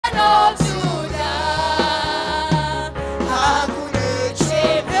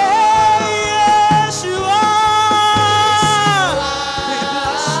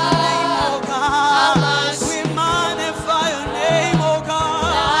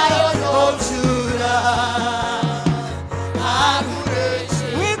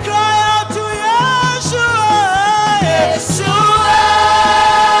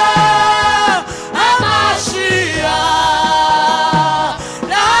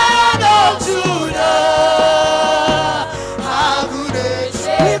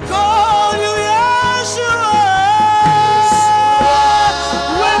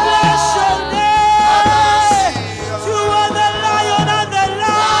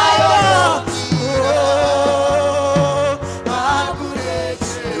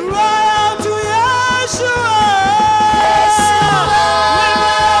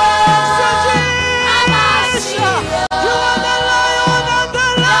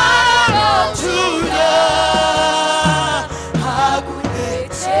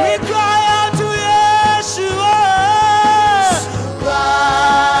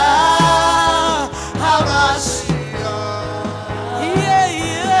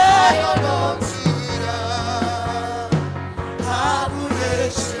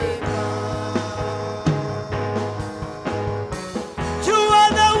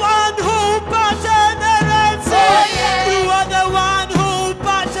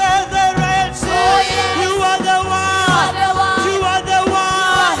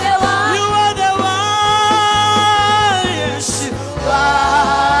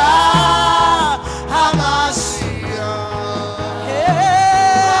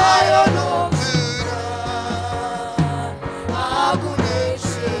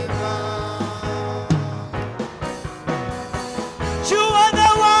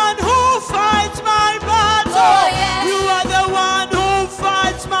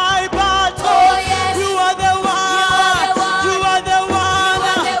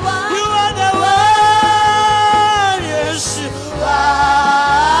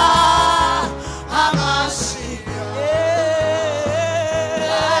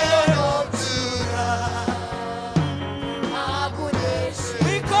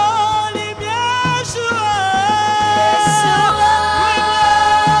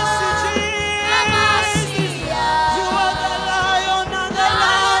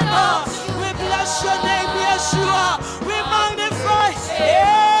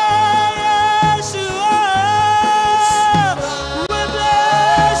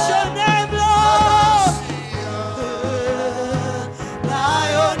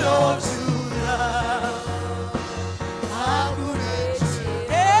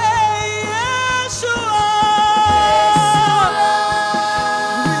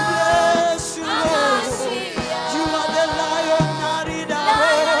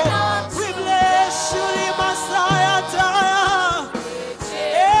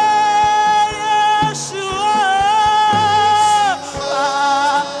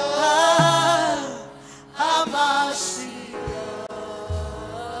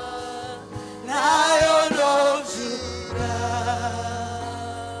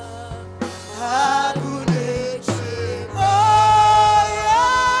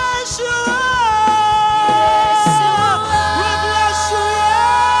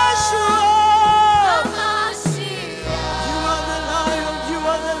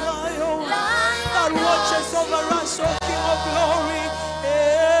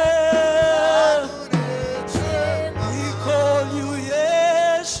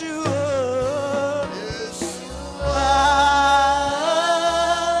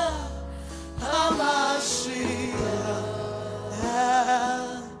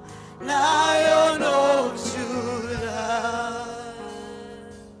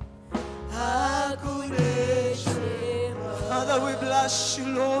Father, we bless you,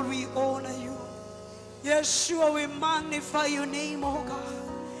 Lord. We honor you. Yeshua, we magnify your name, oh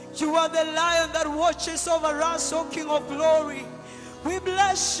God. You are the Lion that watches over us, O King of glory. We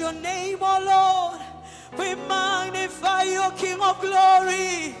bless your name, O Lord. We magnify you, King of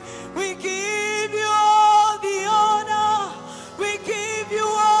glory. We give you all the honor. We give you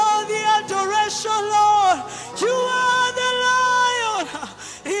all the adoration, Lord. You are the Lion.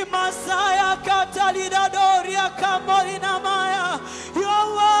 Imasaya katalida doria kamorina maya. You are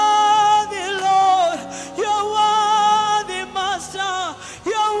worthy, Lord. You are worthy, Master.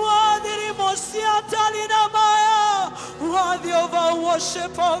 You are worthy, Rimosia talina maya. Worthy of our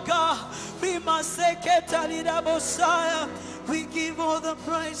worship, oh God. We give all the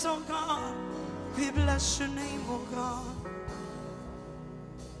praise, oh God. We bless your name, oh God.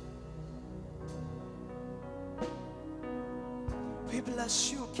 We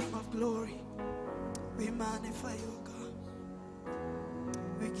bless you, King of glory. We magnify you, oh God.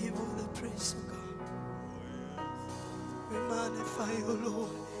 We give all the praise, oh God. We magnify you,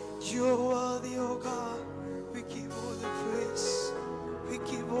 Lord. You are worthy, oh God. We give all the praise. We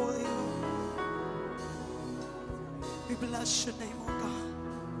give all the honor. We bless your name, oh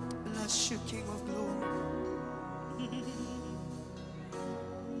God. Bless you, King of glory.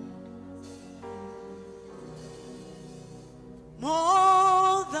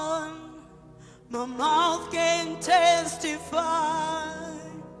 More than my mouth can testify,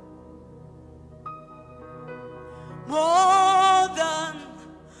 more than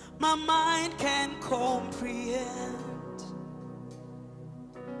my mind can comprehend,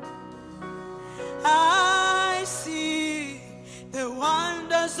 I see the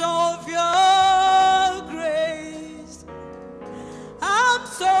wonders of your grace. I'm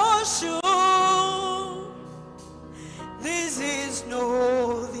so sure this is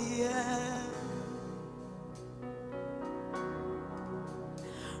no the end.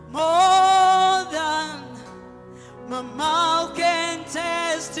 More than my mouth can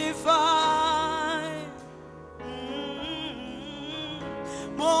testify,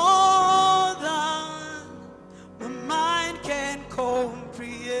 more than my mind can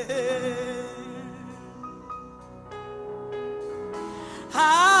comprehend.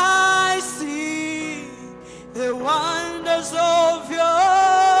 I see the wonders of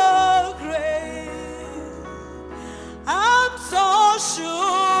your grace. I'm so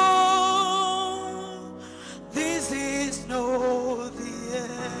sure this is no the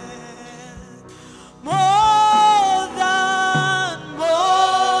end. More than my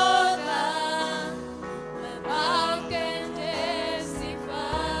mouth can testify.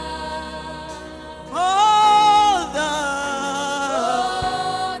 more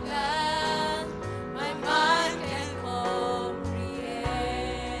Than my mind can comprehend.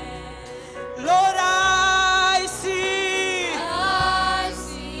 Lord, I see. I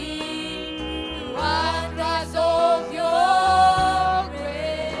see the wonders of your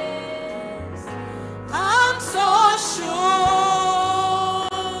grace. I'm so sure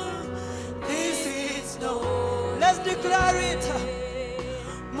this is no. Let's declare it.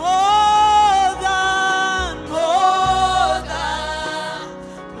 More than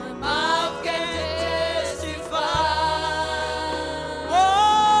My mouth can testify.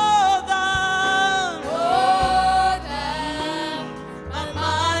 more than My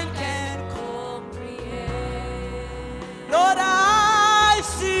mind can comprehend. Lord, I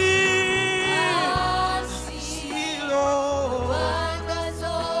see. I See, Lord. wonders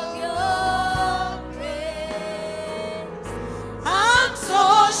of your grace.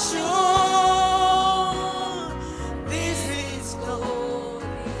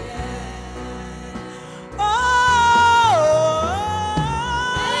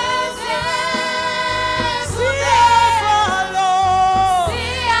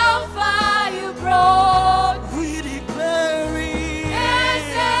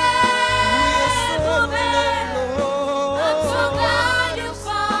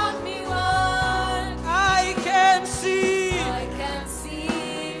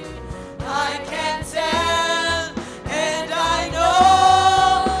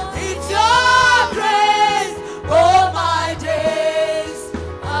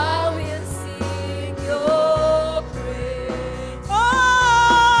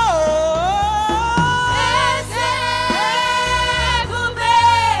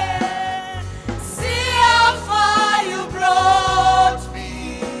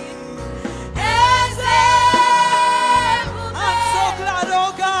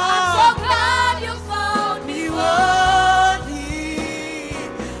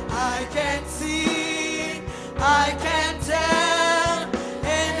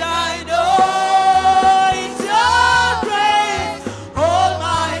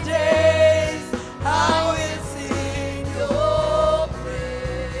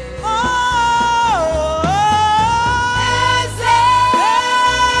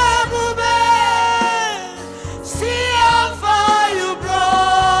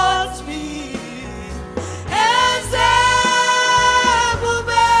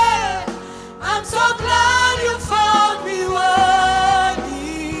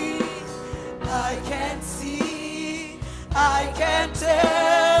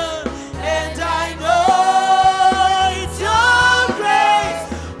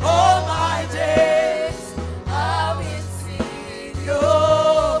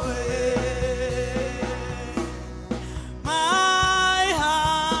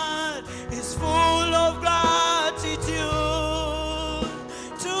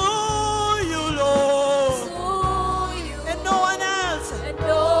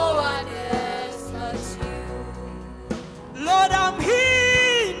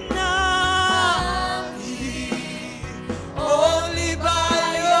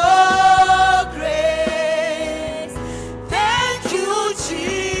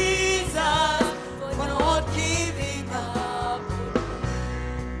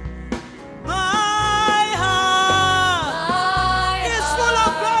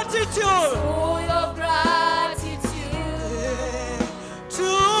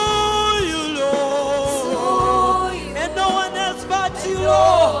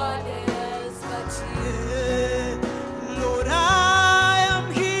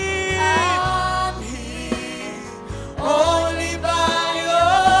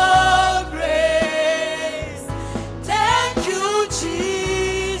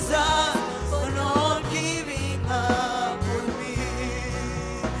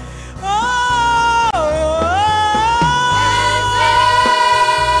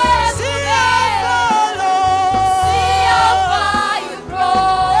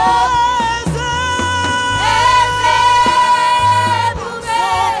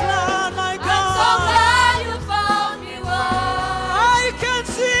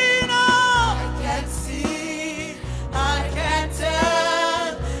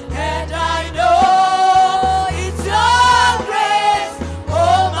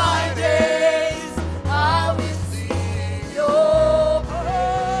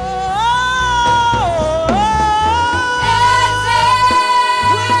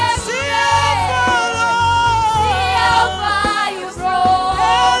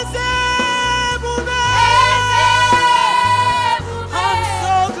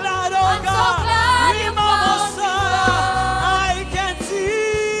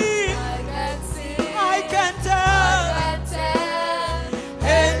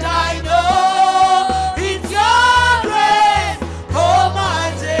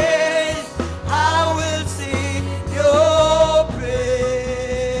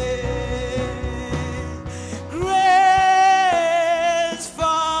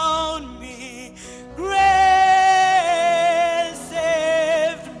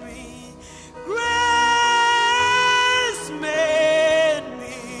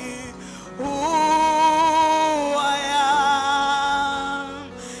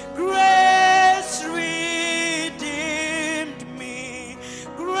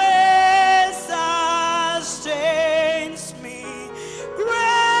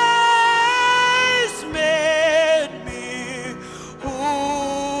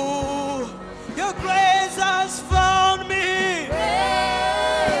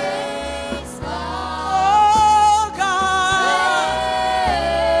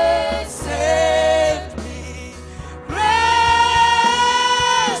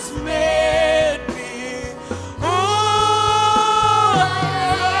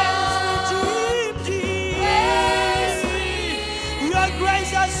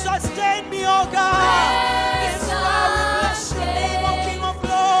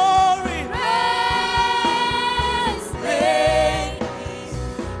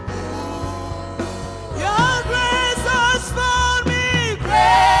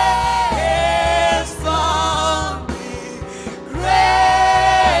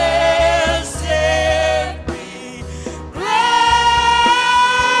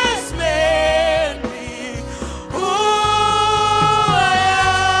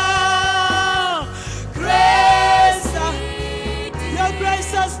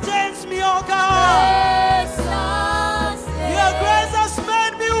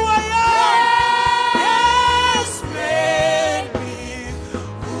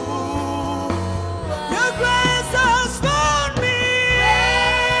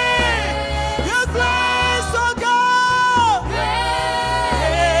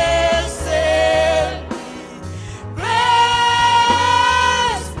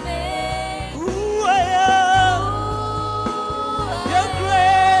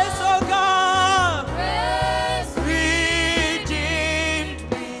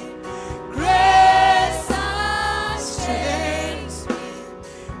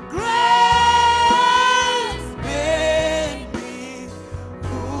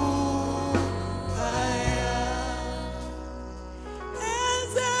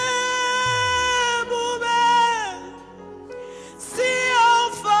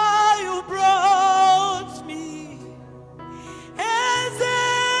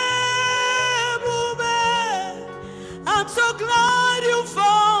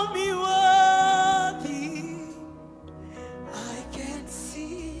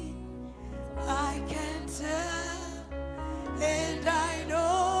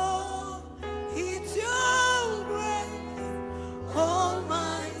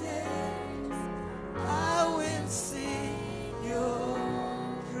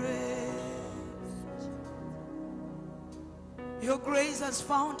 Your grace has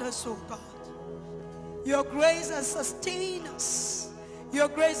found us, oh God. Your grace has sustained us. Your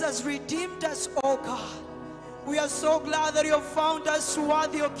grace has redeemed us, oh God. We are so glad that you have found us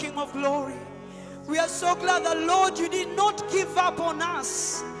worthy, O King of glory. We are so glad that, Lord, you did not give up on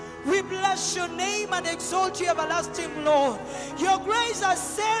us. We bless your name and exalt you, everlasting Lord. Your grace has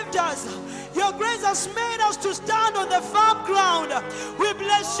saved us. Your grace has made us to stand on the firm ground. We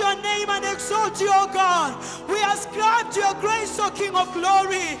bless your name and exalt you, O God. We ascribe to your grace, O King of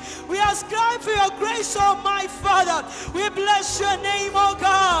glory. We ascribe for your grace, O my Father. We bless your name, O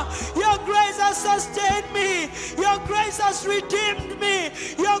God. Your grace has sustained me. Your grace has redeemed me.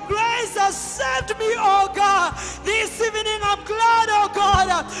 Your grace has saved me, O God. This evening I'm glad, O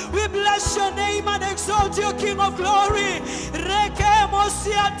God. We bless your name and exalt you, King of glory.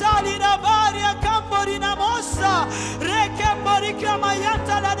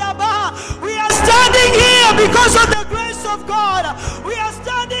 We are standing here because of the grace of God. We are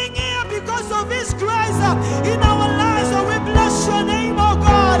standing here because of his grace in our lives. So we bless your name, oh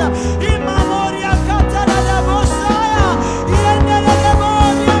God. Your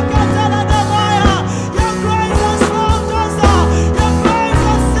grace has found us. Your grace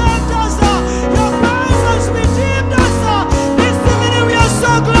has saved us. Your grace has redeemed us. This evening we are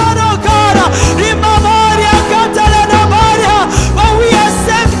so glad, oh God. But we are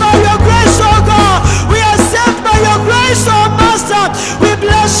saved by your grace, oh God. We are saved by your grace, oh Master. We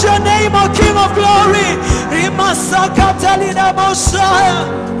bless your name, oh King of glory.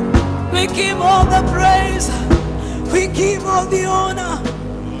 We give all the praise. We give all the honor.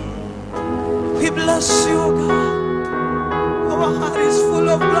 We bless you, oh God. Our heart is full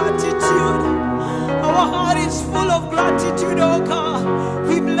of gratitude. Our heart is full of gratitude, oh God.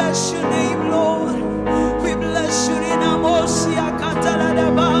 We bless your name, Lord. We bless you in Amosia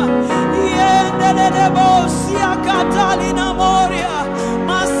Cataladaba. Yendelebosia Catalina Moria.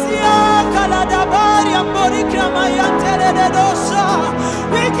 Masia Caladabaria Moricra Mayanteredosa.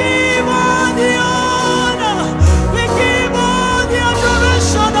 We give all the honor. We give all the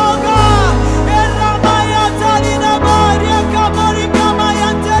adoration, oh God. Ella Mayantalina Maria Camorica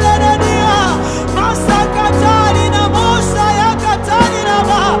Mayanteredia. Masa Catalina Mosa Catalina.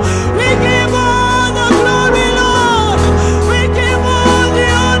 We give all the glory, Lord. We give all the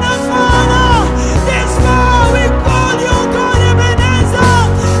honor, Father. This far we call you God Ebenezer.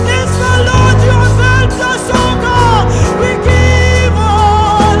 This far, Lord, you have helped us, oh God. We give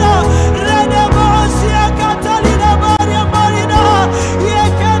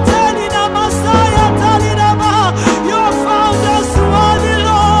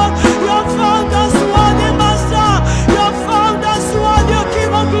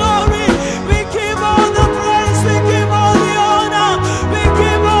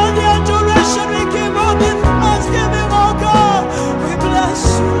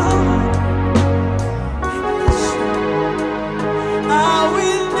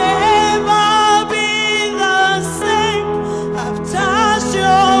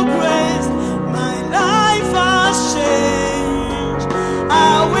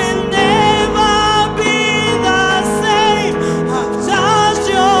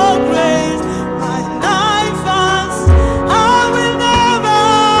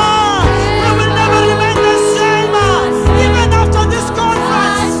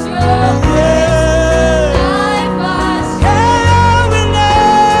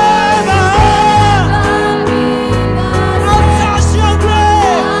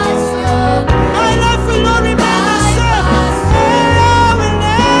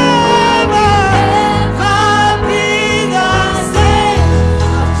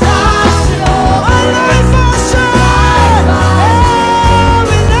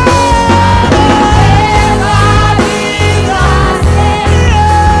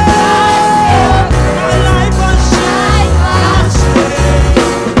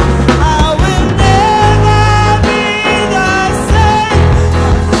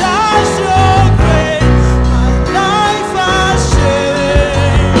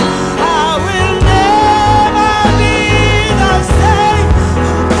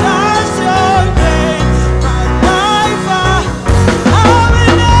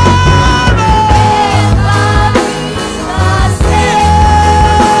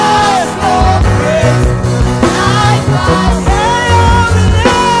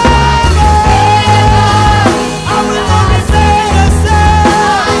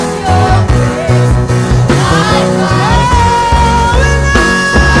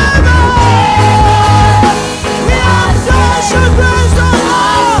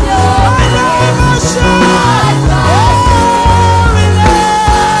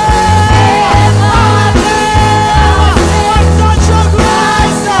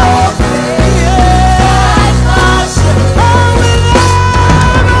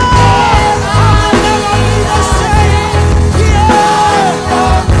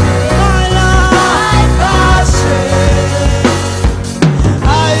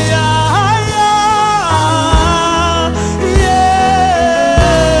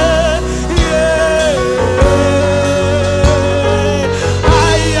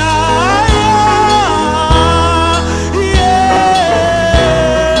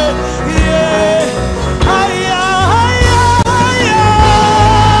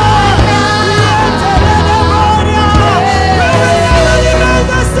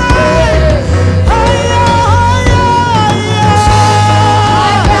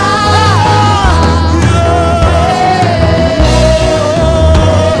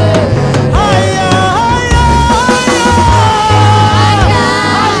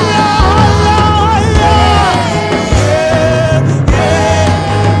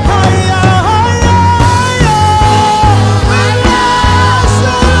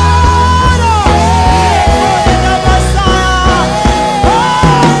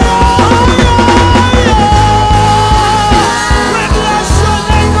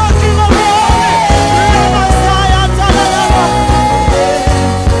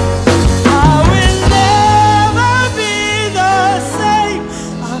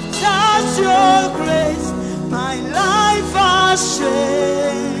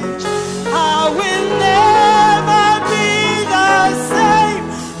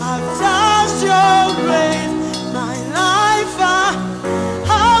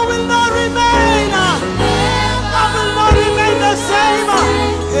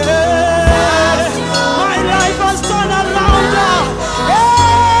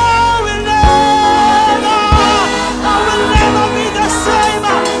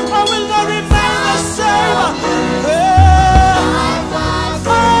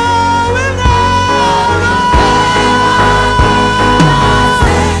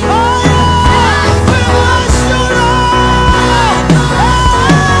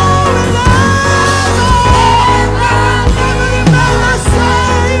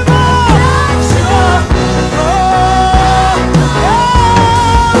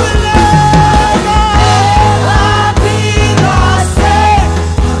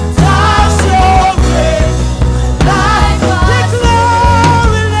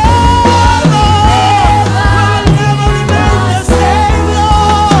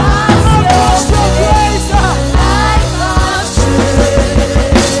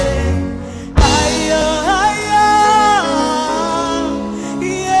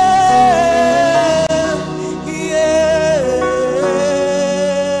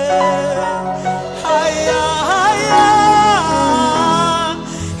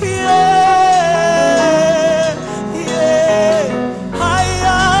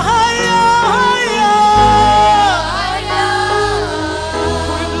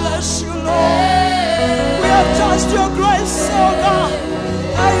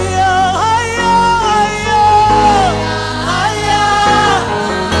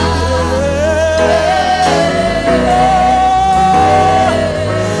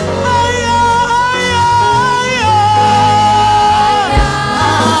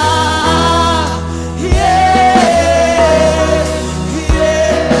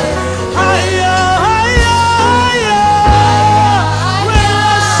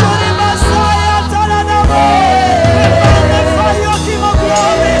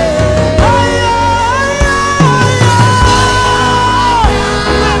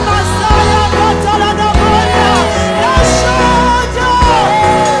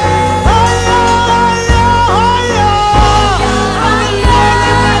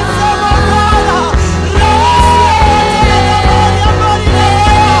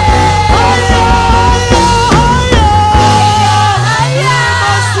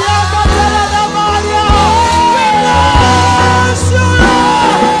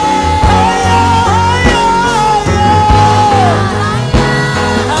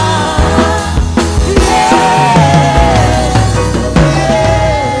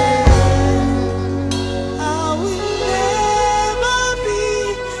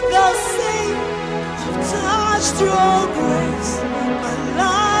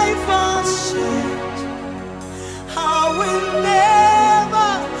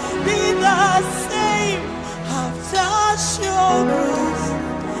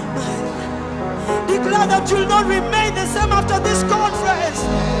That you'll not remain the same after this conference.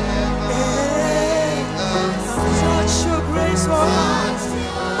 Touch your grace, oh God.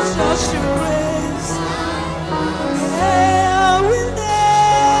 Touch your grace. I will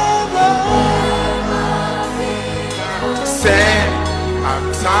never say, I've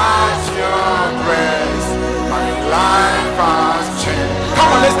touched your grace. My life has changed. Come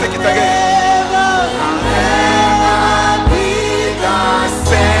on, let's take it again.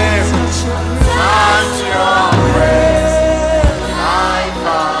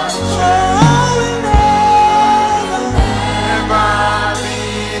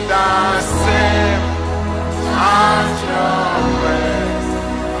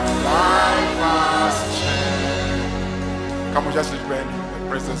 Just remain in the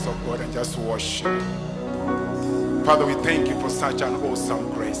presence of God and just worship. Father, we thank you for such an awesome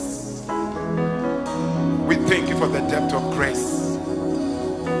grace. We thank you for the depth of grace.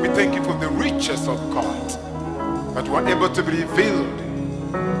 We thank you for the riches of God that were able to be revealed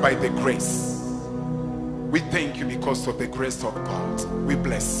by the grace. We thank you because of the grace of God. We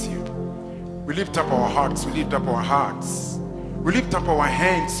bless you. We lift up our hearts. We lift up our hearts. We lift up our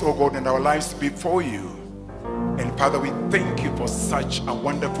hands, oh God, and our lives before you. And Father, we thank you for such a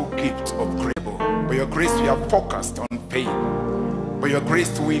wonderful gift of grace. By your grace we are focused on faith. By your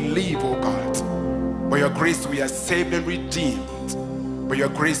grace we live, oh God. By your grace we are saved and redeemed. By your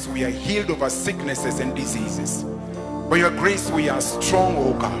grace we are healed of our sicknesses and diseases. By your grace we are strong,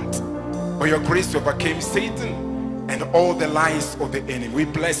 oh God. By your grace we overcame Satan and all the lies of the enemy. We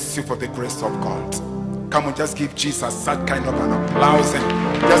bless you for the grace of God. Come on, just give Jesus that kind of an applause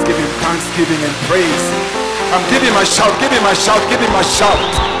and just give him thanksgiving and praise. Give him a shout, give him a shout, give him a shout.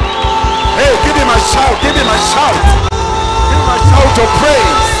 Hey, give him a shout, give him a shout. Give him a shout of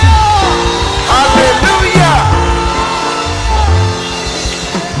praise. Hallelujah.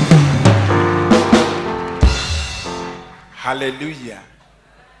 Hallelujah.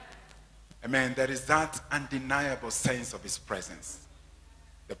 Amen. There is that undeniable sense of his presence.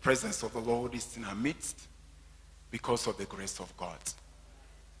 The presence of the Lord is in our midst because of the grace of God.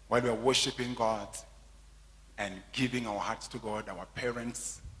 While we are worshiping God and giving our hearts to God, our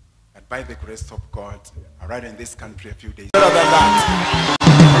parents, that by the grace of God, are right in this country a few days. Better than that.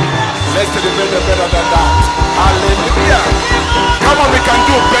 Let's celebrate better than that. Hallelujah. Come on, we can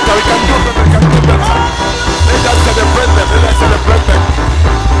do better. We can do better. We can do better. Let us celebrate them. Let us celebrate them.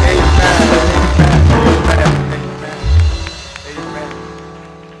 Amen. Amen. Amen. Amen.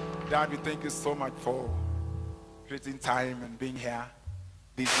 Dad, we thank you so much for creating time and being here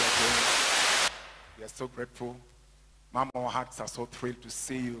this year. We are so grateful. Mama, our hearts are so thrilled to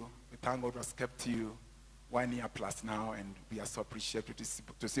see you. We thank God has kept you 1 year plus now, and we are so appreciative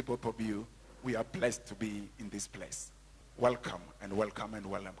to see both of you. We are blessed to be in this place. Welcome and welcome and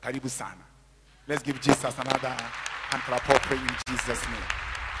welcome. Karibu sana. Let's give Jesus another hand clap of praise in Jesus' name.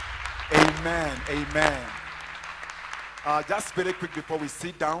 Amen. Amen. Just very quick before we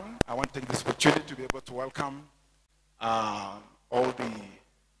sit down, I want to take this opportunity to be able to welcome all the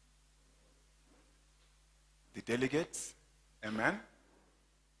delegates. Amen.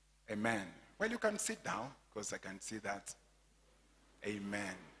 Amen. Well, you can sit down because I can see that.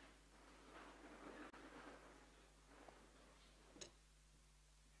 Amen.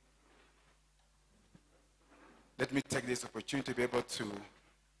 Let me take this opportunity to be able to. Can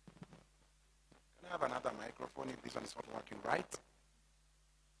I have another microphone if this one is not working right?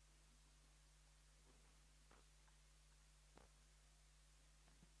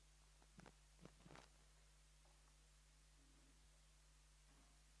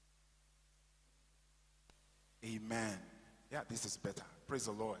 Amen. Yeah, this is better. Praise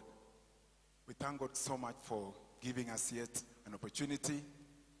the Lord. We thank God so much for giving us yet an opportunity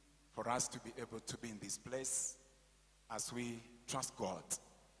for us to be able to be in this place as we trust God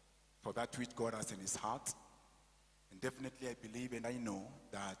for that which God has in his heart. And definitely I believe and I know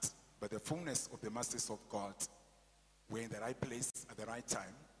that by the fullness of the mercies of God, we're in the right place at the right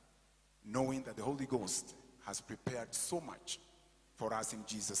time, knowing that the Holy Ghost has prepared so much for us in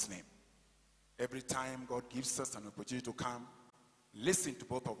Jesus' name. Every time God gives us an opportunity to come, listen to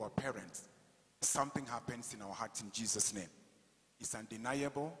both of our parents, something happens in our hearts in Jesus' name. It's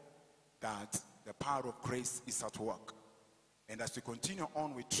undeniable that the power of grace is at work. And as we continue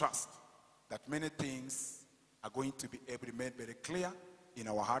on, we trust that many things are going to be able to be made very clear in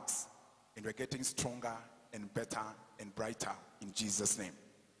our hearts, and we're getting stronger and better and brighter in Jesus' name.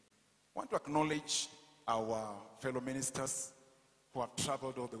 I want to acknowledge our fellow ministers who have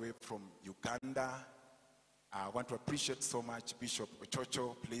traveled all the way from Uganda. I want to appreciate so much Bishop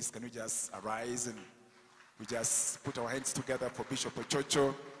Ochocho. Please, can we just arise and we just put our hands together for Bishop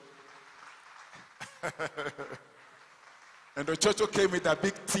Ochocho. And Ochocho came with a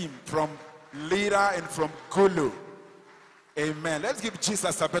big team from Lira and from Gulu. Amen. Let's give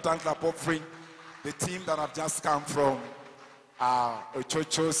Jesus a better clap offering. The team that have just come from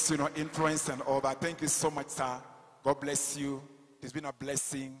Ochocho's influence and all that. Thank you so much, sir. God bless you. It's been a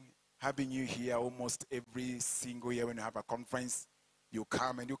blessing having you here almost every single year when you have a conference. You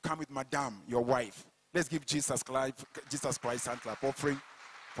come and you come with Madame, your wife. Let's give Jesus Christ and clap offering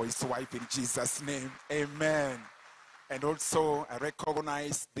for his wife in Jesus' name. Amen. And also I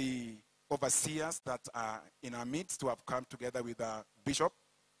recognize the overseers that are in our midst who have come together with the bishop.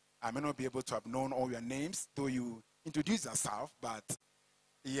 I may not be able to have known all your names, though you introduce yourself, but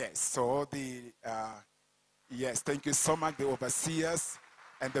yes, so yes, thank you so much, the overseers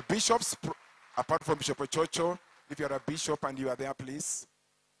and the bishops, apart from Bishop Ochocho. If you're a bishop and you are there, please.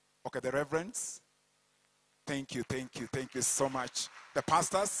 Okay, the reverends. Thank you so much. The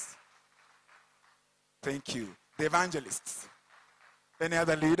pastors. Thank you. The evangelists. Any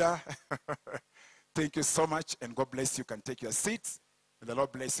other leader? Thank you so much, and God bless you. You can take your seats, and the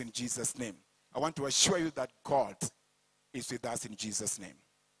Lord bless you in Jesus' name. I want to assure you that God is with us in Jesus' name.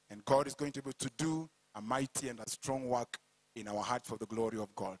 And God is going to be able to do a mighty and a strong work in our heart for the glory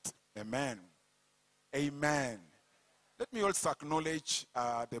of God. Amen. Amen. Let me also acknowledge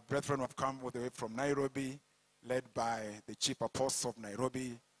the brethren who have come all the way from Nairobi, led by the chief apostle of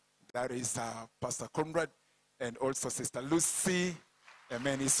Nairobi. That is Pastor Conrad, and also Sister Lucy,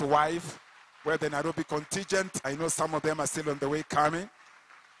 amen, his wife. Where the Nairobi contingent, I know some of them are still on the way coming.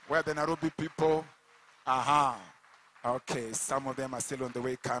 Where the Nairobi people, okay, some of them are still on the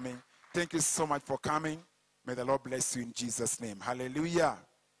way coming. Thank you so much for coming. May the Lord bless you in Jesus' name. Hallelujah.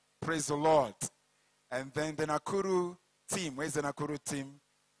 Praise the Lord. And then the Nakuru team. Where's the Nakuru team?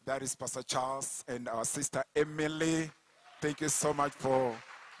 That is Pastor Charles and our sister Emily. Thank you so much for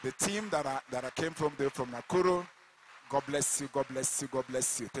the team that came from Nakuru. God bless you. God bless you. God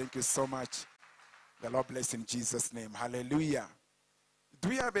bless you. Thank you so much. The Lord bless in Jesus' name. Hallelujah. Do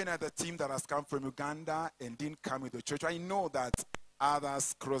we have any other team that has come from Uganda and didn't come with the church? I know that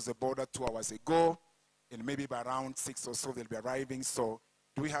others crossed the border 2 hours ago, and maybe by around 6 or so they'll be arriving. So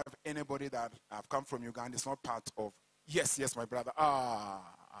do we have anybody that have come from Uganda? It's not part of, yes, my brother.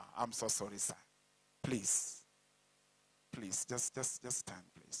 I'm so sorry, sir. Please, just stand,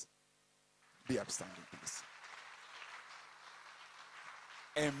 please. Be upstanding, please.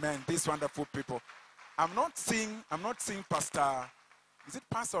 Amen. These wonderful people. I'm not seeing Pastor, is it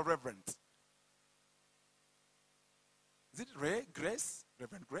Pastor or Reverend? Is it Grace?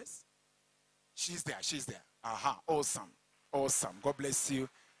 Reverend Grace? She's there. Awesome. God bless you.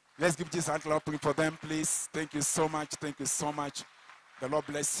 Let's give Jesus a clap for them, please. Thank you so much. The Lord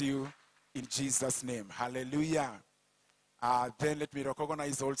bless you in Jesus' name. Hallelujah. Then let me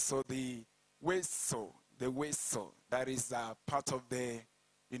recognize also the Weso. That is part of the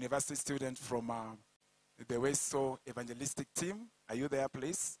university student from the Weso evangelistic team. Are you there,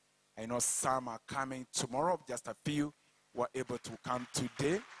 please? I know some are coming tomorrow. Just a few were able to come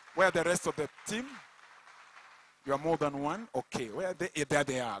today. Where are the rest of the team? You are more than one? Okay. Where are they? There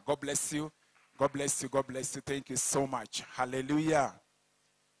they are. God bless you. God bless you. God bless you. Thank you so much. Hallelujah.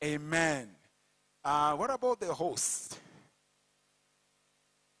 Amen. What about the host?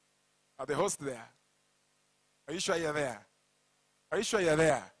 Are the hosts there? Are you sure you're there? Are you sure you're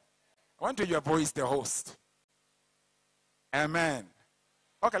there? I want to hear your voice, the host. Amen.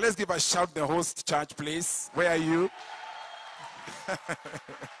 Okay, let's give a shout, the host church, please. Where are you?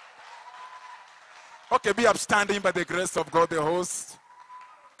 Okay, be upstanding by the grace of God, the host.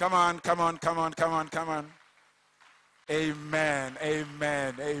 Come on, come on, come on, come on, come on. Amen,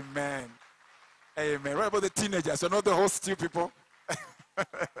 amen, amen, amen. What about the teenagers? You're not the host, you people.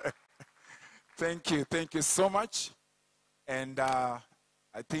 Thank you so much. And I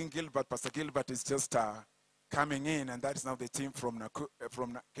think Pastor Gilbert is just coming in, and that is now the team from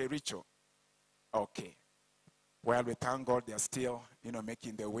Kericho. Okay. Well, we thank God they are still,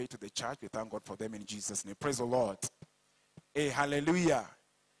 making their way to the church. We thank God for them in Jesus' name. Praise the Lord. Hey, hallelujah.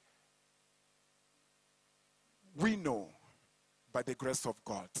 We know by the grace of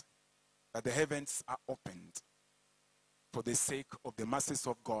God that the heavens are opened for the sake of the mercies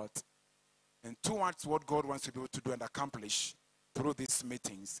of God and towards what God wants to be able to do and accomplish through these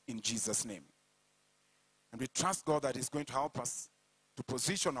meetings in Jesus' name. And we trust God that He's going to help us to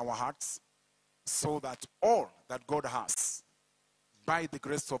position our hearts so that all that God has, by the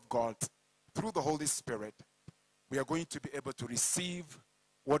grace of God, through the Holy Spirit, we are going to be able to receive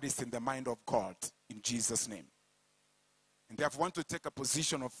what is in the mind of God in Jesus' name. And therefore, we want to take a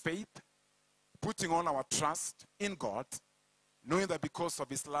position of faith, putting all our trust in God, knowing that because of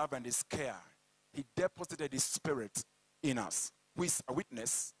His love and His care, He deposited His Spirit in us, who is a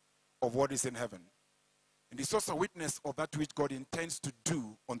witness of what is in heaven. And He's also a witness of that which God intends to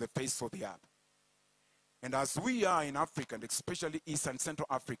do on the face of the earth. And as we are in Africa, and especially East and Central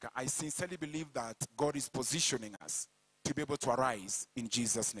Africa, I sincerely believe that God is positioning us to be able to arise in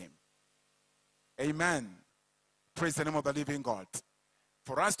Jesus' name. Amen. Praise the name of the living God.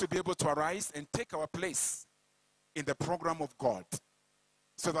 For us to be able to arise and take our place in the program of God,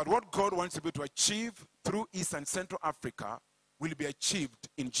 so that what God wants to be able to achieve through East and Central Africa will be achieved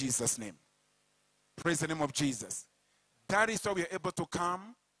in Jesus' name. Praise the name of Jesus. That is why we are able to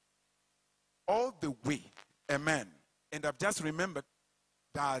come all the way. Amen. And I've just remembered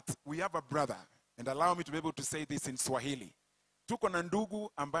that we have a brother, and allow me to be able to say this in Swahili. Tuko na ndugu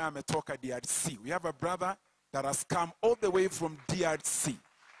ambaye ametoka DRC. We have a brother that has come all the way from DRC.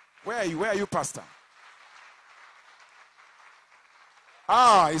 Where are you? Where are you, Pastor?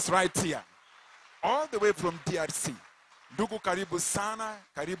 It's right here. All the way from DRC. Ndugu, karibu sana,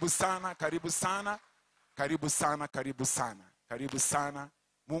 karibu sana, karibu sana, karibu sana, karibu sana, karibu sana.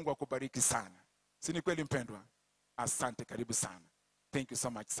 Mungu akubariki sana. Si ni kweli mpendwa? Asante, karibu sana. Thank you so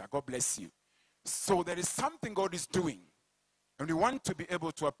much, sir. God bless you. So there is something God is doing, and we want to be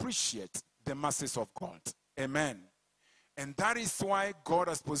able to appreciate the mercies of God. Amen. And that is why God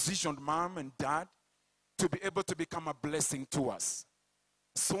has positioned mom and dad to be able to become a blessing to us.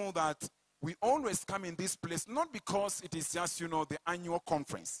 So that we always come in this place, not because it is just, the annual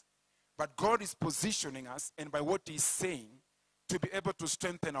conference, but God is positioning us, and by what He's saying, to be able to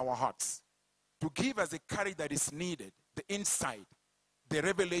strengthen our hearts, to give us the courage that is needed, the insight, the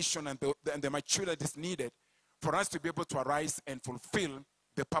revelation, and the maturity that is needed for us to be able to arise and fulfill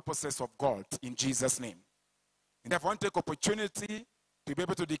the purposes of God in Jesus' name. And therefore, I want to take opportunity to be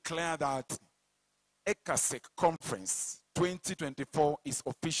able to declare that E&Ca Conference 2024 is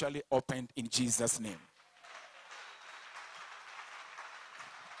officially opened in Jesus' name.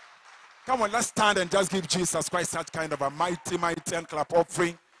 Come on, let's stand and just give Jesus Christ such kind of a mighty, mighty and clap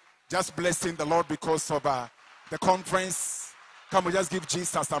offering. Just blessing the Lord because of the conference. Come on, just give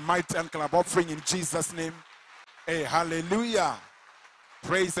Jesus a mighty and clap offering in Jesus' name. Hey, hallelujah.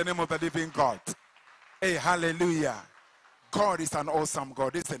 Praise the name of the living God. Hey, hallelujah. God is an awesome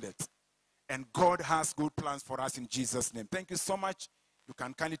God, isn't it? And God has good plans for us in Jesus' name. Thank you so much. You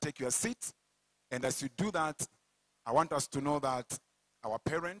can kindly take your seat. And as you do that, I want us to know that our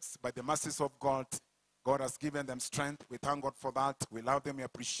parents, by the mercies of God, God has given them strength. We thank God for that. We love them. We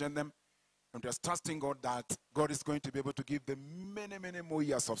appreciate them. And just trusting God that God is going to be able to give them many, many more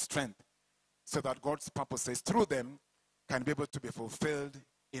years of strength so that God's purposes through them can be able to be fulfilled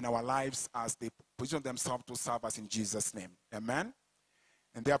in our lives as they position themselves to serve us in Jesus' name. Amen.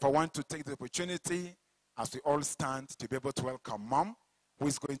 And therefore, I want to take the opportunity as we all stand to be able to welcome Mom, who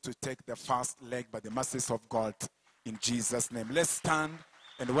is going to take the first leg by the mercies of God in Jesus' name. Let's stand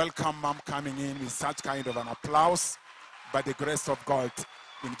and welcome Mom coming in with such kind of an applause by the grace of God.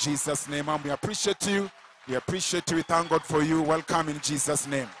 In Jesus' name, Mom, we appreciate you. We appreciate you. We thank God for you. Welcome in Jesus'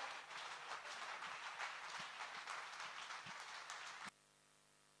 name.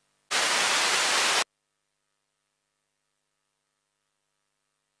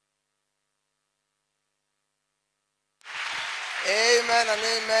 Amen and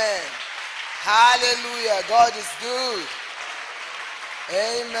amen. Hallelujah. God is good.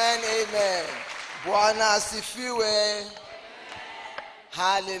 Amen, amen. Bwana asifiwe.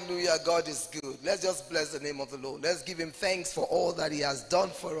 Hallelujah. God is good. Let's just bless the name of the Lord. Let's give him thanks for all that he has done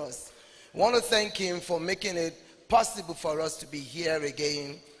for us. I want to thank him for making it possible for us to be here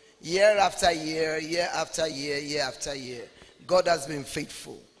again, year after year, year after year, year after year. God has been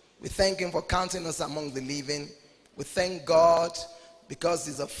faithful. We thank him for counting us among the living. We thank God because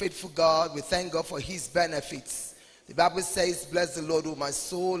he's a faithful God. We thank God for his benefits. The Bible says, bless the Lord, O my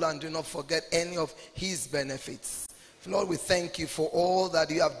soul, and do not forget any of his benefits. Lord, we thank you for all that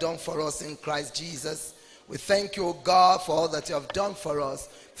you have done for us in Christ Jesus. We thank you, O God, for all that you have done for us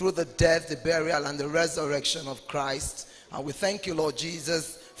through the death, the burial, and the resurrection of Christ. And we thank you, Lord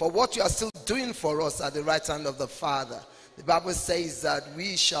Jesus, for what you are still doing for us at the right hand of the Father. The Bible says that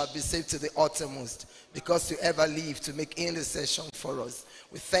we shall be saved to the uttermost because you ever live to make intercession for us.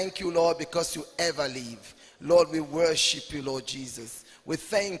 We thank you, Lord, because you ever live. Lord, we worship you, Lord Jesus. We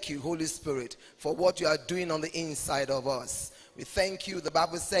thank you, Holy Spirit, for what you are doing on the inside of us. We thank you. The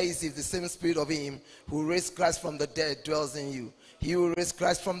Bible says if the same spirit of him who raised Christ from the dead dwells in you, he who raised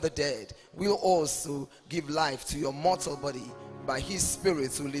Christ from the dead will also give life to your mortal body by his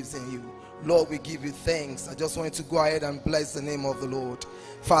spirit who lives in you. Lord, we give you thanks. I just want you to go ahead and bless the name of the Lord.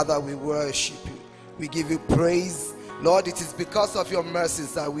 Father, we worship you. We give you praise. Lord, it is because of your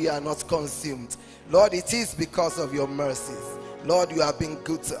mercies that we are not consumed. Lord, it is because of your mercies. Lord, you have been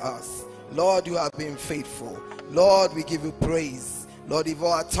good to us. Lord, you have been faithful. Lord, we give you praise. Lord, if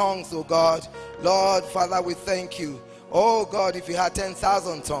our tongues, oh God, Lord, Father, we thank you. Oh God, if you had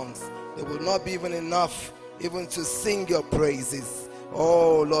 10,000 tongues, it would not be even enough even to sing your praises.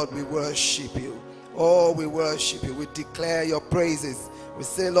 Oh Lord, we worship you. Oh, we worship you. We declare your praises. We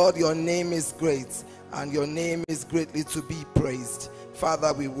say, Lord, your name is great and your name is greatly to be praised.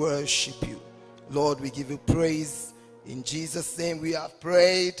 Father, we worship you. Lord, we give you praise. In Jesus' name we have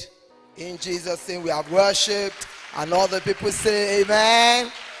prayed. In Jesus' name we have worshipped. And all the people say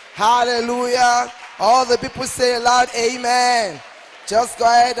amen. Hallelujah. All the people say aloud amen. Just go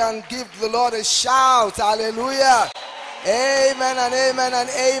ahead and give the Lord a shout. Hallelujah. Amen and amen and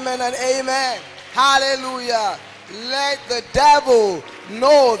amen and amen. Hallelujah. Let the devil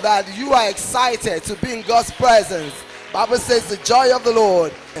know that you are excited to be in God's presence. Bible says the joy of the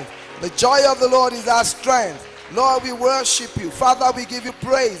Lord. The joy of the Lord is our strength. Lord, we worship you. Father, we give you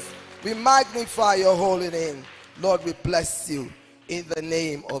praise. We magnify your holy name. Lord, we bless you in the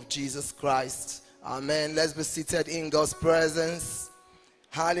name of Jesus Christ. Amen. Let's be seated in God's presence.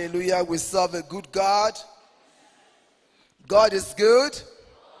 Hallelujah. We serve a good God. God is good.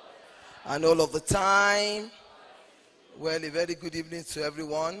 And all of the time. Well, a very good evening to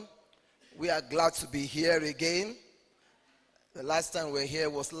everyone. We are glad to be here again. The last time we were here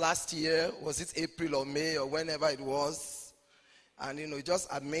was last year. Was it April or May or whenever it was? And it just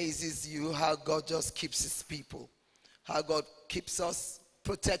amazes you how God just keeps his people. How God keeps us,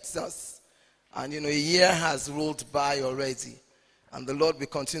 protects us. And a year has rolled by already. And the Lord will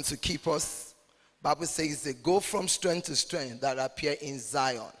continue to keep us. Bible says they go from strength to strength that appear in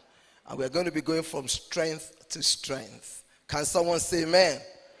Zion. And we're going to be going from strength to strength. Can someone say amen?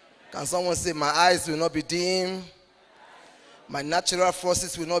 Can someone say my eyes will not be dim? My natural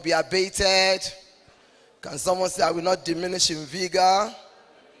forces will not be abated? Can someone say I will not diminish in vigor?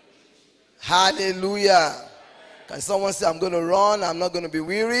 Hallelujah. Can someone say I'm going to run, I'm not going to be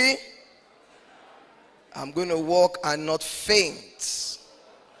weary? I'm going to walk and not faint.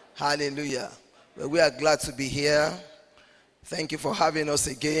 Hallelujah. Well, we are glad to be here. Thank you for having us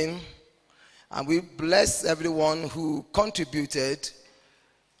again. And we bless everyone who contributed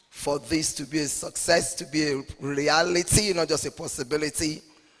for this to be a success, to be a reality, not just a possibility.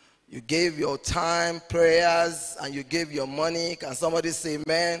 You gave your time, prayers, and you gave your money. Can somebody say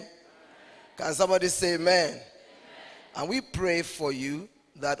amen? Can somebody say amen? And we pray for you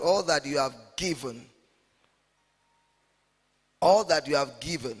that all that you have given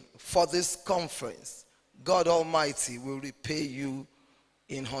for this conference, God Almighty will repay you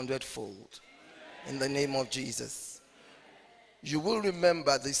in 100-fold. In the name of Jesus. You will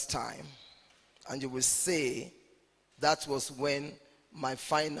remember this time and you will say, that was when my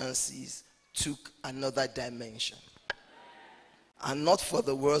finances took another dimension. and not for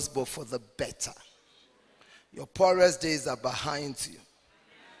the worse, but for the better. Your poorest days are behind you.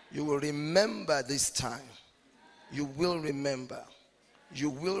 You will remember this time. You will remember. You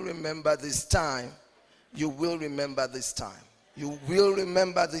will remember this time. You will remember this time. You will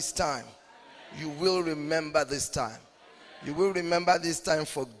remember this time. You will remember this time. You will remember this time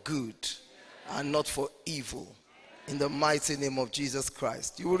for good and not for evil. In the mighty name of Jesus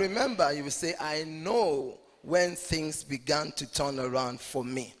Christ. You will remember, you will say, I know when things began to turn around for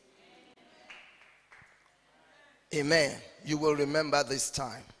me. Amen. You will remember this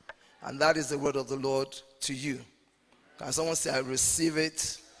time. And that is the word of the Lord to you. Can someone say, I receive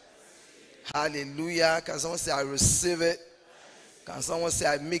it? Hallelujah. Can someone say, I receive it? Can someone say,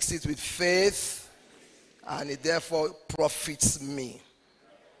 I mix it with faith, and it therefore profits me?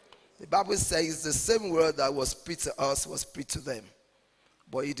 The Bible says the same word that was preached to us was preached to them,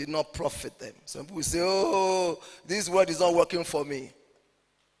 but it did not profit them. Some people say, oh, this word is not working for me.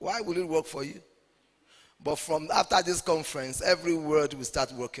 Why will it work for you? But from after this conference, every word will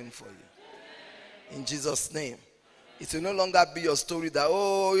start working for you. In Jesus' name. It will no longer be your story that,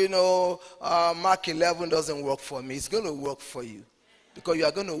 oh, Mark 11 doesn't work for me. It's going to work for you because you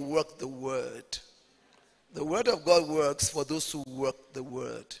are going to work the word. The word of God works for those who work the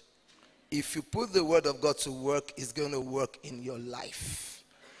word. If you put the word of God to work, it's going to work in your life.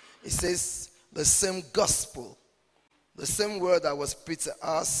 It says the same gospel, the same word that was preached to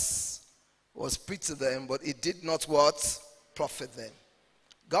us was preached to them, but it did not what? Profit them.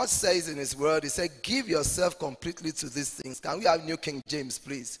 God says in his word, he said, give yourself completely to these things. Can we have New King James,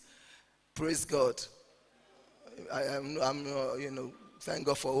 please? Praise God. Thank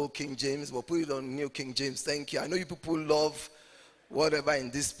God for old King James. We'll put it on New King James. Thank you. I know you people love whatever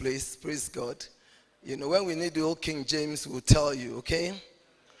in this place. Praise God. When we need the old King James, we'll tell you, okay?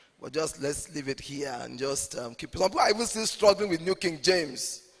 But just let's leave it here and just keep it. Some people are even still struggling with New King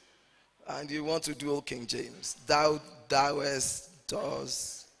James. And you want to do old King James. Thou, thouest,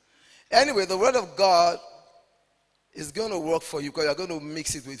 does. Anyway, the word of God is going to work for you because you're going to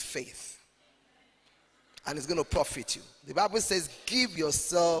mix it with faith. And it's going to profit you. The Bible says, give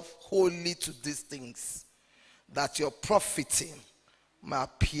yourself wholly to these things, that your profiting may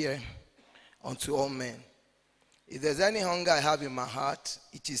appear unto all men. If there's any hunger I have in my heart,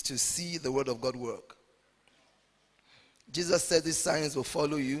 it is to see the word of God work. Jesus said these signs will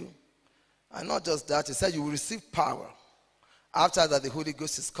follow you. And not just that, he said you will receive power. After that, the Holy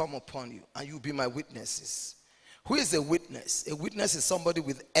Ghost has come upon you, and you will be my witnesses. Who is a witness? A witness is somebody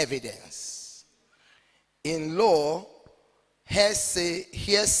with evidence. In law, hearsay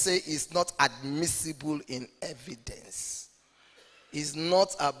is not admissible in evidence. It's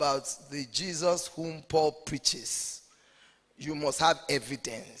not about the Jesus whom Paul preaches. You must have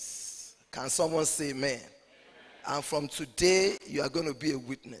evidence. Can someone say amen? And from today, you are going to be a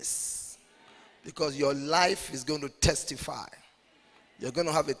witness. Because your life is going to testify. You're going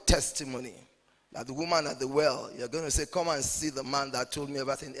to have a testimony. Like the woman at the well, you're going to say, come and see the man that told me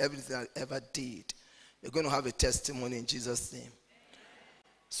everything I ever did. You're going to have a testimony in Jesus' name.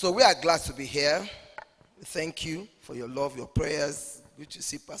 So we are glad to be here. Thank you for your love, your prayers. Good to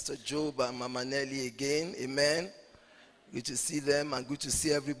see Pastor Job and Mama Nelly again. Amen. Good to see them and good to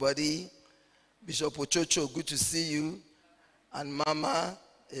see everybody. Bishop Ochocho, good to see you. And Mama,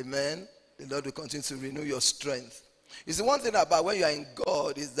 amen. The Lord will continue to renew your strength. You see, one thing about when you are in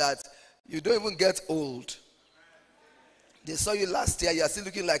God is that you don't even get old. They saw you last year, you are still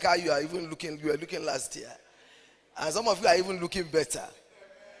looking like how you were looking last year. And some of you are even looking better.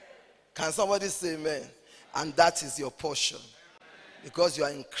 Can somebody say amen? And that is your portion. Because you are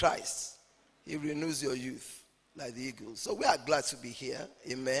in Christ. He renews your youth like the eagles. So we are glad to be here.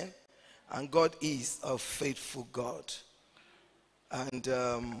 Amen. And God is a faithful God. And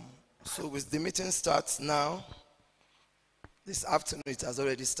so the meeting starts now. This afternoon it has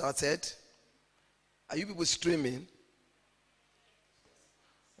already started. Are you people streaming?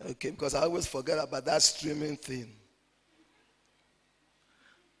 Okay, because I always forget about that streaming thing.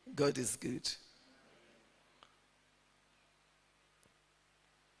 God is good.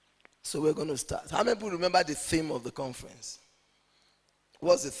 So we're going to start. How many people remember the theme of the conference?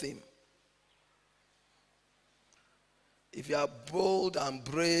 What's the theme? If you are bold and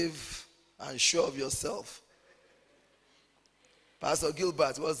brave and sure of yourself. Pastor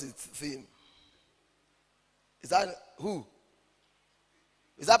Gilbert, what's the theme? Is that who?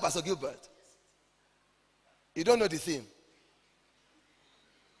 Is that Pastor Gilbert? You don't know the theme?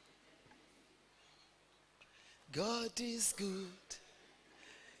 God is good.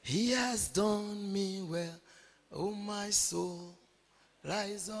 He has done me well. Oh, my soul,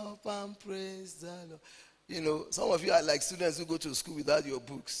 rise up and praise the Lord. You know, some of you are like students who go to school without your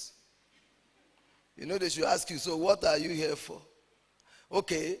books. You know, they should ask you, so what are you here for?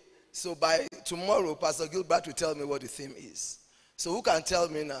 Okay, so by tomorrow, Pastor Gilbert will tell me what the theme is. So who can tell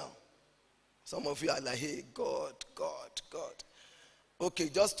me now? Some of you are like, hey, God. Okay,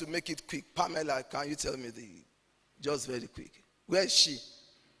 just to make it quick, Pamela, can you tell me just very quick. Where is she?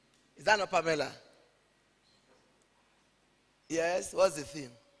 Is that not Pamela? Yes, what's the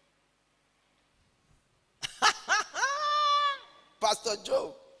theme? Pastor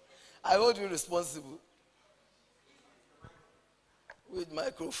Joe, I hold you responsible. With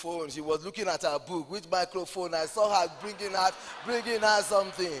microphone, she was looking at her book. Which microphone? I saw her bringing her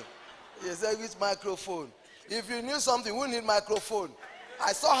something. He said, which microphone? If you knew something, who need microphone?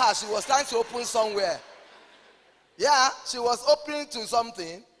 I saw her, she was trying to open somewhere. Yeah, she was opening to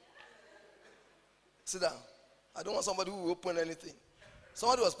something. Sit down. I don't want somebody who will open anything.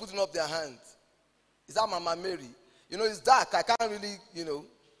 Somebody was putting up their hand. Is that Mama Mary? You know, it's dark. I can't really, you know.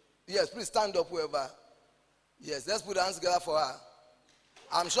 Yes, please stand up whoever. Yes, let's put our hands together for her.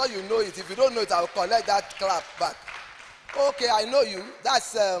 I'm sure you know it. If you don't know it, I'll collect that clap back. Okay, I know you.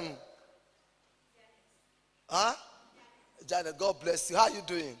 That's, Janet, God bless you. How are you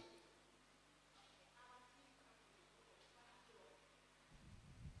doing?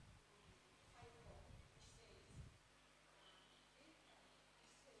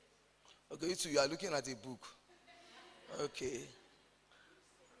 Okay, you two, you are looking at a book. Okay.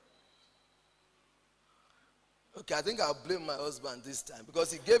 Okay, I think I'll blame my husband this time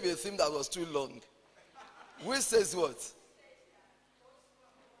because he gave a theme that was too long. Which says what?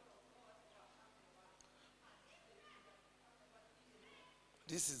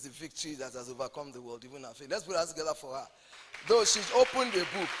 This is the victory that has overcome the world, even our faith. Let's put our hands together for her. Though she's opened the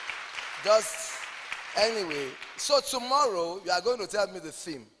book. Just anyway. So tomorrow, you are going to tell me the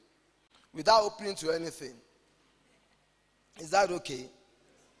theme without opening to anything. Is that okay?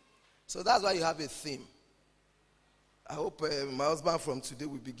 So that's why you have a theme. I hope my husband from today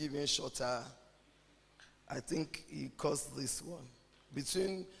will be giving shorter. I think he caused this one.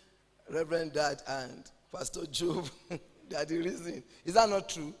 Between Reverend Dad and Pastor Job, they are the reason. Is that not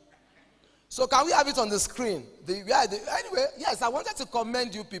true? So can we have it on the screen? Anyway, yes, I wanted to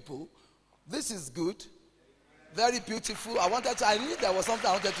commend you people. This is good. Very beautiful. I knew there was something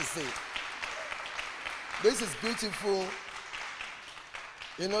I wanted to say. This is beautiful.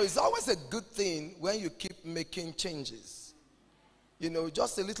 You know, it's always a good thing when you keep making changes. You know,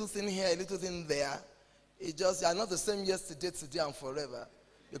 just a little thing here, a little thing there. You are not the same yesterday, today, and forever.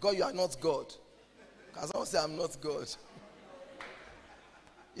 Because you are not God. Can someone say, I'm not God?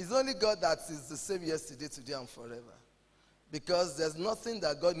 It's only God that is the same yesterday, today, and forever. Because there's nothing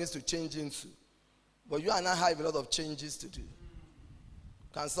that God needs to change into. But you and I have a lot of changes to do.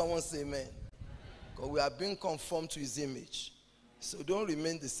 Can someone say amen? Because we are being conformed to his image. So don't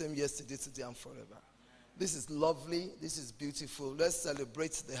remain the same yesterday, today, and forever. This is lovely. This is beautiful. Let's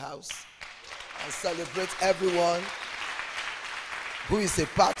celebrate the house and celebrate everyone who is a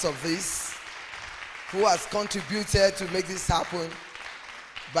part of this, who has contributed to make this happen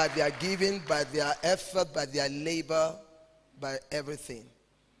by their giving, by their effort, by their labor, by everything.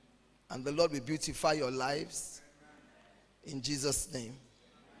 And the Lord will beautify your lives in Jesus' name.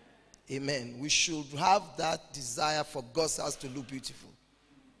 Amen. We should have that desire for God's house to look beautiful.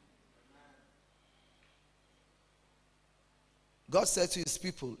 God said to his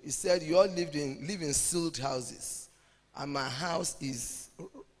people, he said, you all live in sealed houses, and my house is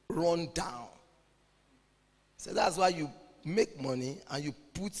run down. So that's why you make money and you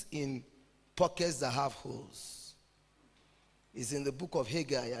put in pockets that have holes. It's in the book of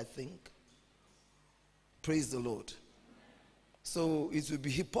Haggai, I think. Praise the Lord. So it will be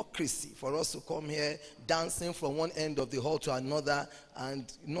hypocrisy for us to come here dancing from one end of the hall to another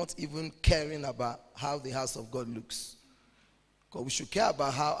and not even caring about how the house of God looks. Because we should care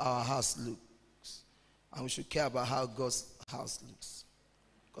about how our house looks. And we should care about how God's house looks.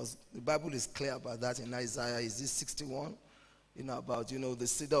 Because the Bible is clear about that in Isaiah. Is this 61? You know, about, the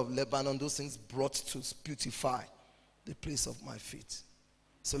cedar of Lebanon, those things brought to beautify the place of my feet.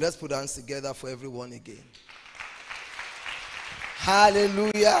 So let's put our hands together for everyone again.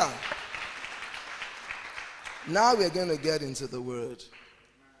 Hallelujah. Now we're going to get into the word.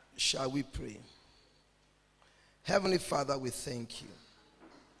 Shall we pray? Heavenly Father, we thank you.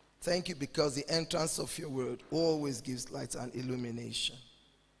 Thank you because the entrance of your word always gives light and illumination.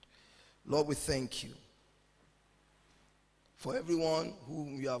 Lord, we thank you for everyone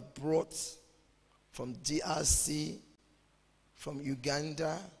whom you have brought from DRC, from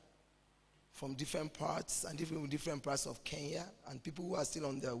Uganda, from different parts and different parts of Kenya, and people who are still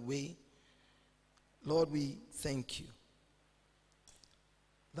on their way. Lord, we thank you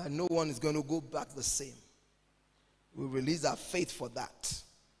that no one is going to go back the same. We release our faith for that.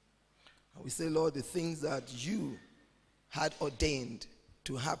 And we say, Lord, the things that you had ordained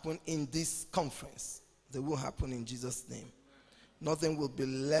to happen in this conference, they will happen in Jesus' name. Nothing will be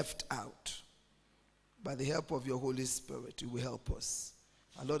left out. By the help of your Holy Spirit, you will help us.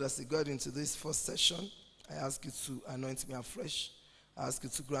 And Lord, as we go into this first session, I ask you to anoint me afresh. I ask you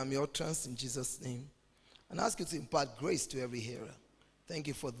to grant me utterance in Jesus' name. And I ask you to impart grace to every hearer. Thank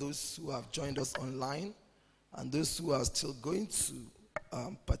you for those who have joined us online and those who are still going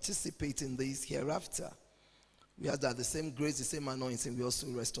to participate in this hereafter. We ask that the same grace, the same anointing will also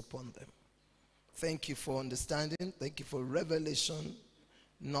rest upon them. Thank you for understanding. Thank you for revelation,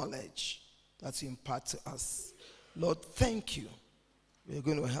 knowledge that you impart to us. Lord, thank you. You're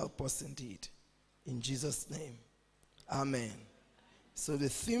going to help us indeed. In Jesus' name, amen. So the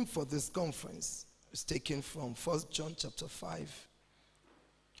theme for this conference is taken from 1 John chapter 5,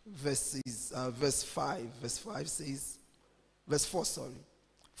 verse 5. Verse 5 says, verse 4, sorry.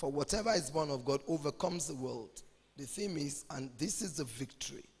 For whatever is born of God overcomes the world. The theme is, and this is the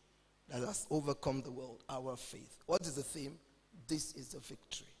victory that has overcome the world, our faith. What is the theme? This is the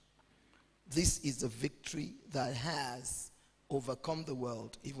victory. This is the victory that has overcome the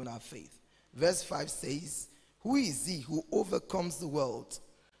world, even our faith. Verse 5 says, who is he who overcomes the world?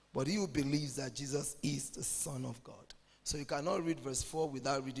 But he who believes that Jesus is the Son of God. So you cannot read verse 4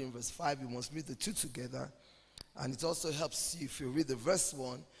 without reading verse 5. You must read the two together. And it also helps you if you read the verse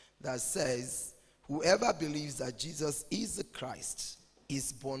 1 that says, whoever believes that Jesus is the Christ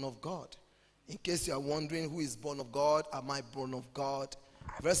is born of God. In case you are wondering who is born of God, am I born of God?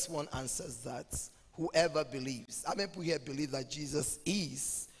 Verse 1 answers that. Whoever believes. How many people here believe that Jesus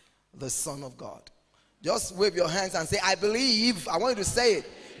is the Son of God? Just wave your hands and say, I believe. I want you to say it.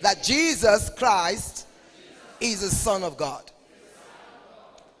 That Jesus Christ is the Son of God.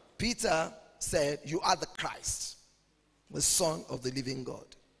 Peter said, you are the Christ, the Son of the living God.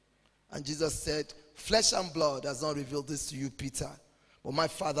 And Jesus said, flesh and blood has not revealed this to you, Peter, but my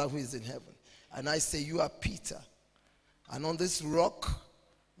Father who is in heaven. And I say, you are Peter. And on this rock,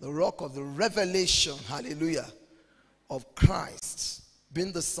 the rock of the revelation, hallelujah, of Christ,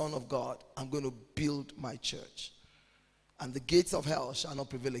 being the Son of God, I'm going to build my church. And the gates of hell shall not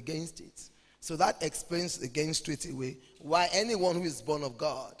prevail against it. So that explains again straight away why anyone who is born of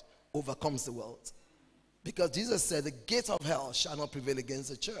God overcomes the world. Because Jesus said the gates of hell shall not prevail against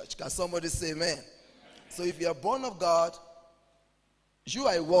the church. Can somebody say amen? So if you are born of God, you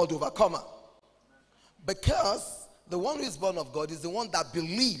are a world overcomer. Because the one who is born of God is the one that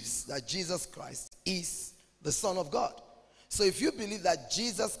believes that Jesus Christ is the Son of God. So if you believe that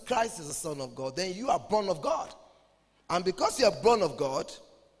Jesus Christ is the Son of God, then you are born of God. And because you are born of God,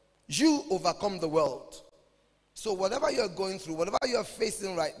 you overcome the world. So whatever you are going through, whatever you are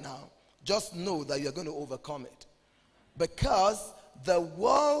facing right now, just know that you are going to overcome it. Because the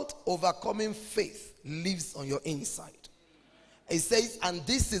world overcoming faith lives on your inside. It says, and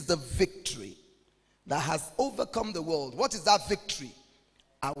this is the victory that has overcome the world. What is that victory?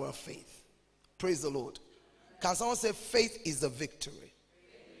 Our faith. Praise the Lord. Can someone say faith is the victory?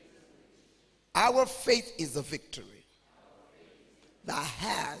 Our faith is the victory that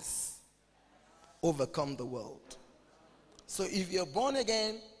has overcome the world. So if you're born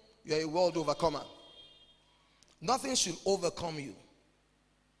again, you're a world overcomer. Nothing should overcome you.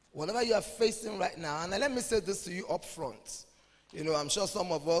 Whatever you are facing right now, and let me say this to you up front. You know, I'm sure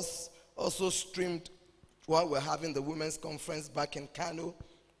some of us also streamed while we're having the women's conference back in Kano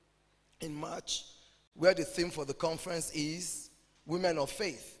in March, where the theme for the conference is Women of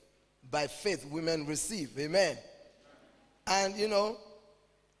Faith. By faith, women receive. Amen. And you know,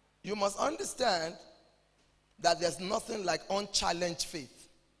 you must understand that there's nothing like unchallenged faith.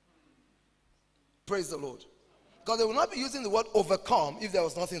 Praise the Lord. Because they will not be using the word overcome if there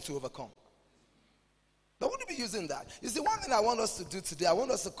was nothing to overcome. They wouldn't be using that. You see, one thing I want us to do today, I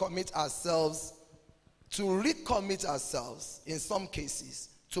want us to commit ourselves, to recommit ourselves, in some cases,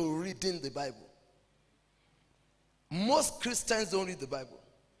 to reading the Bible. Most Christians don't read the Bible.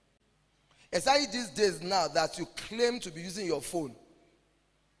 Especially these days now that you claim to be using your phone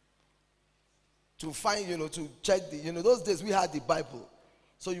to find, you know, to check the, you know, those days we had the Bible.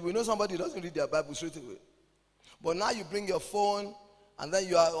 So you will know somebody doesn't read their Bible straight away. But now you bring your phone and then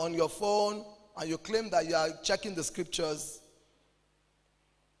you are on your phone and you claim that you are checking the scriptures.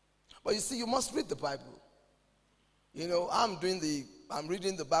 But you see, you must read the Bible. You know, I'm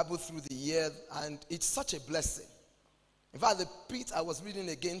reading the Bible through the year and it's such a blessing. In fact, the bit I was reading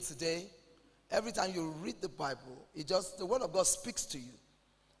again today, every time you read the Bible, the word of God speaks to you.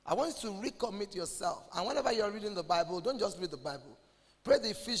 I want you to recommit yourself. And whenever you're reading the Bible, don't just read the Bible. Pray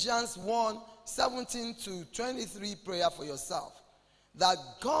the Ephesians 1:17-23 prayer for yourself. That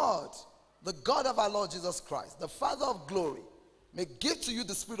God, the God of our Lord Jesus Christ, the Father of glory, may give to you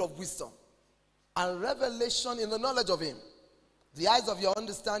the spirit of wisdom and revelation in the knowledge of him. The eyes of your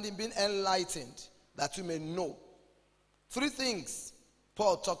understanding being enlightened, that you may know. 3 things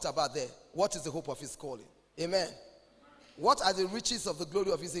Paul talked about there. What is the hope of his calling? Amen. What are the riches of the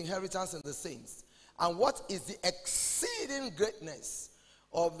glory of his inheritance in the saints? And what is the exceeding greatness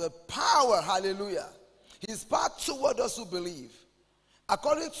of the power, hallelujah, his power toward us who believe,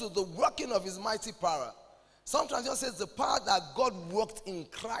 according to the working of his mighty power. Sometimes it says the power that God worked in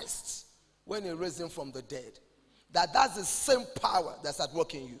Christ when he raised him from the dead. That's the same power that's at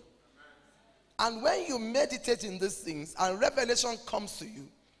work in you. And when you meditate in these things and revelation comes to you,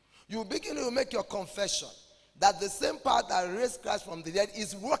 you begin to make your confession that the same power that raised Christ from the dead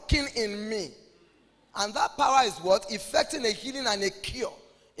is working in me. And that power is what? Effecting a healing and a cure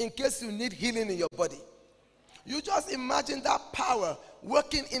in case you need healing in your body. You just imagine that power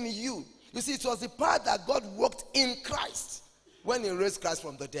working in you. You see, it was the power that God worked in Christ when he raised Christ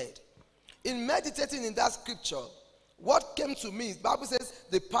from the dead. In meditating in that scripture, what came to me, the Bible says,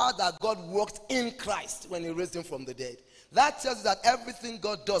 the power that God worked in Christ when he raised him from the dead. That tells you that everything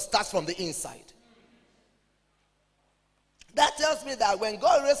God does starts from the inside. That tells me that when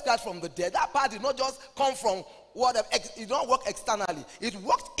God raised Christ from the dead, that power did not just come from whatever, it did not work externally. It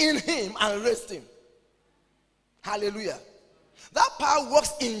worked in him and raised him. Hallelujah. That power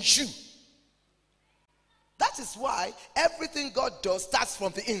works in you. That is why everything God does starts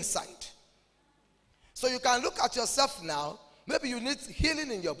from the inside. So you can look at yourself now. Maybe you need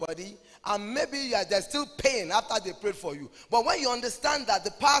healing in your body, and maybe there's still pain after they prayed for you. But when you understand that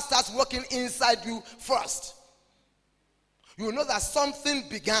the power starts working inside you first, you know that something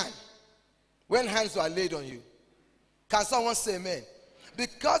began when hands were laid on you. Can someone say amen?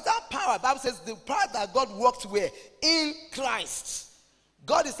 Because that power, the Bible says, the power that God worked where? In Christ.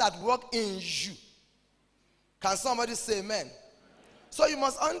 God is at work in you. Can somebody say amen? So you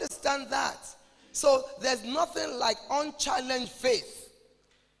must understand that. So there's nothing like unchallenged faith.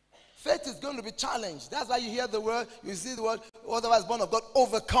 Faith is going to be challenged. That's why you hear the word, you see the word, otherwise born of God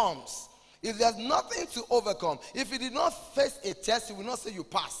overcomes. If there's nothing to overcome, if you did not face a test, you will not say you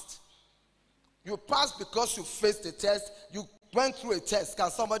passed. You passed because you faced a test. You went through a test. Can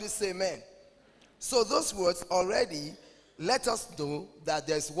somebody say amen? So those words already let us know that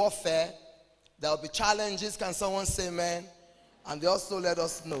there's warfare. There will be challenges. Can someone say amen? And they also let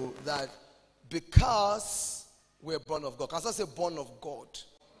us know that because we're born of God. Can someone say born of God?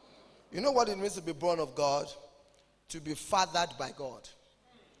 You know what it means to be born of God? To be fathered by God.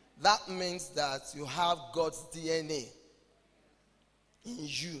 That means that you have God's DNA in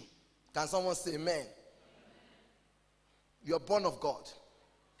you. Can someone say amen? You're born of God.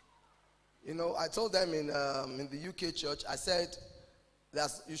 You know, I told them in the UK church, I said that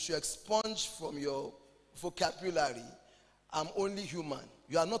you should expunge from your vocabulary, I'm only human.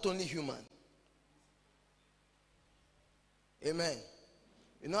 You are not only human. Amen.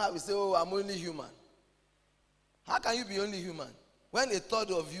 You know how we say, oh, I'm only human. How can you be only human when a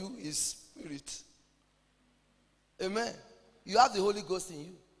third of you is spirit? Amen. You have the Holy Ghost in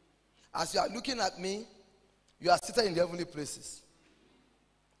you. As you are looking at me, you are seated in the heavenly places.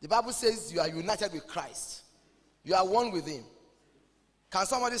 The Bible says you are united with Christ. You are one with him. Can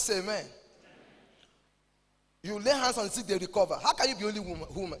somebody say amen? You lay hands on the sick, they recover. How can you be only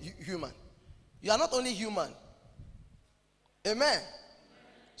human? You are not only human. Amen.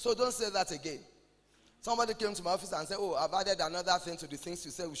 So don't say that again. Somebody came to my office and said, oh, I've added another thing to the things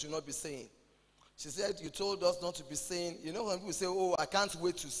you said we should not be saying. She said, you told us not to be saying, you know when people say, oh, I can't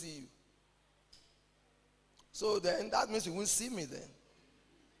wait to see you. So then that means you won't see me then.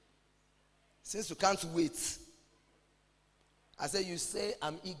 Since you can't wait. I said, you say,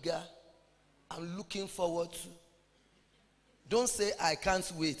 I'm eager. I'm looking forward to. Don't say, I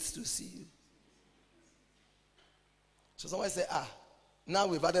can't wait to see you. So somebody say, now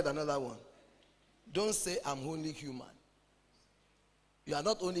we've added another one. Don't say, I'm only human. You are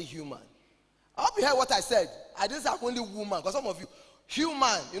not only human. I hope you heard what I said. I didn't say I'm only woman. Because some of you,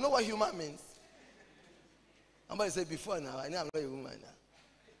 human, you know what human means? Somebody said before now, I know I'm not a woman now.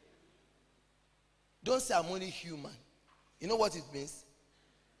 Don't say I'm only human. You know what it means?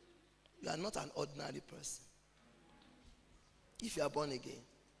 You are not an ordinary person. If you are born again.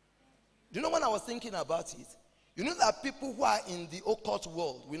 Do you know when I was thinking about it? You know that people who are in the occult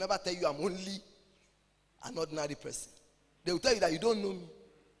world will never tell you I'm only an ordinary person. They will tell you that you don't know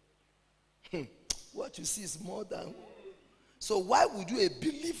me. What you see is more than. So why would you, a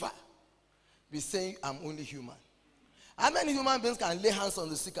believer, be saying, I'm only human? How many human beings can lay hands on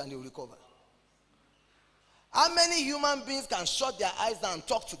the sick and they will recover? How many human beings can shut their eyes down and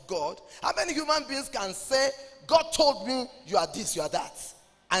talk to God? How many human beings can say, God told me you are this, you are that,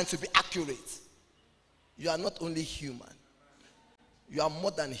 and to be accurate? You are not only human. You are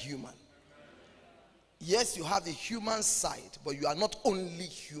more than human. Yes, you have a human side, but you are not only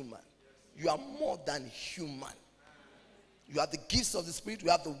human. You are more than human. You have the gifts of the Spirit. You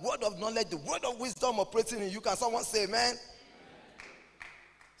have the word of knowledge, the word of wisdom operating in you. Can someone say amen?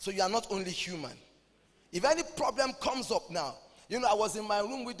 So you are not only human. If any problem comes up now, I was in my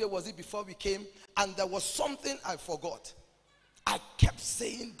room, which day was it before we came, and there was something I forgot. I kept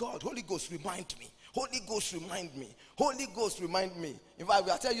saying, God, Holy Ghost, remind me. Holy Ghost, remind me. Holy Ghost, remind me. If I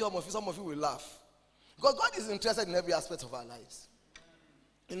will tell you, some of you will laugh. Because God is interested in every aspect of our lives.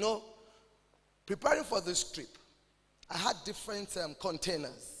 Preparing for this trip, I had different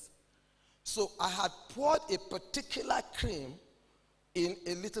containers. So I had poured a particular cream in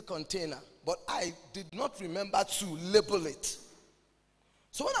a little container, but I did not remember to label it.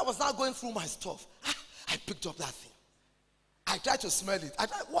 So when I was now going through my stuff, I picked up that thing. I tried to smell it. I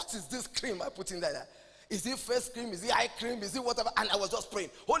thought, what is this cream I put in there? Is it face cream? Is it eye cream? Is it whatever? And I was just praying.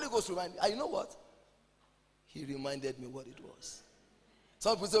 Holy Ghost remind me. And you know what? He reminded me what it was.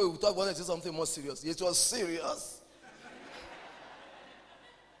 Some people say, we thought we wanted to do something more serious. It was serious.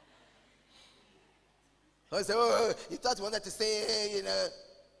 I said, he thought he wanted to say,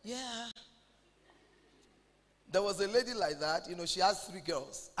 yeah. There was a lady like that, she has 3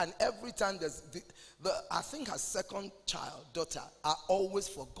 girls. And every time I think her second child, daughter, I always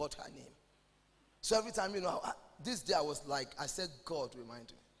forgot her name. So every time, this day I was like, I said, God,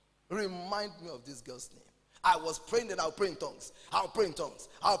 remind me. Remind me of this girl's name. I was praying that I'll pray in tongues. I'll pray in tongues.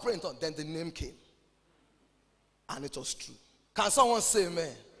 I'll pray in tongues. Then the name came. And it was true. Can someone say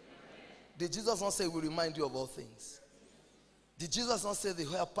amen? Did Jesus not say, we remind you of all things? Did Jesus not say the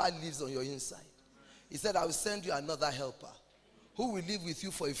helper lives on your inside? He said, I will send you another helper who will live with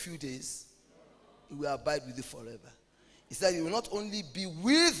you for a few days. He will abide with you forever. He said, he will not only be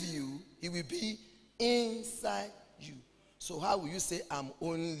with you, he will be inside you. So how will you say, I'm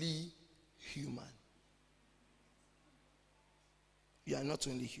only human? You are not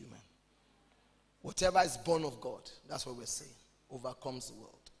only human. Whatever is born of God, that's what we're saying, overcomes the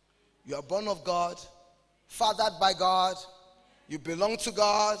world. You are born of God, fathered by God, you belong to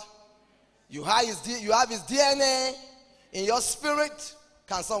God, you have his DNA in your spirit.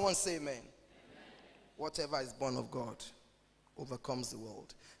 Can someone say amen? Amen? Whatever is born of God overcomes the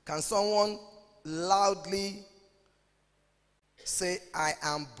world. Can someone loudly say, I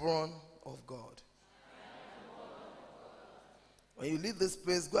am born of God? When you leave this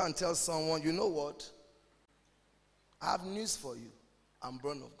place, go and tell someone, you know what? I have news for you. I'm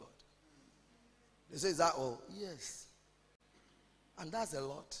born of God. They say, is that all? Yes. And that's a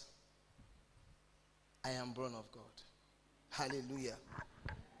lot. I am born of God. Hallelujah.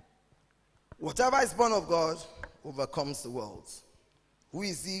 Whatever is born of God overcomes the world. Who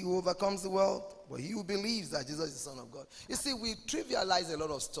is he who overcomes the world? Well, he who believes that Jesus is the Son of God. You see, we trivialize a lot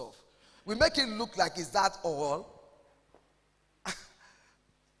of stuff. We make it look like, is that all?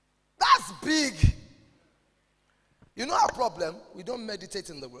 That's big. You know our problem? We don't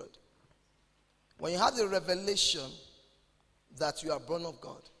meditate in the word. When you have the revelation that you are born of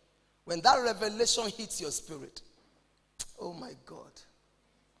God, when that revelation hits your spirit, oh my God.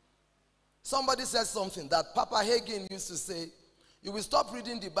 Somebody said something that Papa Hagin used to say, you will stop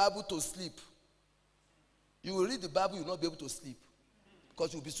reading the Bible to sleep. You will read the Bible, you will not be able to sleep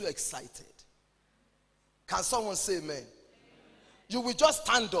because you will be so excited. Can someone say amen? You will just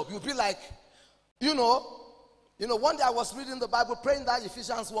stand up. You'll be like, one day I was reading the Bible, praying that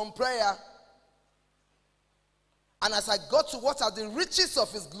Ephesians 1 prayer. And as I got to what are the riches of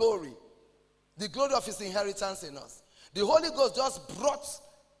his glory, the glory of his inheritance in us, the Holy Ghost just brought,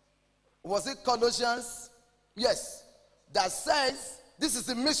 was it Colossians? Yes. That says, this is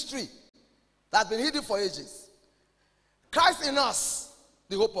a mystery that has been hidden for ages. Christ in us,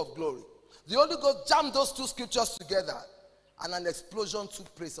 the hope of glory. The Holy Ghost jammed those 2 scriptures together, and an explosion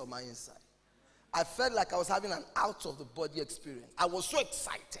took place on my inside. I felt like I was having an out-of-the-body experience. I was so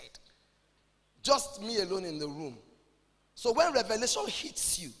excited. Just me alone in the room. So when revelation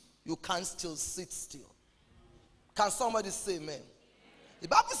hits you, you can't still sit still. Can somebody say amen? The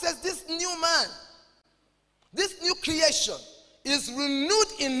Bible says this new man, this new creation is renewed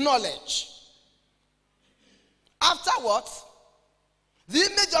in knowledge. After what? The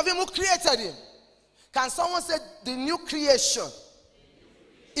image of him who created him. Can someone say the new creation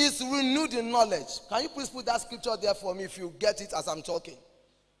is renewed in knowledge. Can you please put that scripture there for me if you get it as I'm talking?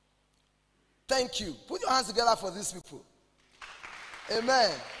 Thank you. Put your hands together for these people.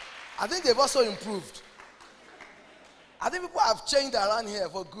 Amen. I think they've also improved. I think people have changed around here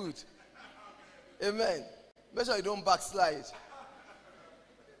for good. Amen. Make sure you don't backslide.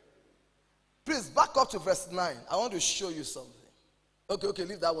 Please back up to verse 9. I want to show you something. Okay,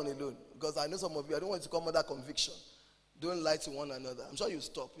 leave that one alone. Because I know some of you, I don't want you to come under conviction. Don't lie to one another. I'm sure you'll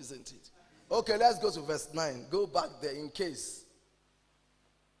stop, isn't it? Okay, let's go to verse 9. Go back there in case.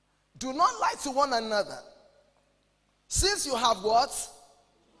 Do not lie to one another. Since you have what?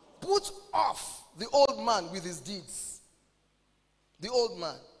 Put off the old man with his deeds. The old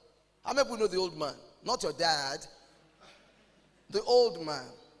man. How many people know the old man? Not your dad. The old man.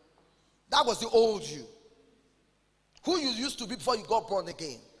 That was the old you. Who you used to be before you got born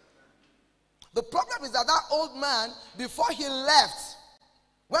again. The problem is that old man, before he left,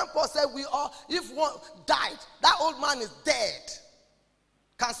 when Paul said if one died, that old man is dead.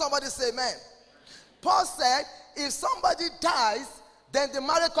 Can somebody say amen? Paul said, if somebody dies, then the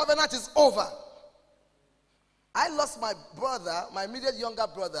marriage covenant is over. I lost my brother, my immediate younger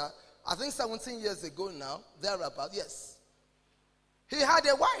brother, I think 17 years ago now, thereabout, yes. He had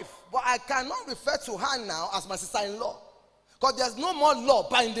a wife, but I cannot refer to her now as my sister-in-law. Because there's no more law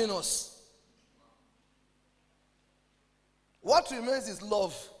binding us. What remains is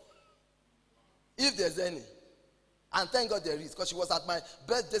love, if there's any. And thank God there is, because she was at my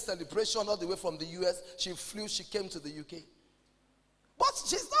birthday celebration all the way from the US. She flew, she came to the UK. But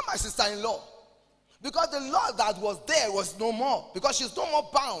she's not my sister-in-law. Because the law that was there was no more. Because she's no more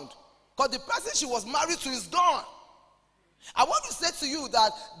bound. Because the person she was married to is gone. I want to say to you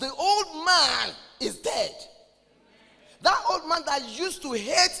that the old man is dead. That old man that used to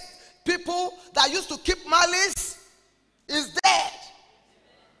hate people, that used to keep malice, is dead.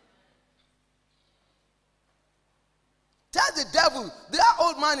 Tell the devil, that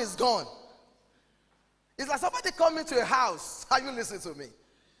old man is gone. It's like somebody coming to a house. Are you listening to me?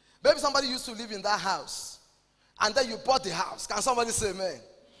 Maybe somebody used to live in that house. And then you bought the house. Can somebody say amen?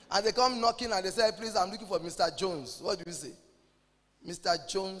 And they come knocking and they say, please, I'm looking for Mr. Jones. What do you say? Mr.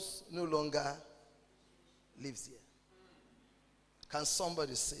 Jones no longer lives here. Can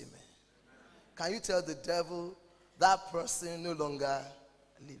somebody say amen? Can you tell the devil that person no longer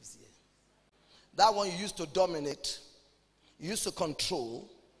lives here? That one you used to dominate, you used to control,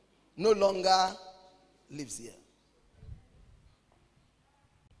 no longer lives here.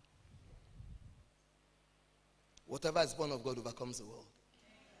 Whatever is born of God overcomes the world.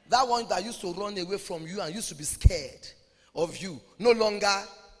 That one that used to run away from you and used to be scared of you no longer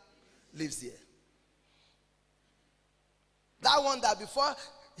lives here. That one that before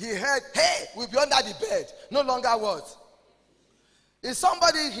he heard, hey, we'll be under the bed, no longer what? Is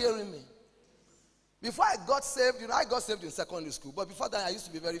somebody hearing me? Before I got saved, I got saved in secondary school, but before that I used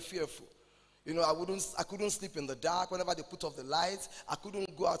to be very fearful. I couldn't sleep in the dark. Whenever they put off the lights, I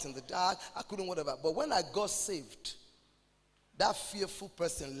couldn't go out in the dark. I couldn't whatever. But when I got saved, that fearful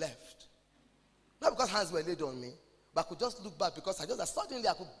person left. Not because hands were laid on me, but I could just look back because suddenly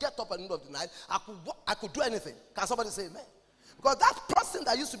I could get up at the middle of the night. I could do anything. Can somebody say amen? Because that person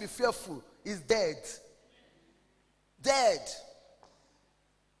that used to be fearful is dead. Dead.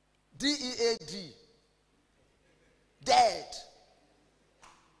 D-E-A-D. Dead.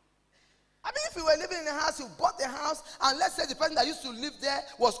 I mean, if you were living in a house, you bought the house, and let's say the person that used to live there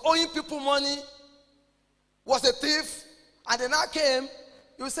was owing people money, was a thief, and they now came,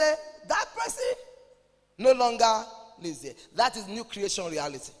 you say, that person no longer lives there. That is new creation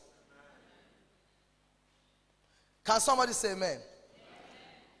reality. Can somebody say amen?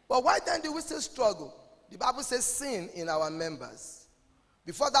 But why then do we still struggle? The Bible says sin in our members.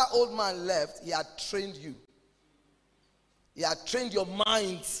 Before that old man left, he had trained you. He has trained your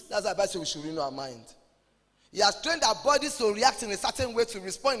minds. That's why I say we should renew our mind. He has trained our bodies to react in a certain way, to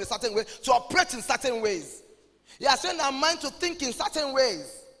respond in a certain way, to operate in certain ways. He has trained our mind to think in certain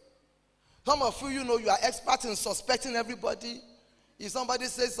ways. Some of you, you are experts in suspecting everybody. If somebody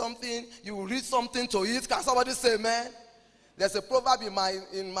says something, you will read something to it. Can somebody say amen? There's a proverb in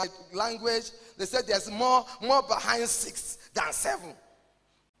my language. They said there's more behind 6 than 7.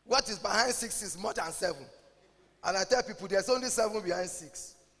 What is behind 6 is more than 7. And I tell people there's only 7 behind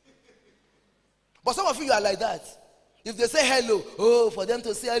 6. But some of you are like that. If they say hello, for them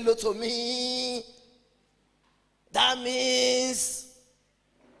to say hello to me, that means,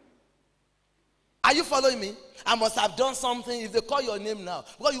 are you following me? I must have done something if they call your name now.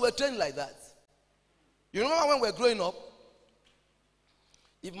 Because you were trained like that. You remember when we were growing up?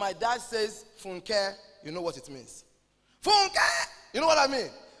 If my dad says Funke, you know what it means. Funke! You know what I mean?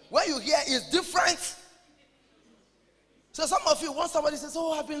 when you hear it's different. So some of you, once somebody says,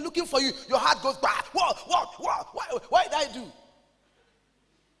 oh, I've been looking for you, your heart goes back. Why did I do?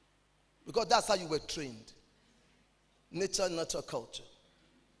 Because that's how you were trained. Nature, nurture, culture.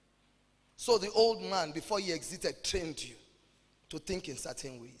 So the old man, before he exited, trained you to think in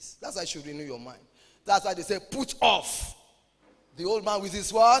certain ways. That's why you should renew your mind. That's why they say, put off the old man with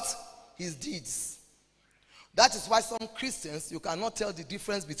his what? His deeds. That is why some Christians, you cannot tell the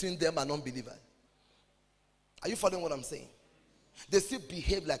difference between them and unbelievers. Are you following what I'm saying? They still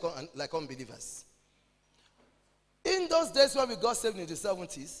behave like unbelievers. In those days when we got saved in the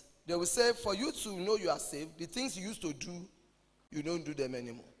 70s, they will say, for you to know you are saved, the things you used to do, you don't do them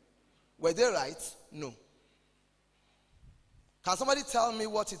anymore. Were they right? No. Can somebody tell me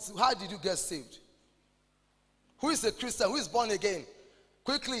how did you get saved? Who is a Christian? Who is born again?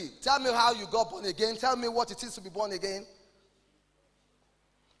 Quickly, tell me how you got born again. Tell me what it is to be born again.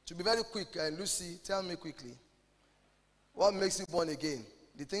 To be very quick, Lucy, tell me quickly. What makes you born again?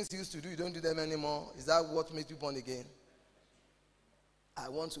 The things you used to do, you don't do them anymore. Is that what makes you born again? I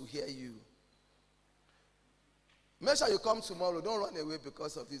want to hear you. Make sure you come tomorrow. Don't run away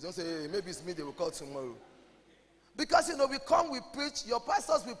because of this. Don't say, hey, maybe it's me, they will call tomorrow. Because, we come, we preach. Your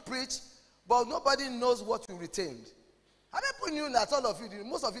pastors will preach, but nobody knows what you retained. How many people knew that all of you,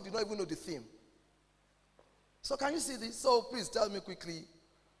 most of you did not even know the theme? So can you see this? So please tell me quickly.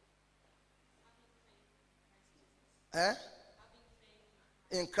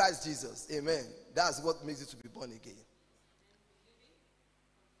 In Christ Jesus. Amen. That's what makes you to be born again.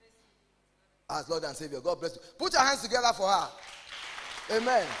 As Lord and Savior. God bless you. Put your hands together for her.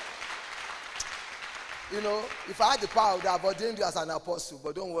 Amen. If I had the power, I would have ordained you as an apostle.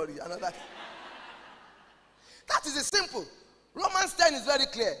 But don't worry. That is simple. Romans 10 is very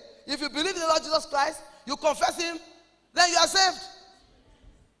clear. If you believe in the Lord Jesus Christ, you confess him, then you are saved.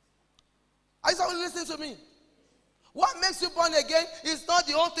 Are you someone listening to me? What makes you born again is not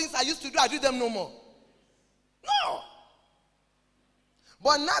the old things I used to do, I do them no more. No.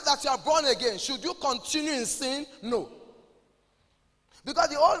 But now that you are born again, should you continue in sin? No. Because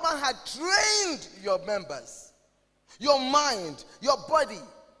the old man had trained your members, your mind, your body.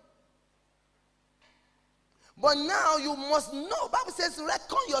 But now you must know. The Bible says,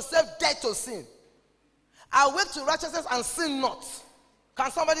 reckon yourself dead to sin. Awake to righteousness and sin not.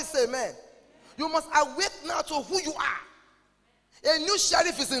 Can somebody say amen? You must awake now to who you are. A new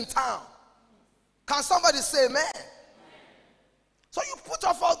sheriff is in town. Can somebody say amen? So you put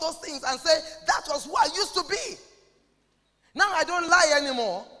off all those things and say, that was who I used to be. Now I don't lie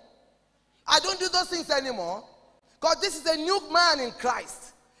anymore. I don't do those things anymore. Because this is a new man in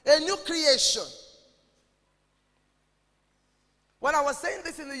Christ. A new creation. When I was saying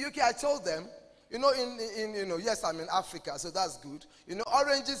this in the UK, I told them, yes, I'm in Africa, so that's good.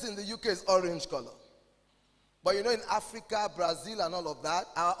 Oranges in the UK is orange color. But in Africa, Brazil, and all of that,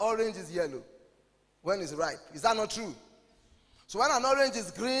 our orange is yellow when it's ripe. Is that not true? So when an orange is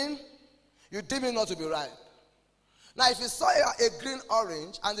green, you deem it not to be ripe. Now, if you saw a green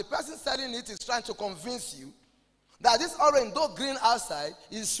orange and the person selling it is trying to convince you that this orange, though green outside,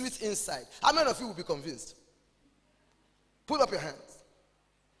 is sweet inside, how many of you will be convinced? Put up your hands.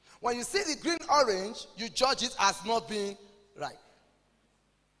 When you see the green orange, you judge it as not being ripe.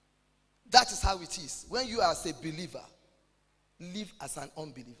 That is how it is. When you are as a believer, live as an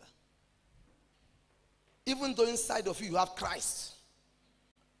unbeliever. Even though inside of you have Christ,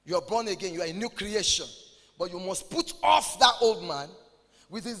 you are born again, you are a new creation, but you must put off that old man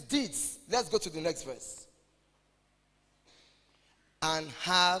with his deeds. Let's go to the next verse. And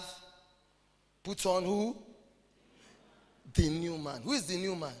have put on who? The new man. Who is the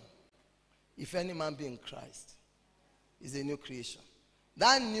new man? If any man be in Christ, is a new creation.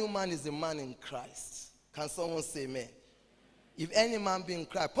 That new man is the man in Christ. Can someone say amen? If any man be in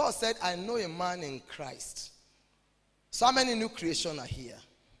Christ. Paul said, I know a man in Christ. So how many new creation are here?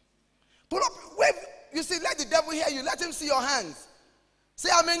 Put up, wave. You see, let the devil hear you. Let him see your hands. Say,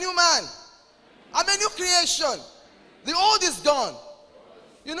 I'm a new man. I'm a new creation. The old is gone.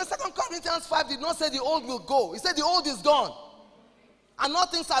 2 Corinthians 5 did not say the old will go. He said the old is gone. And all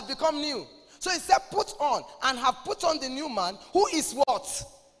things have become new. So he said, put on and have put on the new man, who is what?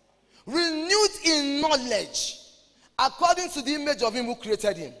 Renewed in knowledge, according to the image of him who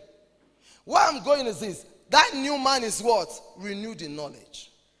created him. Where I'm going is this. That new man is what? Renewed in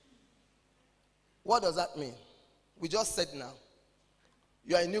knowledge. What does that mean? We just said now.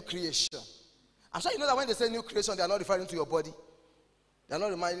 You are a new creation. I'm sure you know that when they say new creation, they are not referring to your body. They are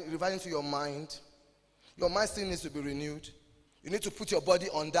not referring to your mind. Your mind still needs to be renewed. You need to put your body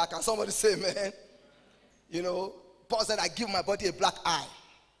on that. Can somebody say amen? Paul said, I give my body a black eye.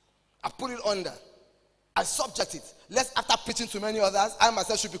 I put it under. I subject it. Lest after preaching to many others, I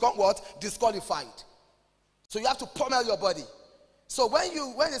myself should become what? Disqualified. So you have to pummel your body. So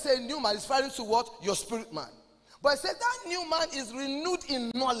when they say new man, it's referring to what? Your spirit man. But it says that new man is renewed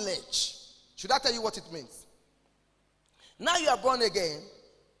in knowledge. Should I tell you what it means? Now you are born again.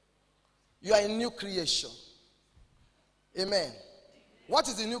 You are a new creation. Amen. What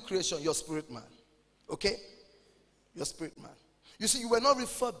is the new creation? Your spirit man. Okay? Your spirit man. You see, you were not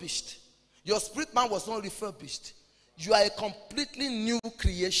refurbished. Your spirit man was not refurbished. You are a completely new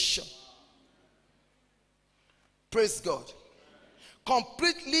creation. Praise God.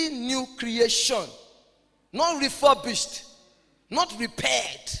 Completely new creation. Not refurbished. Not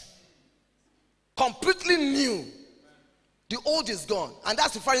repaired. Completely new. The old is gone. And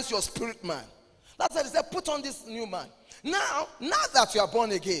that's referring to your spirit man. That's why they said, put on this new man. Now that you are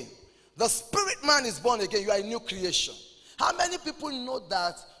born again, the spirit man is born again. You are a new creation. How many people know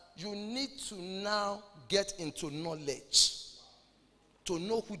that you need to now get into knowledge to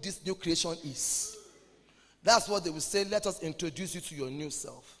know who this new creation is? That's what they will say. Let us introduce you to your new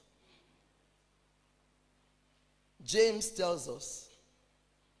self. James tells us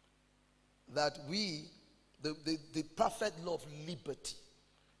that the perfect law of liberty,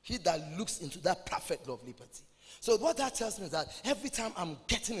 he that looks into that perfect law of liberty. So what that tells me is that every time I'm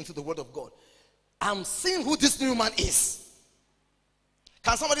getting into the word of God, I'm seeing who this new man is.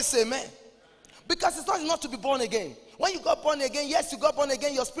 Can somebody say amen? Because it's not enough to be born again. When you got born again, yes, you got born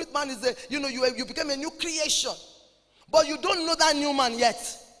again. Your spirit man is you became a new creation. But you don't know that new man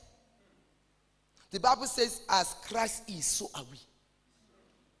yet. The Bible says, as Christ is, so are we.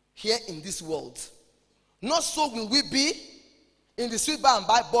 Here in this world. Not so will we be in the sweet by and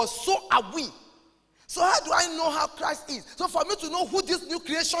by, but so are we. So how do I know how Christ is? So for me to know who this new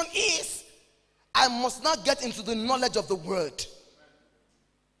creation is, I must not get into the knowledge of the word.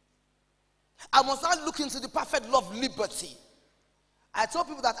 I must not look into the perfect law of liberty. I tell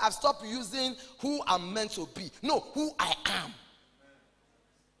people that I've stopped using who I'm meant to be. No, who I am.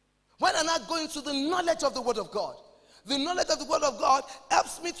 When I'm not going to the knowledge of the word of God, the knowledge of the word of God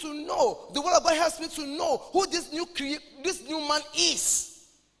helps me to know. The word of God helps me to know who this new man is.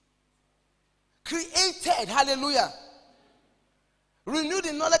 Created, hallelujah. Renewed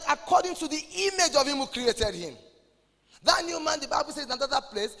in knowledge according to the image of him who created him. That new man, the Bible says in another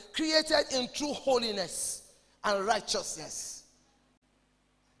place, created in true holiness and righteousness.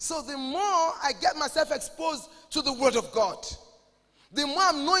 So the more I get myself exposed to the word of God, the more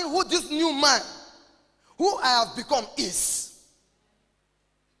I'm knowing who this new man, who I have become, is.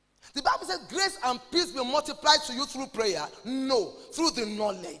 The Bible says grace and peace will multiply to you through prayer. No, through the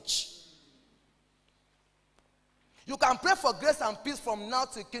knowledge. You can pray for grace and peace from now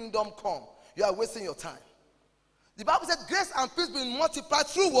till kingdom come. You are wasting your time. The Bible said grace and peace will multiply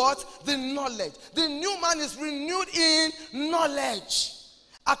through what? The knowledge. The new man is renewed in knowledge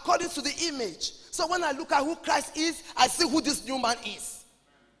according to the image. So when I look at who Christ is, I see who this new man is.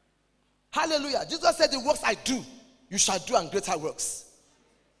 Hallelujah. Jesus said the works I do, you shall do, and greater works.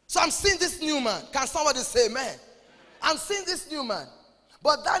 So I'm seeing this new man. Can somebody say amen? I'm seeing this new man.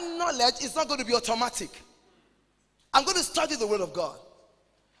 But that knowledge is not going to be automatic. I'm going to study the word of God.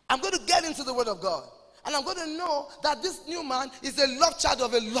 I'm going to get into the word of God. And I'm going to know that this new man is a love child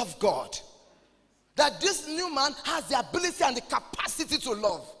of a love God. That this new man has the ability and the capacity to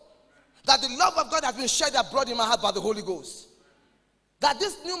love. That the love of God has been shed abroad in my heart by the Holy Ghost. That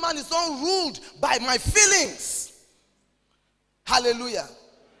this new man is not ruled by my feelings. Hallelujah.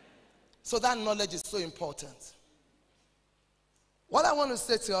 So that knowledge is so important. What I want to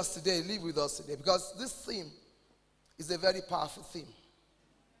say to us today, leave with us today, because this theme is a very powerful theme.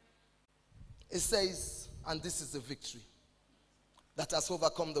 It says, and this is the victory that has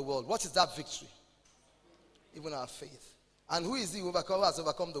overcome the world. What is that victory? Even our faith. And who is he who has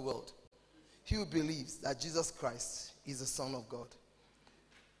overcome the world? He who believes that Jesus Christ is the Son of God.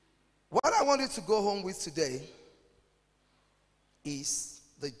 What I want you to go home with today is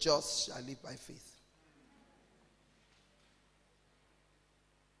the just shall live by faith.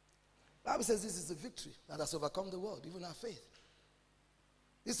 The Bible says this is the victory that has overcome the world, even our faith.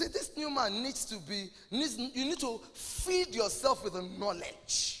 You see, this new man needs to be, you need to feed yourself with the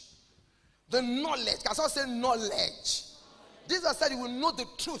knowledge. The knowledge. Can someone say knowledge? Jesus said you will know the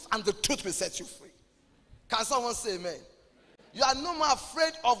truth and the truth will set you free. Can someone say amen? You are no more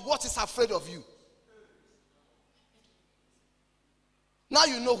afraid of what is afraid of you. Now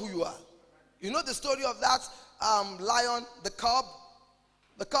you know who you are. You know the story of that lion, the cub.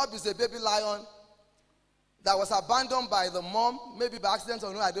 The cub is a baby lion that was abandoned by the mom, maybe by accident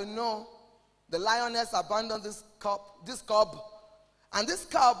or no, I don't know. The lioness abandoned this cub, And this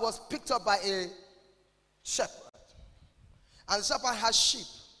calf was picked up by a shepherd. And the shepherd had sheep,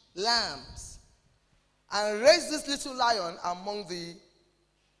 lambs, and raised this little lion among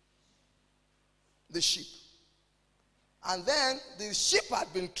the sheep. And then the sheep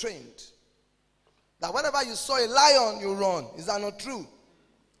had been trained that whenever you saw a lion, you run. Is that not true?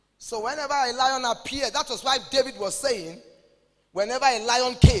 So whenever a lion appeared, that was why David was saying, whenever a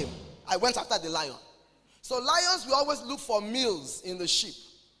lion came, I went after the lion. So lions will always look for meals in the sheep.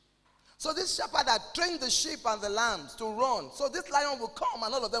 So this shepherd had trained the sheep and the lambs to run. So this lion will come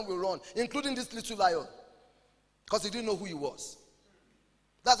and all of them will run, including this little lion, because he didn't know who he was.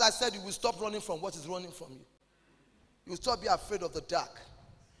 That's why I said you will stop running from what is running from you. You will stop being afraid of the dark.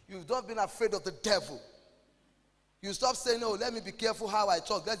 You will stop being afraid of the devil. You will stop saying, oh, let me be careful how I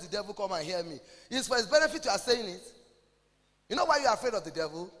talk. Let the devil come and hear me. It's for his benefit you are saying it. You know why you are afraid of the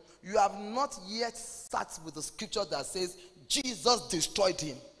devil? You have not yet sat with the scripture that says Jesus destroyed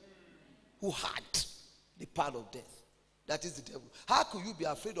him who had the power of death. That is the devil. How could you be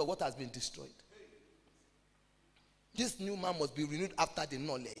afraid of what has been destroyed? This new man must be renewed after the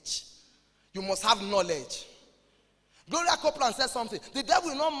knowledge. You must have knowledge. Gloria Copeland said something. The devil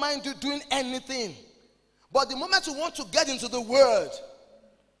will not mind you doing anything. But the moment you want to get into the word,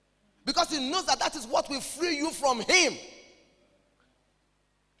 because he knows that that is what will free you from him.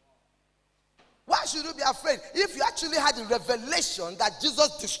 Why should you be afraid? If you actually had the revelation that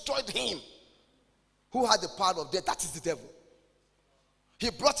Jesus destroyed him, who had the power of death, that is the devil. He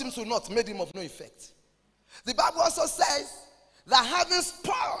brought him to naught, made him of no effect. The Bible also says that having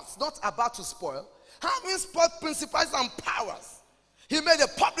spoils, not about to spoil, having spoiled principalities and powers, he made a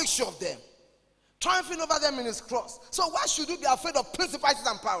public show of them, triumphing over them in his cross. So why should you be afraid of principalities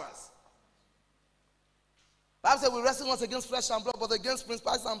and powers? The Bible says we wrestle not against flesh and blood, but against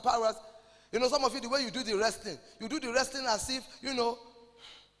principalities and powers. You know, some of you, the way you do the wrestling, you do the wrestling as if, you know,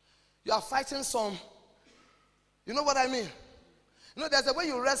 you are fighting some, you know what I mean? You know, there's a way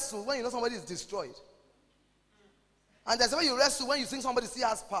you wrestle when you know somebody is destroyed. And there's a way you wrestle when you think somebody still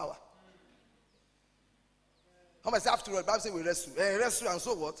has power. Somebody say, after all, the Bible says we wrestle. Wrestle and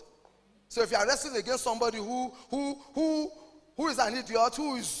so what? So if you are wrestling against somebody who is an idiot,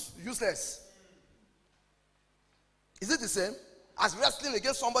 who is useless, is it the same as wrestling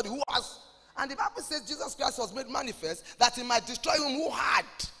against somebody who has? And the Bible says Jesus Christ was made manifest that he might destroy him who had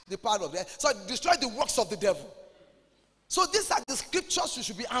the power of death. So destroy the works of the devil. So these are the scriptures you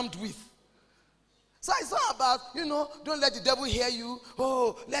should be armed with. So it's not about, you know, don't let the devil hear you.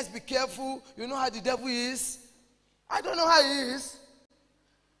 Oh, let's be careful. You know how the devil is. I don't know how he is.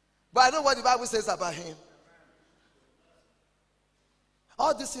 But I know what the Bible says about him.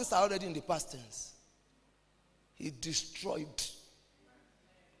 All these things are already in the past tense. He destroyed.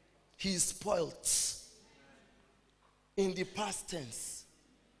 He spoiled. In the past tense.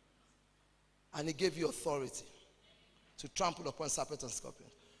 And he gave you authority to trample upon serpents and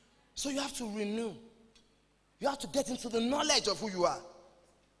scorpions. So you have to renew. You have to get into the knowledge of who you are.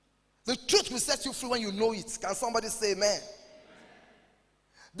 The truth will set you free when you know it. Can somebody say amen?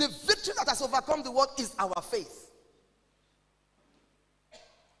 The victory that has overcome the world is our faith.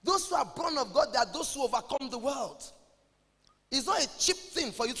 Those who are born of God, they are those who overcome the world. It's not a cheap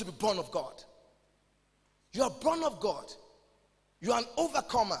thing for you to be born of God. You are born of God. You are an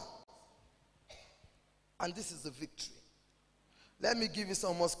overcomer. And this is the victory. Let me give you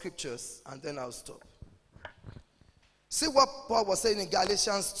some more scriptures and then I'll stop. See what Paul was saying in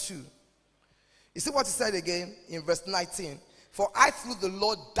Galatians 2. You see what he said again in verse 19. For I through the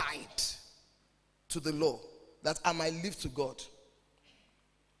law died to the law, that I might live to God.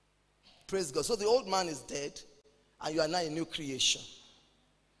 Praise God. So the old man is dead and you are now a new creation.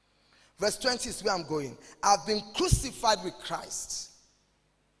 Verse 20 is where I'm going. I've been crucified with Christ.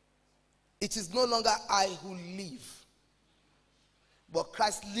 It is no longer I who live, but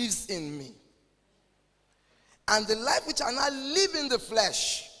Christ lives in me. And the life which I now live in the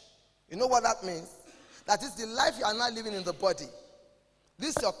flesh, you know what that means? That is the life you are now living in the body.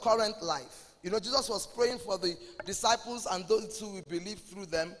 This is your current life. You know, Jesus was praying for the disciples and those who will believe through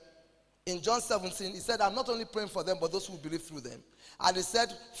them. In John 17, he said, I'm not only praying for them, but those who will believe through them. And he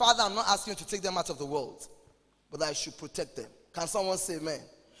said, Father, I'm not asking you to take them out of the world, but I should protect them. Can someone say amen?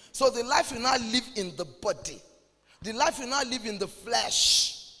 So the life you now live in the body, the life you now live in the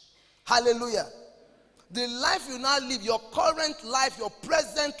flesh, hallelujah. The life you now live, your current life, your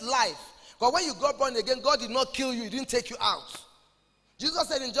present life. But when you got born again, God did not kill you, he didn't take you out. Jesus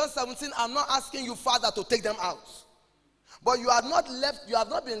said in John 17, I'm not asking you, Father, to take them out. But you have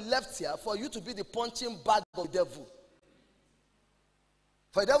not been left here for you to be the punching bag of the devil.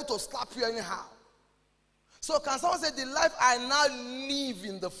 For the devil to slap you anyhow. So can someone say, the life I now live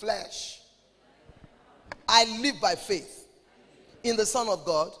in the flesh, I live by faith in the Son of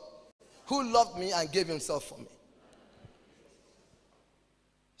God, who loved me and gave himself for me.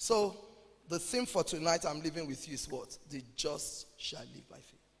 So the theme for tonight I'm leaving with you is what? The just shall live by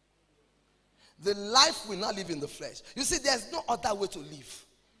faith. The life will not live in the flesh. You see, there's no other way to live.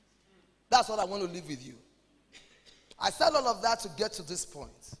 That's what I want to live with you. I said all of that to get to this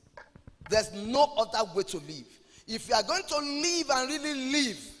point. There's no other way to live. If you are going to live and really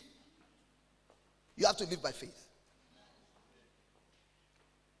live, you have to live by faith.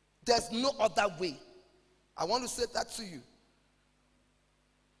 There's no other way. I want to say that to you.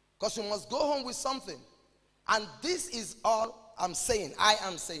 Because you must go home with something. And this is all I'm saying. I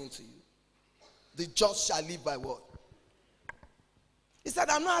am saying to you. The just shall live by what? He said,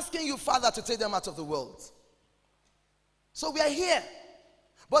 I'm not asking you, Father, to take them out of the world. So we are here.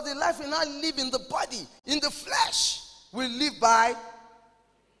 But the life we now live in the body, in the flesh, we live by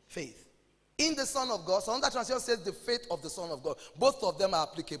faith. In the Son of God. So another translation says the faith of the Son of God. Both of them are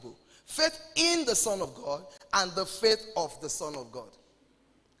applicable. Faith in the Son of God and the faith of the Son of God.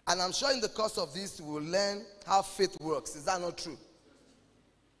 And I'm sure in the course of this, we will learn how faith works. Is that not true?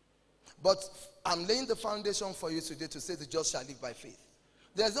 But I'm laying the foundation for you today to say the just shall live by faith.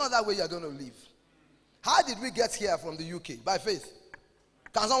 There's no other way you're going to live. How did we get here from the UK? By faith.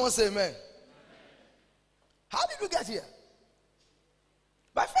 Can someone say amen? How did we get here?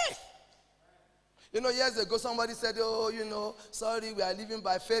 By faith. You know, years ago somebody said, oh, you know, sorry, we are living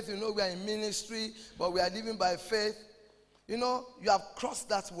by faith. You know, we are in ministry, but we are living by faith. You know, you have crossed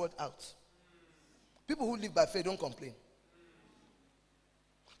that word out. People who live by faith don't complain.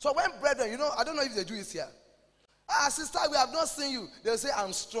 So when brethren, you know, I don't know if they do it here. Ah, sister, we have not seen you. They'll say,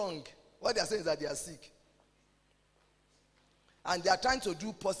 I'm strong. What they are saying is that they are sick. And they are trying to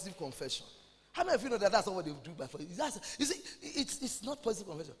do positive confession. How many of you know that that's not what they do by faith? You see, it's not positive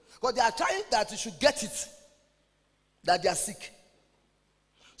confession. But they are trying that you should get it. That they are sick.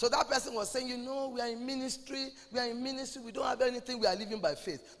 So that person was saying, you know, we are in ministry, we don't have anything, we are living by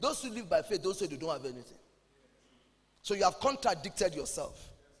faith. Those who live by faith don't say they don't have anything. So you have contradicted yourself.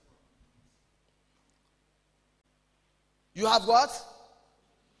 You have what?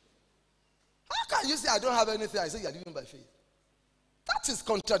 How can you say I don't have anything? I say you are living by faith. That is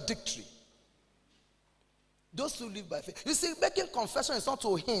contradictory. Those who live by faith. You see, making confession is not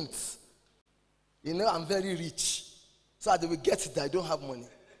to hint. You know, I'm very rich. So that they will get it that I don't have money.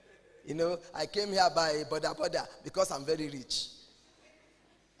 You know, I came here by border because I'm very rich.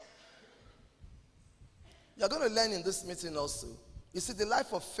 You're going to learn in this meeting also. You see, the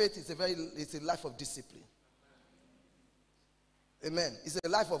life of faith is a life of discipline. Amen. It's a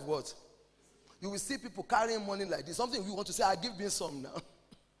life of what? You will see people carrying money like this. Something you want to say, I'll give me some now.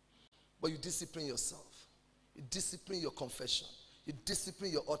 But you discipline yourself. You discipline your confession. You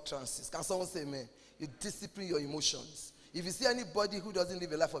discipline your utterances. Can someone say amen? You discipline your emotions. If you see anybody who doesn't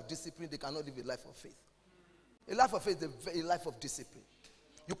live a life of discipline, they cannot live a life of faith. A life of faith is a life of discipline.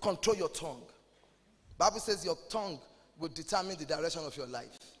 You control your tongue. The Bible says your tongue will determine the direction of your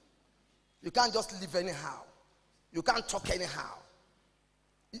life. You can't just live anyhow. You can't talk anyhow.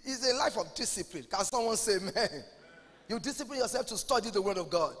 It's a life of discipline. Can someone say amen? You discipline yourself to study the word of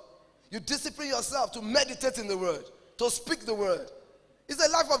God. You discipline yourself to meditate in the word, to speak the word. It's a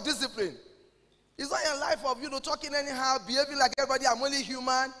life of discipline. It's not a life of, you know, talking anyhow, behaving like everybody. I'm only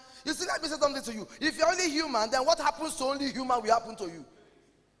human. You see, let me say something to you. If you're only human, then what happens to only human will happen to you.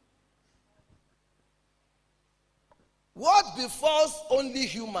 What befalls only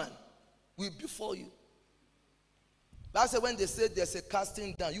human will befall you. That's when they say there's a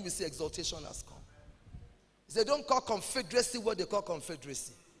casting down, you will see exaltation has come. They don't call confederacy what they call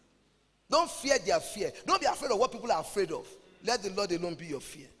confederacy. Don't fear their fear. Don't be afraid of what people are afraid of. Let the Lord alone be your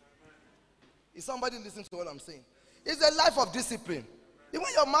fear. Is somebody listening to what I'm saying? It's a life of discipline. Even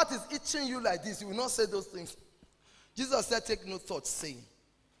when your mouth is itching you like this, you will not say those things. Jesus said, take no thought, saying.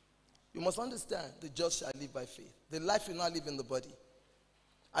 You must understand, the just shall live by faith. The life will not live in the body.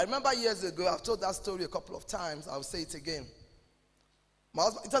 I remember years ago, I've told that story a couple of times. I'll say it again. My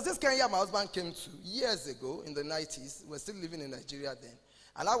husband, it was this Kenya my husband came to years ago in the 90s. We were still living in Nigeria then.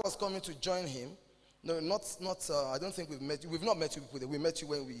 And I was coming to join him. No, I don't think we've met you. We've not met you before. We met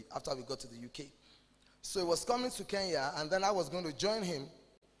you after we got to the UK. So he was coming to Kenya, and then I was going to join him.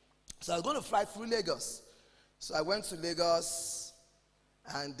 So I was going to fly through Lagos. So I went to Lagos,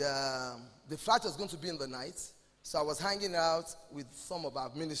 and the flight was going to be in the night. So I was hanging out with some of our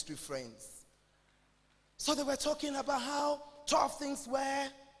ministry friends. So they were talking about how tough things were.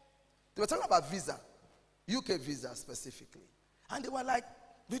 They were talking about visa, UK visa specifically. And they were like,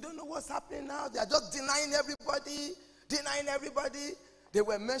 We don't know what's happening now. They are just denying everybody, denying everybody. They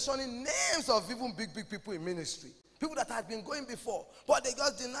were mentioning names of even big people in ministry. People that had been going before, but they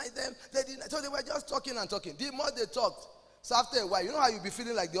just denied them. So they were just talking and talking. The more they talked, so after a while, you know how you'll be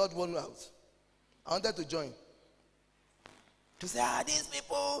feeling like the odd one out. I wanted to join. To say, these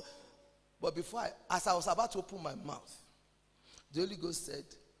people. But before as I was about to open my mouth, the Holy Ghost said,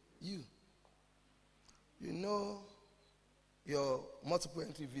 you know your multiple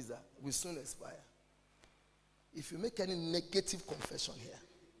entry visa will soon expire. If you make any negative confession here,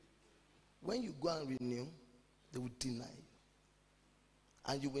 when you go and renew, they will deny you.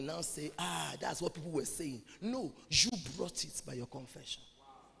 And you will now say, that's what people were saying. No, you brought it by your confession.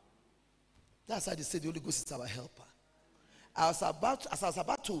 That's how they say the Holy Ghost is our helper. As I was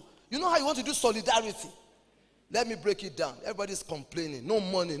about to, you know how you want to do solidarity? Let me break it down. Everybody's complaining. No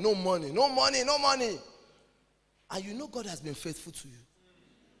money, no money, no money, no money. And you know God has been faithful to you.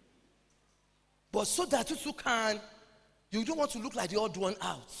 But so that you don't want to look like the odd one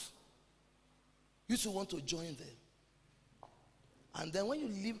out. You still want to join them. And then when you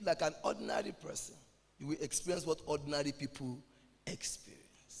live like an ordinary person, you will experience what ordinary people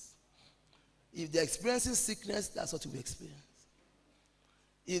experience. If they're experiencing sickness, that's what you will experience.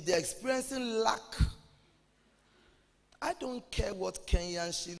 If they're experiencing lack, I don't care what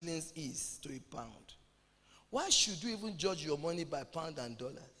Kenyan shillings is to a pound. Why should you even judge your money by pound and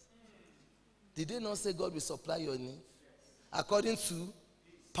dollars? Did they not say God will supply your need? According to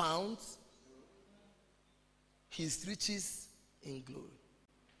pounds, his riches in glory.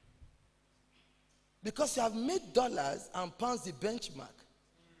 Because you have made dollars and pounds the benchmark.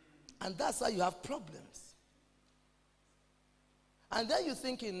 And that's why you have problems. And then you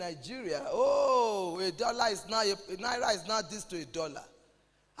think in Nigeria, a dollar is now, a naira is now this to a dollar.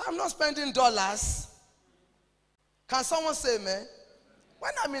 I'm not spending dollars. Can someone say amen?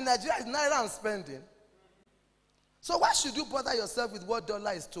 When I'm in Nigeria, it's naira I'm spending. So why should you bother yourself with what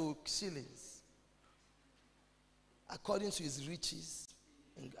dollar is to shillings? According to his riches.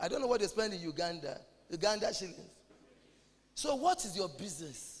 I don't know what they spend in Uganda shillings. So what is your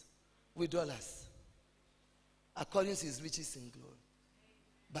business with dollars? According to his riches in glory.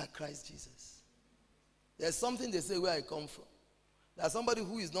 By Christ Jesus. There's something they say where I come from. That somebody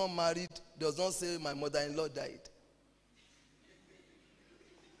who is not married does not say my mother-in-law died.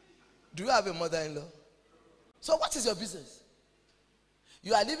 Do you have a mother-in-law? So what is your business?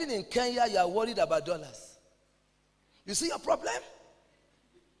 You are living in Kenya, you are worried about dollars. You see your problem?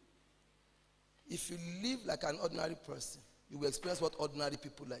 If you live like an ordinary person, you will experience what ordinary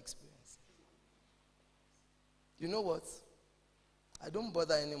people are experiencing. You know what? I don't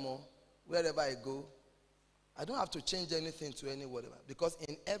bother anymore. Wherever I go, I don't have to change anything to any whatever. Because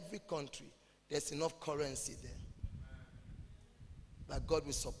in every country, there's enough currency there that God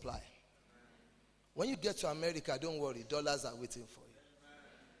will supply. When you get to America, don't worry, dollars are waiting for you.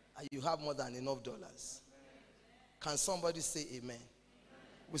 And you have more than enough dollars. Can somebody say amen?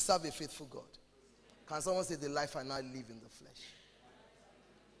 We serve a faithful God. Can someone say the life I now live in the flesh?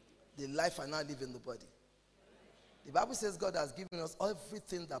 The life I now live in the body. The Bible says God has given us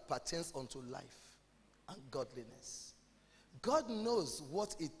everything that pertains unto life and godliness. God knows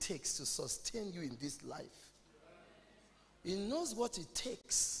what it takes to sustain you in this life. He knows what it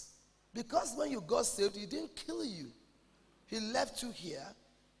takes. Because when you got saved, he didn't kill you. He left you here,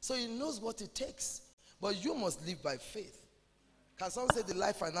 so he knows what it takes. But you must live by faith. Can someone say the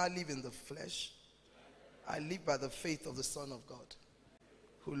life I now live in the flesh? I live by the faith of the Son of God,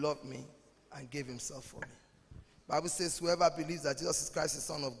 who loved me and gave himself for me. The Bible says whoever believes that Jesus is Christ, the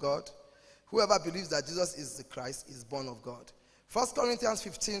Son of God, whoever believes that Jesus is the Christ is born of God. 1 Corinthians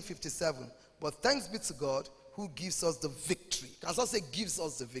 15:57. But thanks be to God who gives us the victory. Can someone say gives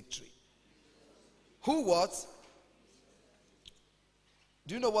us the victory? Who what?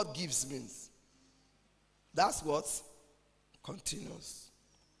 Do you know what gives means? That's what? Continues.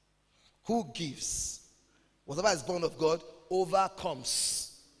 Who gives? Whatever is born of God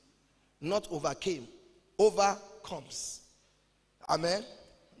overcomes. Not overcame. Overcomes. Amen?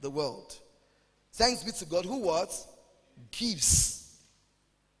 The world. Thanks be to God who what? Gives.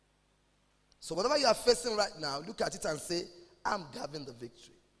 So whatever you are facing right now, look at it and say, I'm having the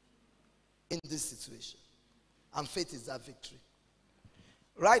victory in this situation. And faith is that victory.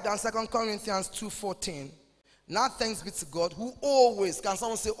 Write down 2 Corinthians 2:14. Now thanks be to God who always, can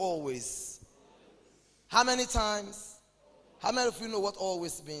someone say always? How many times? How many of you know what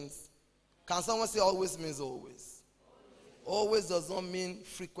always means? Can someone say always means always? Always does not mean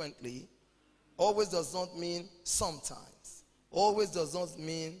frequently. Always does not mean sometimes. Always does not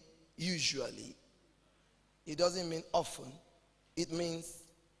mean usually. It doesn't mean often. It means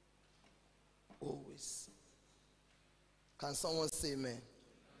always. Can someone say amen?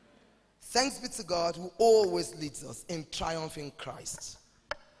 Thanks be to God who always leads us in triumph in Christ,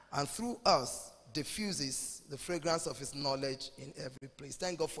 and through us diffuses the fragrance of his knowledge in every place.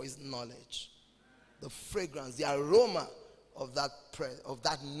 Thank God for his knowledge. The fragrance, the aroma of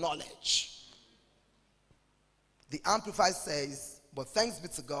that knowledge. The Amplified says, but thanks be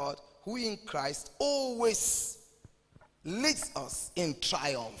to God who in Christ always leads us in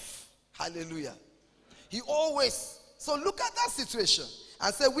triumph. Hallelujah. He always. So look at that situation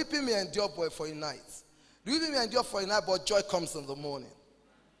and say, weeping may endure for a night. Weeping may endure for a night, but joy comes in the morning.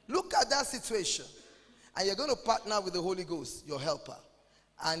 Look at that situation. And you're going to partner with the Holy Ghost, your helper.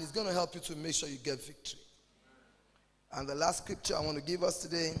 And it's going to help you to make sure you get victory. And the last scripture I want to give us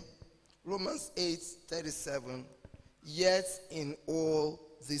today, Romans 8:37. Yet in all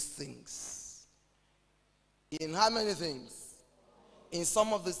these things. In how many things? In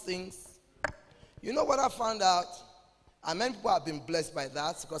some of these things. You know what I found out? And many people have been blessed by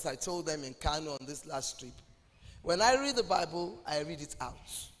that, because I told them in Kano on this last trip. When I read the Bible, I read it out.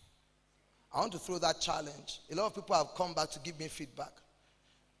 I want to throw that challenge. A lot of people have come back to give me feedback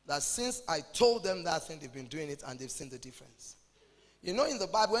that since I told them that thing, they've been doing it and they've seen the difference. You know, in the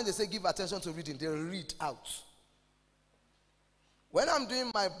Bible, when they say give attention to reading, they read out. When I'm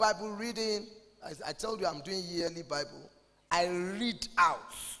doing my Bible reading, I told you I'm doing yearly Bible, I read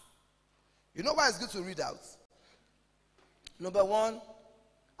out. You know why it's good to read out? Number one,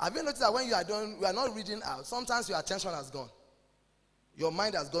 have you noticed that when you are not reading out, sometimes your attention has gone. Your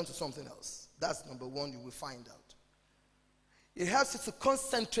mind has gone to something else. That's number one, you will find out. It helps you to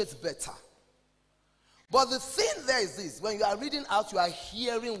concentrate better. But the thing there is this: when you are reading out, you are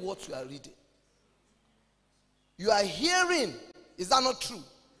hearing what you are reading. You are hearing. Is that not true?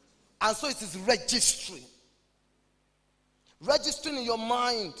 And so it is registering. Registering in your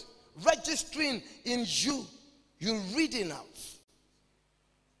mind. Registering in you. You're reading out.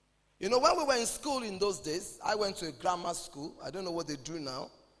 You know, when we were in school in those days, I went to a grammar school. I don't know what they do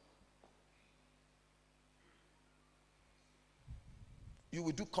now. You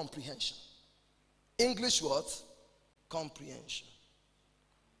will do comprehension. English what? Comprehension.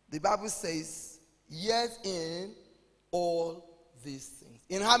 The Bible says, yet in all these things.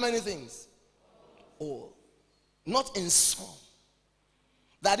 In how many things? All. Not in some.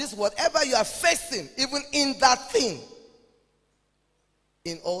 That is, whatever you are facing, even in that thing,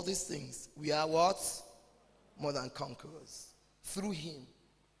 in all these things, we are what? More than conquerors. Through him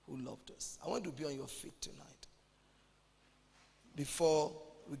who loved us. I want to be on your feet tonight, before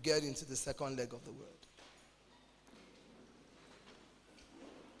we get into the second leg of the word.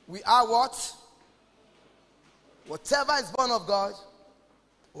 We are what? Whatever is born of God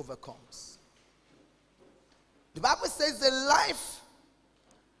overcomes. The Bible says the life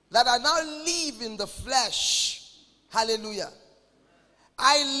that I now live in the flesh, hallelujah,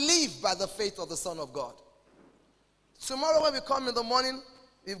 I live by the faith of the Son of God. Tomorrow when we come in the morning,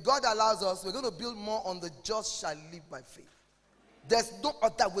 if God allows us, we're going to build more on the just shall live by faith. There's no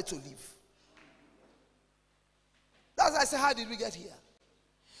other way to live. That's why I say, how did we get here?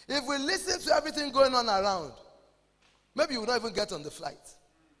 If we listen to everything going on around, maybe you will not even get on the flight.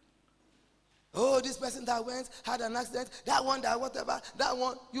 Oh, this person that went had an accident, that one, that whatever, that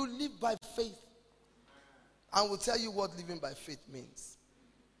one. You live by faith. And we'll tell you what living by faith means.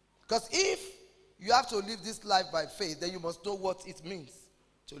 Because if you have to live this life by faith, then you must know what it means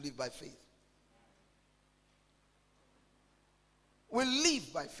to live by faith. We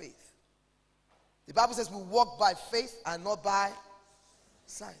live by faith. The Bible says we walk by faith and not by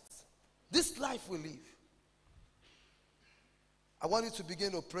sight. This life we live. I want you to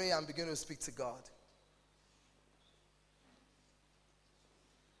begin to pray and begin to speak to God.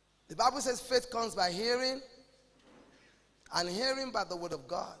 The Bible says faith comes by hearing, and hearing by the word of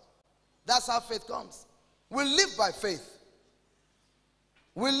God. That's how faith comes. We live by faith.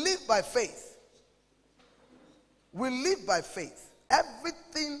 We live by faith. We live by faith.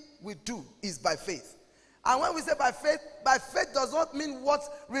 Everything we do is by faith. And when we say by faith does not mean what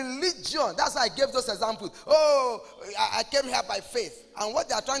religion. That's why I gave those examples. Oh, I came here by faith. And what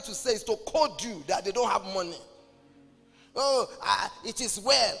they are trying to say is to code you that they don't have money. Oh, it is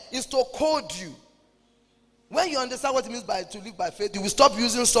well. It's to code you. When you understand what it means by to live by faith, you will stop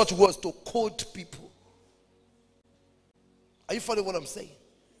using such words to code people. Are you following what I'm saying?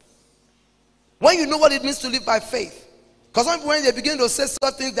 When you know what it means to live by faith. Because when they begin to say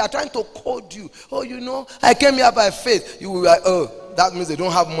certain things, they are trying to code you. Oh, you know, I came here by faith. You will be like, oh, that means they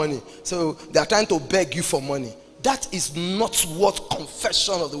don't have money. So they are trying to beg you for money. That is not what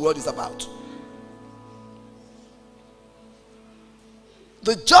confession of the word is about.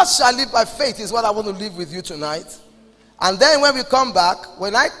 The just shall live by faith is what I want to leave with you tonight. And then when we come back,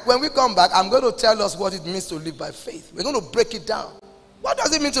 when we come back, I'm going to tell us what it means to live by faith. We're going to break it down. What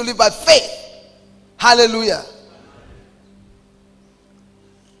does it mean to live by faith? Hallelujah.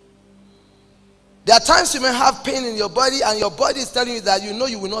 There are times you may have pain in your body and your body is telling you that you know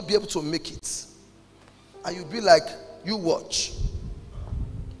you will not be able to make it. And you'll be like, you watch.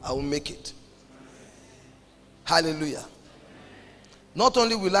 I will make it. Hallelujah. Not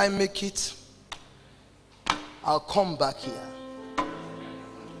only will I make it, I'll come back here.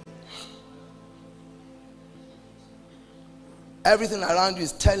 Everything around you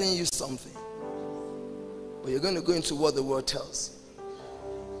is telling you something. But you're going to go into what the word tells.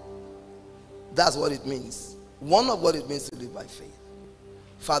 That's what it means. One of what it means to live by faith.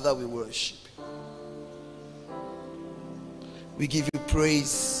 Father, we worship you. We give you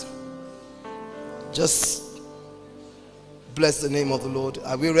praise. Just bless the name of the Lord.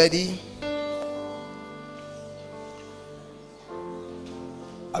 Are we ready?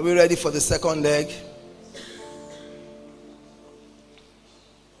 Are we ready for the second leg?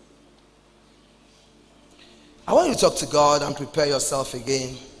 I want you to talk to God and prepare yourself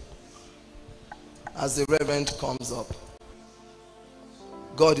again as the Reverend comes up.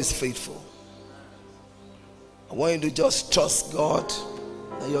 God is faithful. I want you to just trust God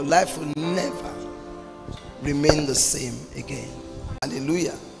that your life will never remain the same again.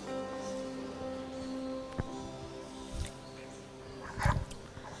 Hallelujah.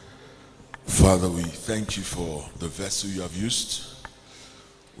 Father, we thank you for the vessel you have used.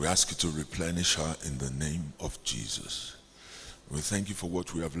 We ask you to replenish her in the name of Jesus. We thank you for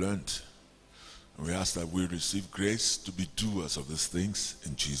what we have learned. And we ask that we receive grace to be doers of these things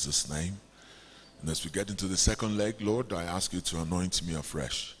in Jesus' name. And as we get into the second leg, Lord, I ask you to anoint me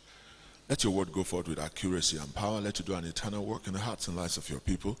afresh. Let your word go forth with accuracy and power. Let you do an eternal work in the hearts and lives of your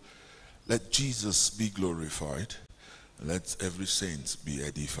people. Let Jesus be glorified. And let every saint be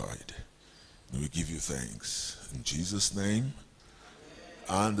edified. And we give you thanks. In Jesus' name.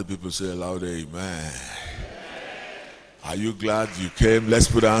 And the people say aloud, amen. Are you glad you came? Let's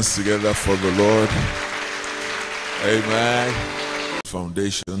put our hands together for the Lord. Amen.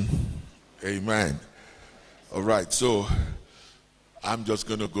 Foundation. Amen. All right, so I'm just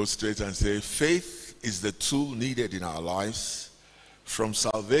going to go straight and say faith is the tool needed in our lives from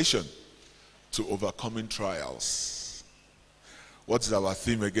salvation to overcoming trials. What's our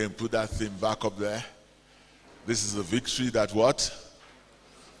theme again? Put that theme back up there. This is the victory that what?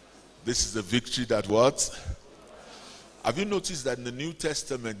 This is the victory that what? Have you noticed that in the New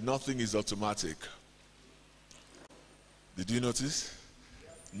Testament, nothing is automatic? Did you notice?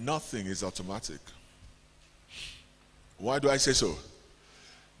 Nothing is automatic. Why do I say so?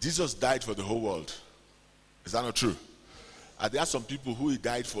 Jesus died for the whole world. Is that not true? And there are some people who he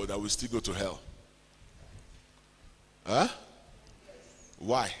died for that will still go to hell. Huh?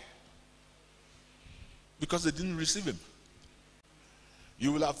 Why? Because they didn't receive him.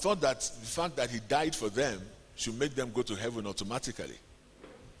 You will have thought that the fact that he died for them should make them go to heaven automatically.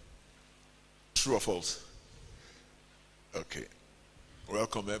 True or false? Okay.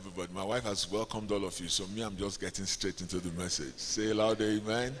 Welcome everybody. My wife has welcomed all of you, so me, I'm just getting straight into the message. Say loud,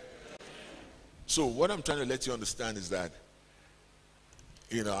 amen. So what I'm trying to let you understand is that,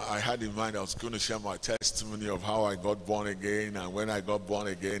 I had in mind I was going to share my testimony of how I got born again, and when I got born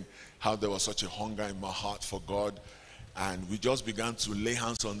again, how there was such a hunger in my heart for God. And we just began to lay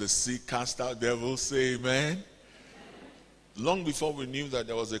hands on the sick, cast out devils, say amen. Long before we knew that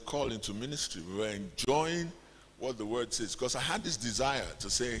there was a call into ministry, we were enjoying what the word says. Because I had this desire to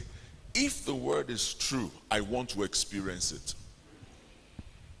say, if the word is true, I want to experience it.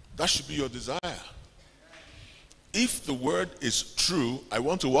 That should be your desire. If the word is true, I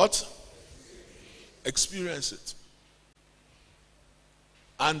want to what? Experience it.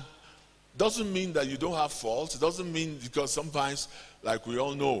 And doesn't mean that you don't have faults. It doesn't mean, because sometimes, like we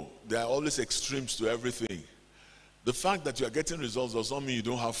all know, there are always extremes to everything. The fact that you are getting results does not mean you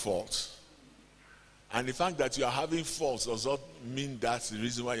don't have faults. And the fact that you are having faults does not mean that's the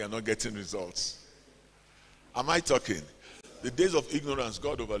reason why you are not getting results. Am I talking? The days of ignorance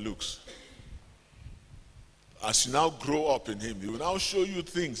God overlooks. As you now grow up in him, he will now show you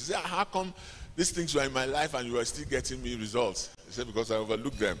things. He said, how come these things were in my life and you are still getting me results? He said, because I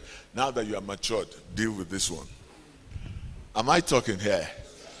overlooked them. Now that you are matured, deal with this one. Am I talking here?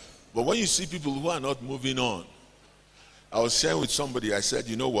 But when you see people who are not moving on, I was sharing with somebody, I said,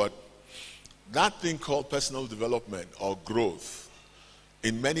 you know what? That thing called personal development or growth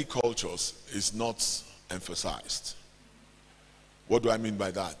in many cultures is not emphasized. What do I mean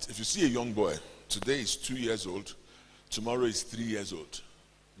by that? If you see a young boy, today is 2 years old, tomorrow is 3 years old.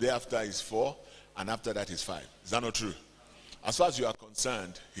 Day after is 4, and after that is 5. Is that not true? As far as you are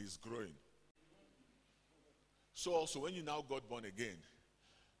concerned, he's growing. So also when you now got born again,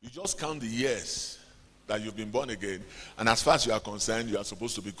 you just count the years that you've been born again, and as far as you are concerned, you are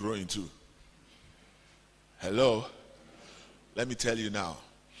supposed to be growing too. Hello? Let me tell you now.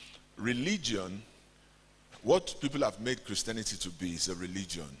 Religion, what people have made Christianity to be is a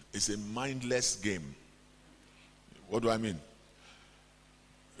religion. It's a mindless game. What do I mean?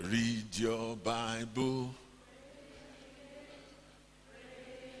 Read your Bible.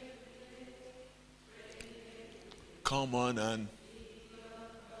 Come on, and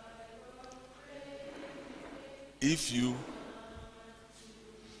if you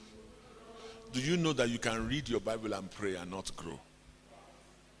do, you know that you can read your Bible and pray and not grow?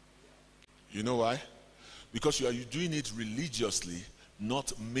 You know why? Because you are doing it religiously,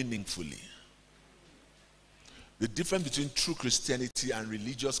 not meaningfully. The difference between true Christianity and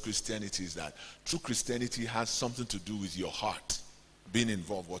religious Christianity is that true Christianity has something to do with your heart being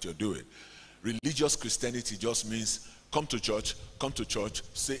involved, what you're doing. Religious Christianity just means come to church,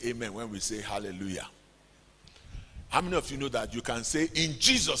 say amen when we say hallelujah. How many of you know that you can say in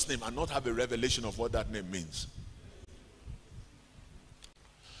Jesus' name and not have a revelation of what that name means?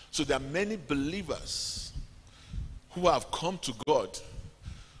 So there are many believers who have come to God,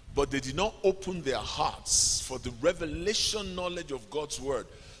 but they did not open their hearts for the revelation knowledge of God's word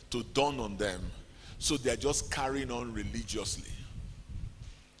to dawn on them. So they are just carrying on religiously.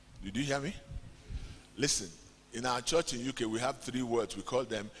 Did you hear me? Listen, in our church in UK, we have 3 words. We call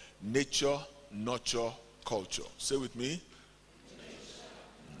them nature, nurture, culture. Say with me.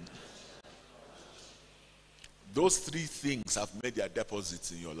 Those 3 things have made their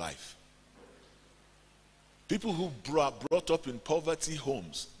deposits in your life. People who brought up in poverty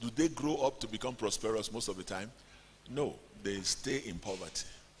homes, do they grow up to become prosperous most of the time? No, they stay in poverty.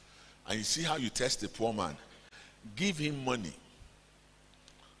 And you see how you test a poor man. Give him money.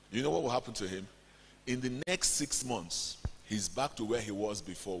 You know what will happen to him? In the next 6 months, he's back to where he was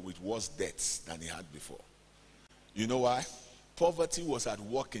before with worse debts than he had before. You know why? Poverty was at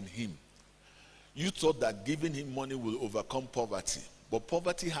work in him. You thought that giving him money will overcome poverty, but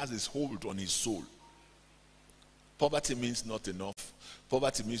poverty has its hold on his soul. Poverty means not enough.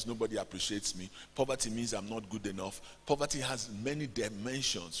 Poverty means nobody appreciates me. Poverty means I'm not good enough. Poverty has many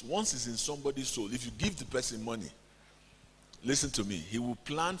dimensions. Once it's in somebody's soul, if you give the person money, listen to me, he will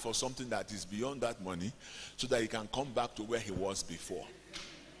plan for something that is beyond that money so that he can come back to where he was before.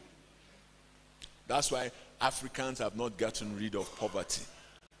 That's why Africans have not gotten rid of poverty.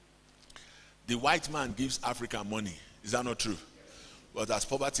 The white man gives Africa money. Is that not true? But has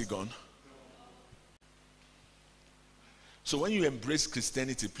poverty gone? So when you embrace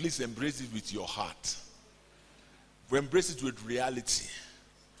Christianity, please embrace it with your heart. Embrace it with reality.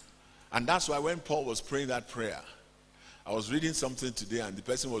 And that's why when Paul was praying that prayer, I was reading something today and the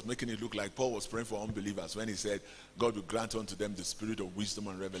person was making it look like Paul was praying for unbelievers when he said, God will grant unto them the spirit of wisdom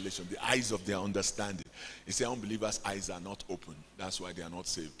and revelation, the eyes of their understanding. He said unbelievers' eyes are not open. That's why they are not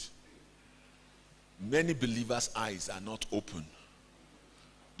saved. Many believers' eyes are not open.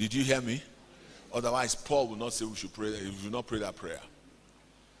 Did you hear me? Otherwise, Paul will not say we should pray. He will not pray that prayer.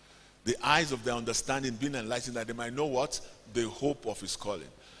 The eyes of their understanding being enlightened that they might know what? The hope of his calling.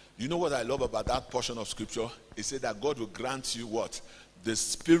 You know what I love about that portion of scripture? It said that God will grant you what? The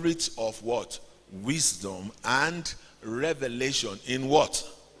spirit of what? Wisdom and revelation in what?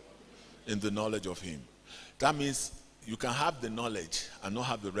 In the knowledge of him. That means you can have the knowledge and not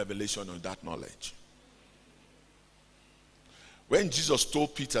have the revelation of that knowledge. When Jesus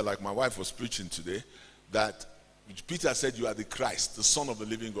told Peter, like my wife was preaching today, that Peter said, you are the Christ, the Son of the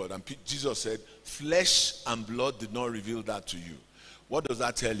living God. And Jesus said, flesh and blood did not reveal that to you. What does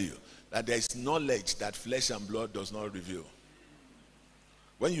that tell you? That there is knowledge that flesh and blood does not reveal.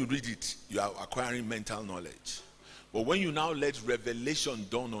 When you read it, you are acquiring mental knowledge. But when you now let revelation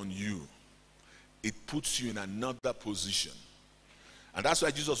dawn on you, it puts you in another position. And that's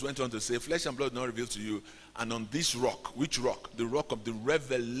why Jesus went on to say, flesh and blood not revealed to you, and on this rock, which rock? The rock of the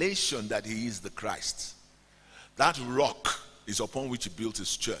revelation that he is the Christ. That rock is upon which he built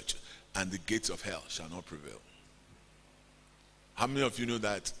his church, and the gates of hell shall not prevail. How many of you know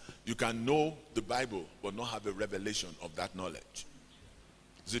that you can know the Bible but not have a revelation of that knowledge?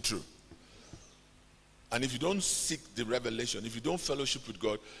 Is it true? And if you don't seek the revelation, if you don't fellowship with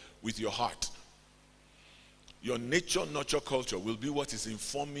God with your heart, your nature, nurture, culture will be what is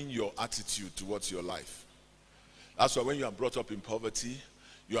informing your attitude towards your life. That's why when you are brought up in poverty,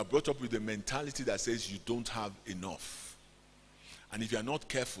 you are brought up with a mentality that says you don't have enough. And if you are not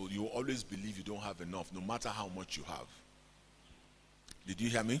careful, you will always believe you don't have enough, no matter how much you have. Did you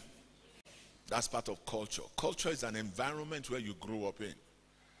hear me? That's part of culture. Culture is an environment where you grow up in.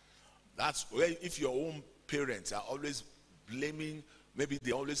 That's where, if your own parents are always blaming, maybe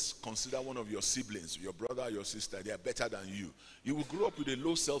they always consider one of your siblings, your brother, your sister, they are better than you. You will grow up with a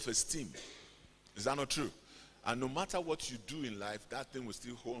low self-esteem. Is that not true? And no matter what you do in life, that thing will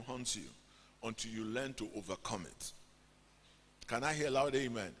still haunt you until you learn to overcome it. Can I hear loud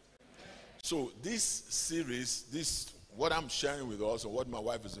amen? So this series, what I'm sharing with us, or what my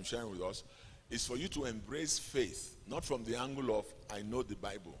wife is sharing with us, is for you to embrace faith, not from the angle of, I know the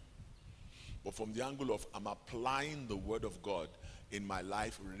Bible, but from the angle of, I'm applying the word of God in my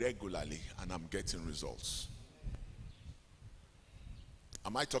life regularly, and I'm getting results.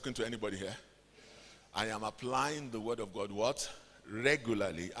 Am I talking to anybody here? I am applying the word of God, what?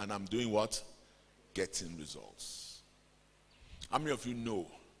 Regularly, and I'm doing what? Getting results. How many of you know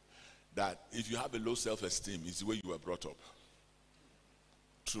that if you have a low self-esteem, it's the way you were brought up?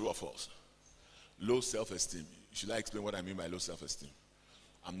 True or false? Low self-esteem. Should I explain what I mean by low self-esteem?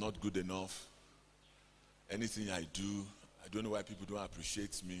 I'm not good enough. Anything I do, I don't know why people don't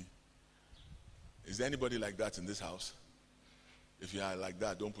appreciate me. Is there anybody like that in this house? If you are like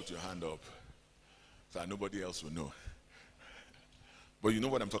that, don't put your hand up, so that nobody else will know. But you know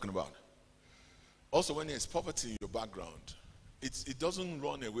what I'm talking about. Also, when there's poverty in your background, it doesn't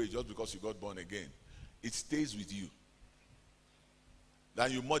run away just because you got born again. It stays with you.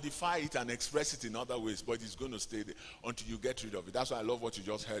 Then you modify it and express it in other ways, but it's going to stay there until you get rid of it. That's why I love what you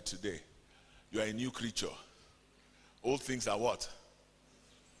just heard today. You are a new creature. Old things are what?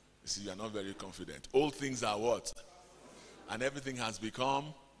 You see, you are not very confident. Old things are what? And everything has become.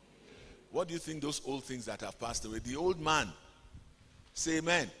 What do you think those old things that have passed away? The old man. Say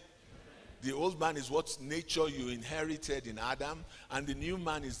amen. The old man is what nature you inherited in Adam, and the new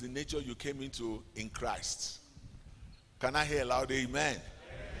man is the nature you came into in Christ. Can I hear loud amen? Amen.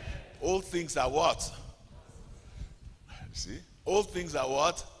 Old things are what? See? Old things are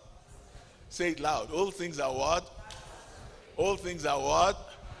what? Say it loud. Old things are what? Old things are what?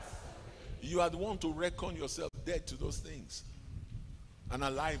 You are the one to reckon yourself dead to those things and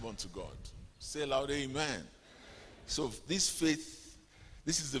alive unto God. Say loud amen. So this faith,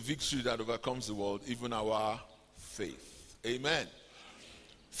 this is the victory that overcomes the world, even our faith. Amen.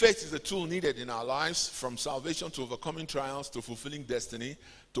 Faith is a tool needed in our lives, from salvation to overcoming trials, to fulfilling destiny,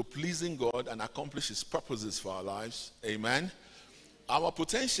 to pleasing God and accomplish His purposes for our lives. Amen. Our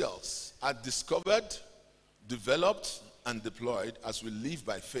potentials are discovered, developed, and deployed as we live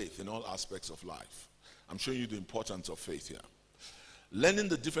by faith in all aspects of life. I'm showing you the importance of faith here. Learning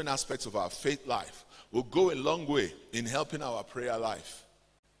the different aspects of our faith life will go a long way in helping our prayer life.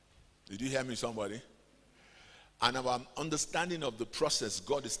 Did you hear me, somebody? And our understanding of the process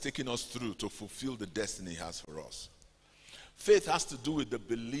God is taking us through to fulfill the destiny He has for us. Faith has to do with the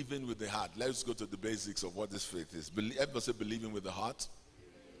believing with the heart. Let's go to the basics of what this faith is. Everybody say believing with the heart,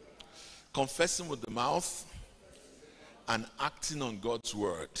 confessing with the mouth, and acting on God's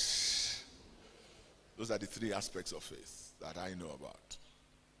word. Those are the three aspects of faith that I know about.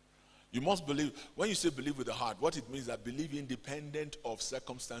 You must believe. When you say believe with the heart, what it means is that believe independent of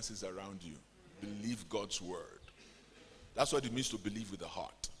circumstances around you. Believe God's word. That's what it means to believe with the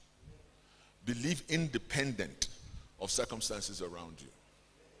heart. Believe independent of circumstances around you.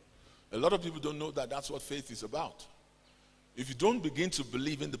 A lot of people don't know that that's what faith is about. If you don't begin to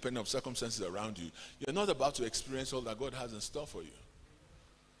believe independent of circumstances around you, you're not about to experience all that God has in store for you.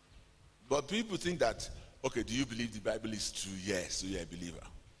 But people think that, okay, do you believe the Bible is true? Yes, so you're a believer.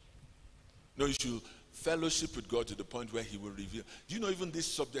 No, you should fellowship with God to the point where He will reveal. Do you know even this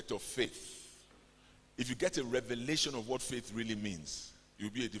subject of faith? If you get a revelation of what faith really means,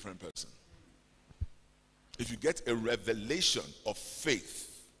 you'll be a different person. If you get a revelation of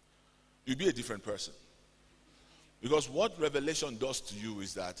faith, you'll be a different person. Because what revelation does to you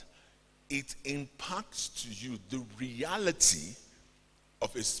is that it impacts to you the reality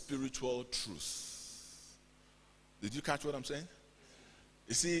of a spiritual truth. Did you catch what I'm saying?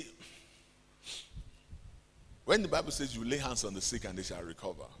 You see, when the Bible says you lay hands on the sick and they shall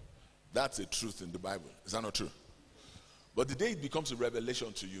recover, that's a truth in the Bible. Is that not true? But the day it becomes a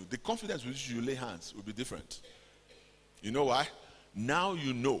revelation to you, the confidence with which you lay hands will be different. You know why? Now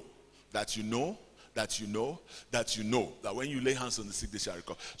you know that you know that you know that you know that when you lay hands on the sick, they shall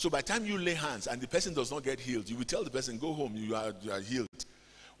recover. So by the time you lay hands and the person does not get healed, you will tell the person, go home, you are healed.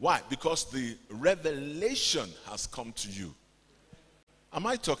 Why? Because the revelation has come to you. Am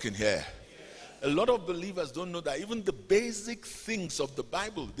I talking here? A lot of believers don't know that even the basic things of the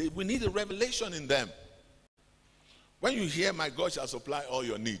Bible, we need a revelation in them. When you hear, my God shall supply all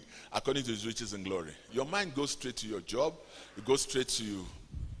your need according to his riches and glory, your mind goes straight to your job. It goes straight to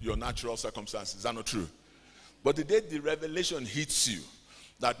your natural circumstances. Is that not true? But the day the revelation hits you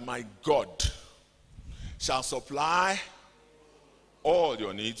that my God shall supply all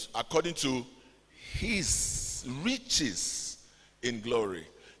your needs according to his riches in glory,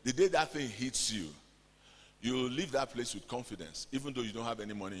 the day that thing hits you, you will leave that place with confidence, even though you don't have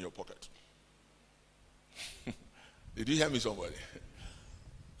any money in your pocket. Did you hear me, somebody?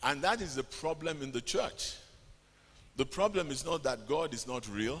 And that is the problem in the church. The problem is not that God is not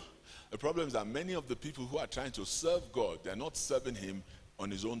real. The problem is that many of the people who are trying to serve God, they're not serving him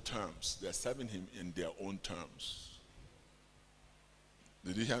on his own terms. They're serving him in their own terms.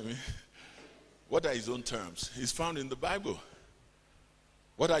 Did you hear me? What are his own terms? He's found in the Bible.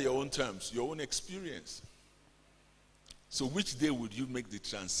 What are your own terms? Your own experience. So which day would you make the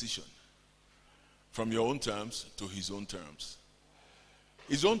transition from your own terms to his own terms?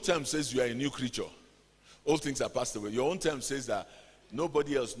 His own term says you are a new creature. All things are passed away. Your own term says that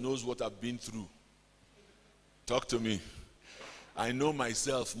nobody else knows what I've been through. Talk to me. I know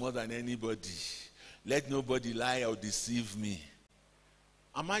myself more than anybody. Let nobody lie or deceive me.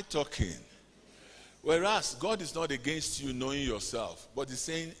 Am I talking? Whereas God is not against you knowing yourself, but he's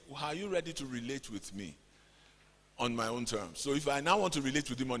saying, are you ready to relate with me on my own terms? So if I now want to relate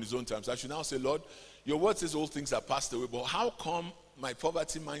with him on his own terms, I should now say, Lord, your word says all things are passed away, but how come my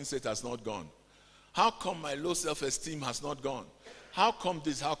poverty mindset has not gone? How come my low self-esteem has not gone? How come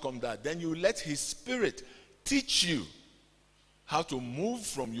this, how come that? Then you let his spirit teach you how to move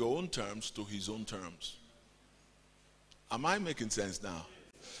from your own terms to his own terms. Am I making sense now?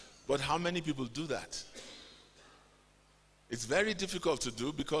 But how many people do that? It's very difficult to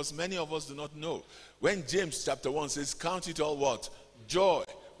do because many of us do not know. When James chapter 1 says, count it all what? Joy.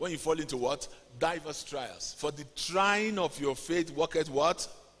 When you fall into what? Diverse trials. For the trying of your faith worketh what?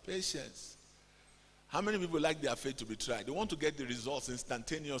 Patience. How many people like their faith to be tried? They want to get the results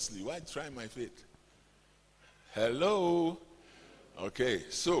instantaneously. Why try my faith? Hello? Okay,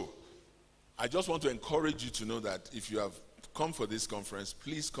 so I just want to encourage you to know that if you have come for this conference,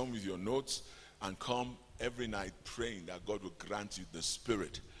 please come with your notes and come every night praying that God will grant you the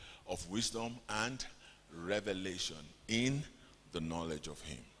spirit of wisdom and revelation in the knowledge of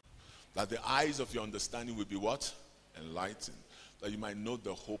him. That the eyes of your understanding will be what? Enlightened. That you might know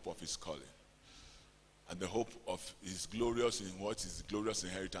the hope of his calling. And the hope of his glorious in what his glorious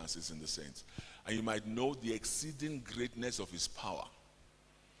inheritance is in the saints. And you might know the exceeding greatness of his power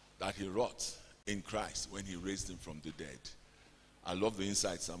that he wrought in Christ when he raised him from the dead. I love the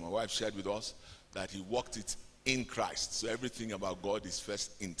insights that my wife shared with us, that he worked it in Christ. So everything about God is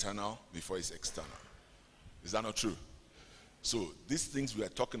first internal before it's external. Is that not true? So these things we are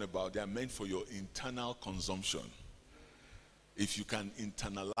talking about, they are meant for your internal consumption. If you can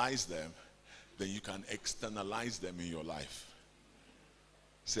internalize them, then you can externalize them in your life.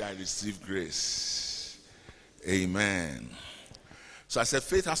 Say, I receive grace. Amen. So I said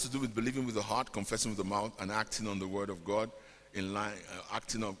faith has to do with believing with the heart, confessing with the mouth, and acting on the word of God in line,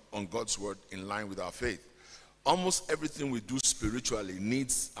 acting on God's word in line with our faith. Almost everything we do spiritually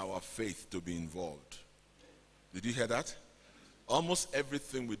needs our faith to be involved. Did you hear that? Almost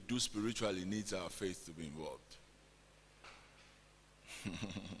everything we do spiritually needs our faith to be involved.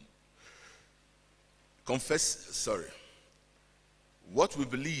 What we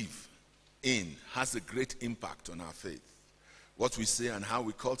believe in has a great impact on our faith. What we say and how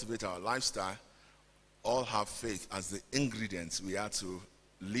we cultivate our lifestyle all have faith as the ingredients we are to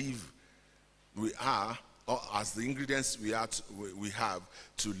live. We are, or as the ingredients we have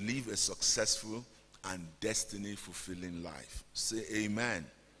to live a successful and destiny-fulfilling life. Say amen.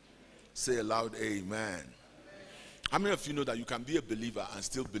 Say aloud, amen. How many of you know that you can be a believer and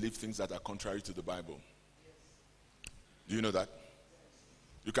still believe things that are contrary to the Bible? Do you know that?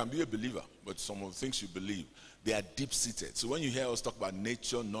 You can be a believer, but some of the things you believe, they are deep-seated. So when you hear us talk about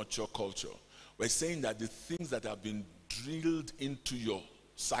nature, nurture, culture, we're saying that the things that have been drilled into your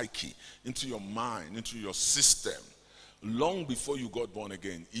psyche, into your mind, into your system, long before you got born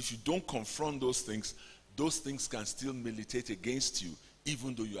again, if you don't confront those things can still militate against you,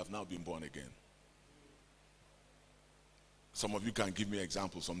 even though you have now been born again. Some of you can give me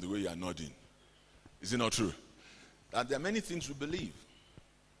examples from the way you are nodding. Is it not true? That there are many things we believe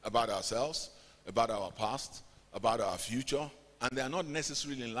about ourselves, about our past, about our future, and they are not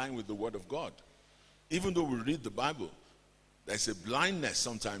necessarily in line with the Word of God. Even though we read the Bible, there's a blindness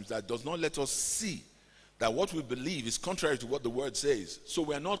sometimes that does not let us see that what we believe is contrary to what the Word says. So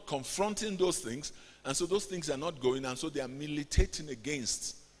we are not confronting those things, and so those things are not going, and so they are militating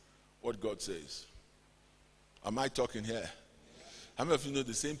against what God says. Am I talking here? How many of you know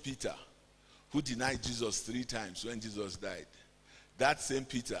the same Peter who denied Jesus 3 times when Jesus died? That same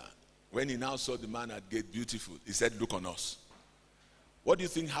Peter, when he now saw the man at gate beautiful, he said, look on us. What do you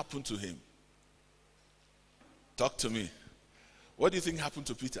think happened to him? Talk to me. What do you think happened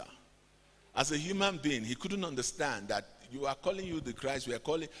to Peter? As a human being, he couldn't understand that you are calling you the Christ.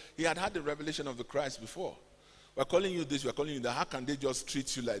 He had the revelation of the Christ before. We're calling you this, we're calling you that. How can they just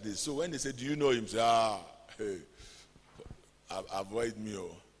treat you like this? So when they say, do you know him? Say, hey, avoid me.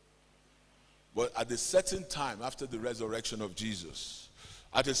 Oh. But at a certain time, after the resurrection of Jesus,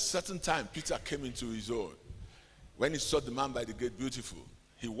 at a certain time, Peter came into his own. When he saw the man by the gate beautiful,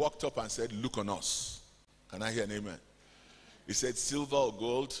 he walked up and said, look on us. Can I hear an amen? He said, silver or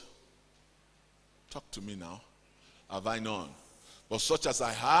gold, talk to me now, have I none. But such as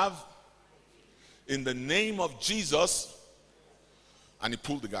I have, in the name of Jesus, and he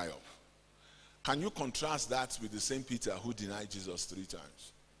pulled the guy up. Can you contrast that with the same Peter who denied Jesus 3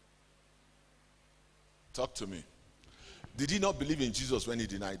 times? Talk to me. Did he not believe in Jesus when he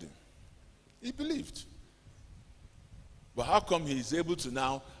denied him? He believed. But how come he is able to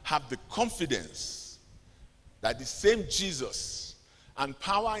now have the confidence that the same Jesus and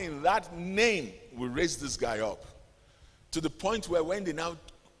power in that name will raise this guy up? To the point where when they now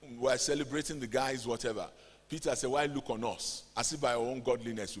were celebrating the guys, whatever, Peter said, why look on us? As if by our own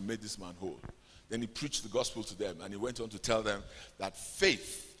godliness we made this man whole. Then he preached the gospel to them, and he went on to tell them that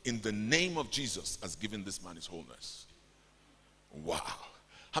faith in the name of Jesus has given this man his wholeness. Wow.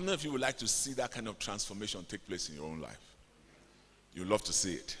 How many of you would like to see that kind of transformation take place in your own life? You'd love to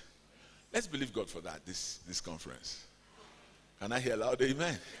see it. Let's believe God for that, this conference. Can I hear loud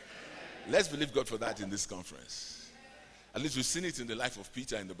amen? Let's believe God for that in this conference. At least we've seen it in the life of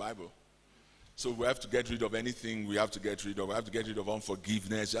Peter in the Bible. So we have to get rid of anything we have to get rid of. We have to get rid of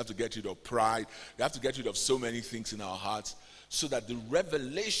unforgiveness. We have to get rid of pride. We have to get rid of so many things in our hearts so that the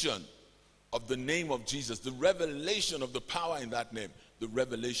revelation of the name of Jesus, the revelation of the power in that name, the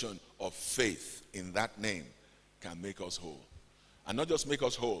revelation of faith in that name can make us whole. And not just make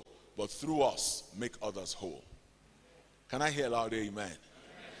us whole, but through us, make others whole. Can I hear loud amen? Amen.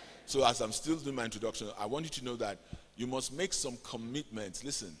 So as I'm still doing my introduction, I want you to know that you must make some commitments.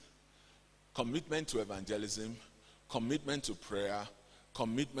 Listen, commitment to evangelism, commitment to prayer,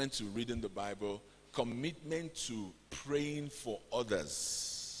 commitment to reading the Bible, commitment to praying for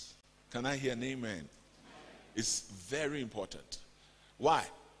others. Can I hear an amen? It's very important. Why?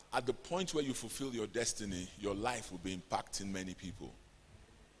 At the point where you fulfill your destiny, your life will be impacting many people.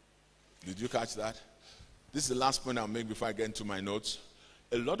 Did you catch that? This is the last point I'll make before I get into my notes.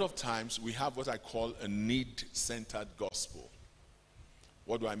 A lot of times we have what I call a need-centered gospel.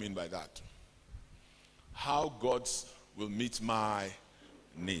 What do I mean by that? How God will meet my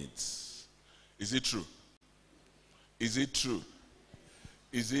needs. Is it true? Is it true?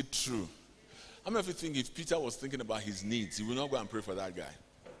 Is it true? How many of you think if Peter was thinking about his needs, he would not go and pray for that guy?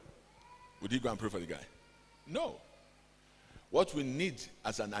 Would he go and pray for the guy? No. What we need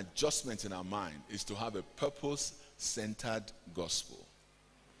as an adjustment in our mind is to have a purpose-centered gospel.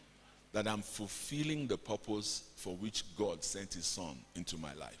 That I'm fulfilling the purpose for which God sent his son into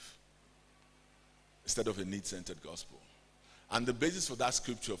my life. Instead of a need-centered gospel. And the basis for that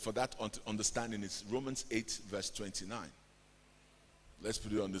scripture, for that understanding is Romans 8 verse 29. Let's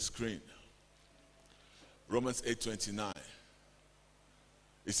put it on the screen. Romans 8:29.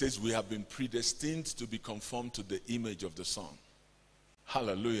 It says we have been predestined to be conformed to the image of the Son.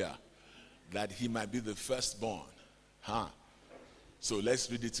 Hallelujah. That he might be the firstborn. So let's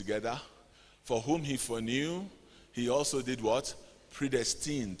read it together. For whom he foreknew, he also did what?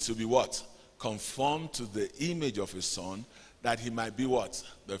 Predestined to be what? Conformed to the image of his Son, that he might be what?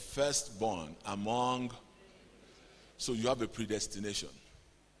 The firstborn among. So you have a predestination.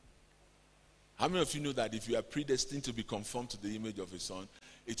 How many of you know that if you are predestined to be conformed to the image of his Son,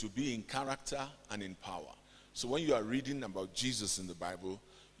 it will be in character and in power? So when you are reading about Jesus in the Bible,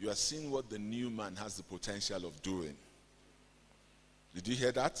 you are seeing what the new man has the potential of doing. Did you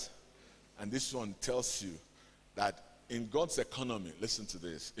hear that? And this one tells you that in God's economy, listen to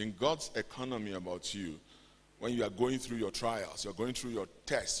this, in God's economy about you, when you are going through your trials, you're going through your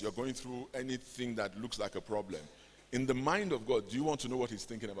tests, you're going through anything that looks like a problem, in the mind of God, do you want to know what he's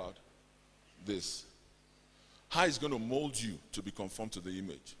thinking about? This. How he's going to mold you to be conformed to the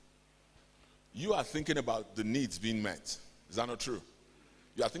image. You are thinking about the needs being met. Is that not true?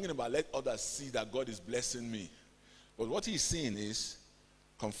 You are thinking about let others see that God is blessing me. But what he's seeing is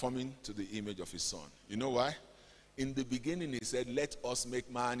conforming to the image of his Son. You know why? In the beginning he said, let us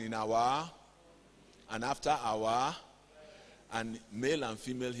make man in our, and after our, and male and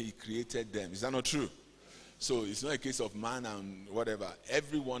female he created them. Is that not true? So it's not a case of man and whatever.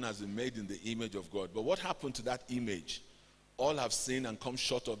 Everyone has been made in the image of God. But what happened to that image? All have sinned and come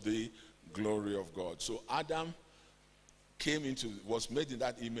short of the glory of God. So Adam was made in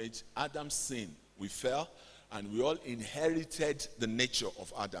that image. Adam sinned. We fell, and we all inherited the nature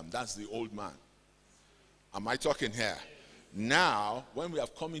of Adam. That's the old man. Am I talking here? Now, when we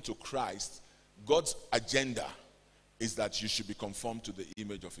have come into Christ, God's agenda is that you should be conformed to the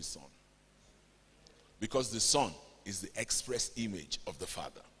image of his Son. Because the Son is the express image of the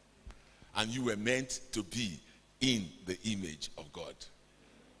Father. And you were meant to be in the image of God.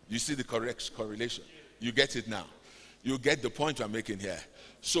 You see the correct correlation? You get it now. You get the point I'm making here.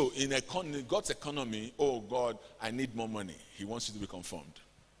 So in God's economy, oh God, I need more money. He wants you to be conformed.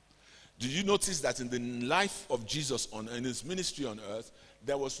 Do you notice that in the life of Jesus in his ministry on earth,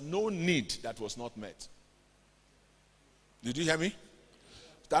 there was no need that was not met? Did you hear me?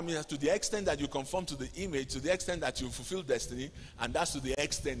 That means to the extent that you conform to the image, to the extent that you fulfill destiny, and that's to the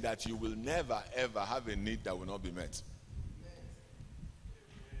extent that you will never ever have a need that will not be met.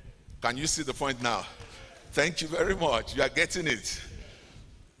 Can you see the point now? Thank you very much. You are getting it.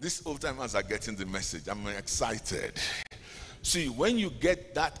 These old timers are getting the message. I'm excited. See, when you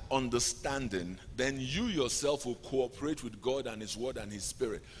get that understanding, then you yourself will cooperate with God and his word and his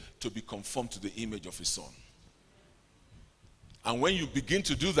spirit to be conformed to the image of his Son. And when you begin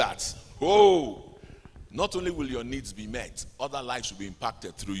to do that, not only will your needs be met, other lives will be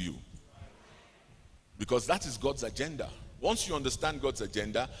impacted through you. Because that is God's agenda. Once you understand God's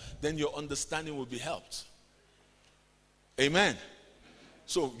agenda, then your understanding will be helped. Amen.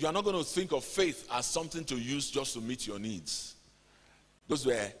 So you are not going to think of faith as something to use just to meet your needs. Those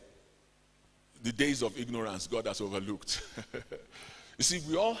were the days of ignorance God has overlooked. You see,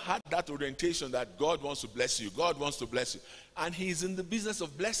 we all had that orientation that God wants to bless you. God wants to bless you. And he's in the business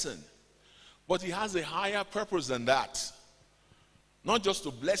of blessing. But he has a higher purpose than that. Not just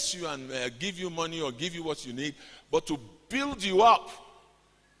to bless you and give you money or give you what you need, but to build you up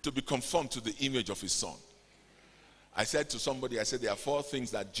to be conformed to the image of his Son. I said to somebody, there are 4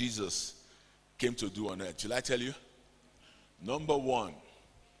 things that Jesus came to do on earth. Shall I tell you? Number 1,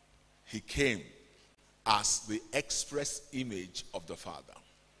 he came as the express image of the Father.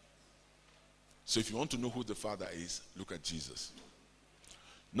 So if you want to know who the Father is, look at Jesus.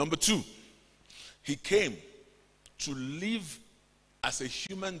 Number 2, he came to live as a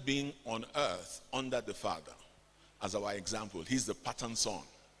human being on earth under the Father as our example. He's the pattern son.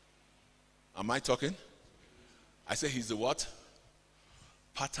 Am I talking? I say he's the what?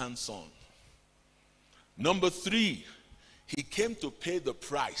 Pattern son. Number 3, he came to pay the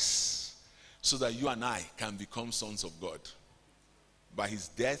price so that you and I can become sons of God by his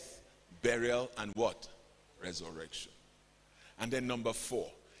death, burial, and what? Resurrection. And then number 4,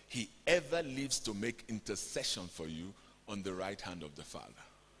 he ever lives to make intercession for you on the right hand of the Father.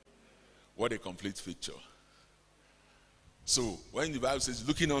 What a complete picture. So when the Bible says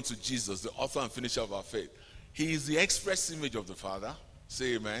looking unto Jesus, the author and finisher of our faith, he is the express image of the Father.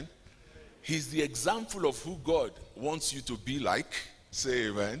 Say amen. He's the example of who God wants you to be like. Say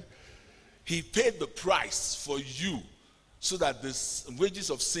amen. He paid the price for you so that the wages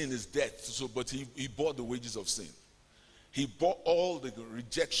of sin is death. But he bore the wages of sin. He bore all the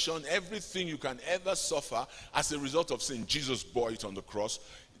rejection, everything you can ever suffer as a result of sin. Jesus bore it on the cross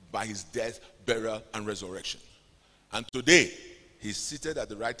by his death, burial, and resurrection. And today, he's seated at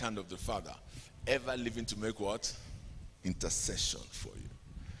the right hand of the Father, ever living to make what? Intercession for you.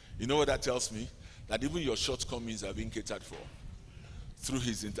 You know what that tells me? That even your shortcomings are being catered for through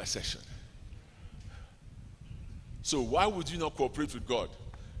his intercession. So why would you not cooperate with God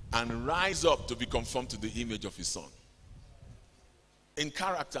and rise up to be conformed to the image of his Son? In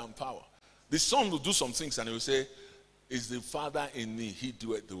character and power. The Son will do some things and he will say, is the Father in me, he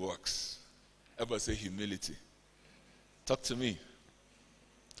doeth the works. Ever say humility? Talk to me.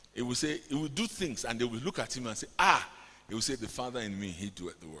 He will say, he will do things and they will look at him and say, he will say, the Father in me, he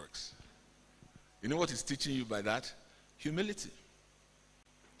doeth the works. You know what he's teaching you by that? Humility.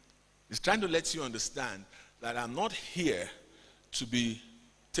 He's trying to let you understand that I'm not here to be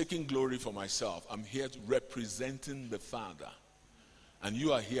taking glory for myself. I'm here representing the Father. And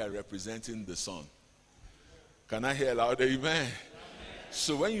you are here representing the Son. Can I hear loud? Amen. Amen.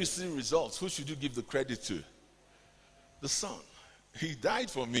 So when you see results, who should you give the credit to? The Son. He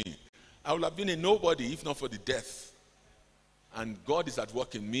died for me. I would have been a nobody if not for the death. And God is at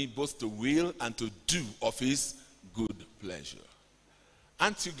work in me both to will and to do of his good pleasure.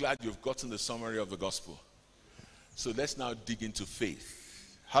 Aren't you glad you've gotten the summary of the gospel? So let's now dig into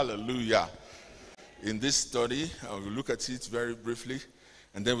faith. Hallelujah. In this study, I will look at it very briefly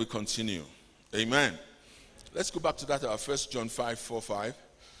and then we continue. Amen. Let's go back to that, 1 John 5:4-5.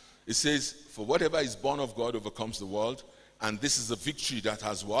 It says, for whatever is born of God overcomes the world, and this is the victory that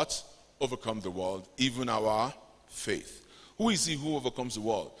has what? Overcome the world, even our faith. Who is he who overcomes the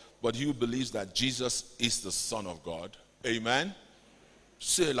world? But he who believes that Jesus is the Son of God. Amen?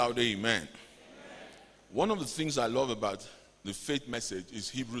 Say aloud, amen. One of the things I love about the faith message is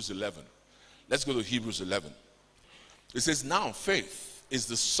Hebrews 11. Let's go to Hebrews 11. It says, now faith is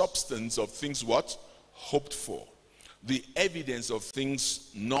the substance of things what? Hoped for. The evidence of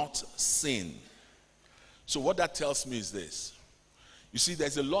things not seen. So what that tells me is this. You see,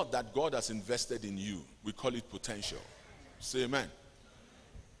 there's a lot that God has invested in you. We call it potential. Say amen.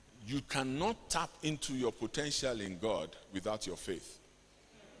 You cannot tap into your potential in God without your faith.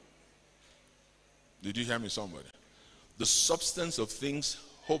 Did you hear me, somebody? The substance of things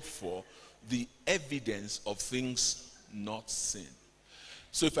hoped for, the evidence of things not seen.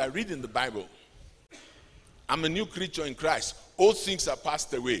 So if I read in the Bible, I'm a new creature in Christ. All things are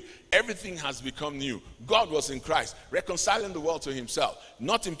passed away. Everything has become new. God was in Christ, reconciling the world to himself,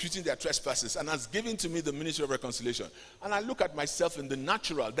 not imputing their trespasses, and has given to me the ministry of reconciliation. And I look at myself in the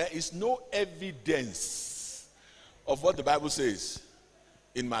natural. There is no evidence of what the Bible says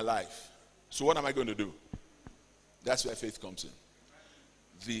in my life. So what am I going to do? That's where faith comes in.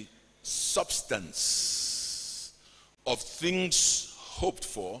 The substance of things hoped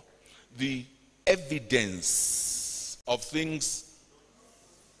for, the evidence of things.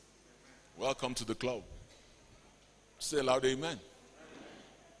 Welcome to the club. Say aloud, amen.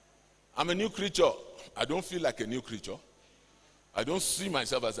 I'm a new creature. I don't feel like a new creature. I don't see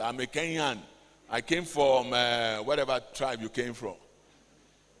myself as I'm a Kenyan. I came from whatever tribe you came from.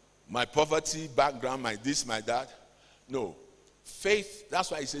 My poverty background, my this, my that. No. Faith,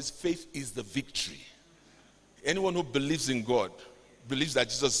 that's why it says faith is the victory. Anyone who believes in God, believes that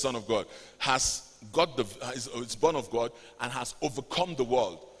Jesus is the Son of God, is born of God and has overcome the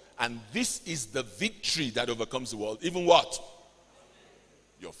world. And this is the victory that overcomes the world. Even what?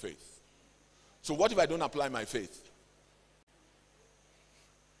 Your faith. So what if I don't apply my faith?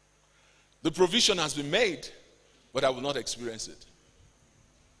 The provision has been made, but I will not experience it.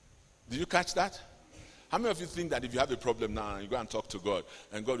 Did you catch that? How many of you think that if you have a problem now and you go and talk to God,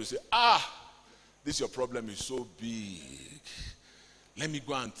 and God will say, this your problem is so big. Let me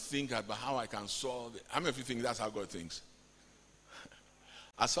go and think about how I can solve it. How many of you think that's how God thinks?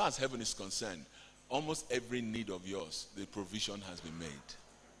 As far as heaven is concerned, almost every need of yours, the provision has been made.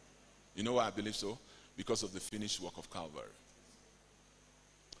 You know why I believe so? Because of the finished work of Calvary.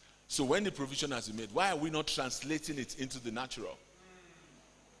 So when the provision has been made, why are we not translating it into the natural?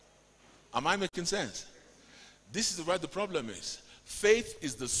 Am I making sense? This is where the problem is. Faith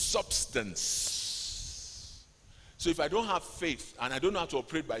is the substance. So if I don't have faith and I don't know how to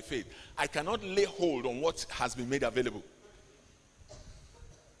operate by faith, I cannot lay hold on what has been made available.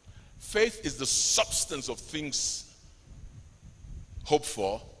 Faith is the substance of things hoped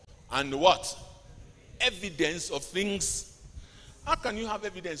for, and what? Evidence of things. How can you have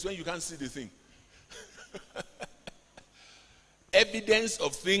evidence when you can't see the thing? Evidence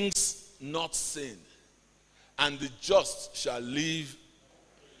of things not seen. And the just shall live.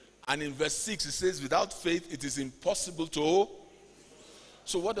 And in verse 6 it says, without faith it is impossible to.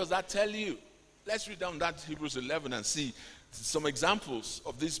 So what does that tell you? Let's read down that Hebrews 11 and see some examples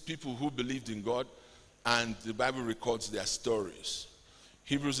of these people who believed in God, and the Bible records their stories.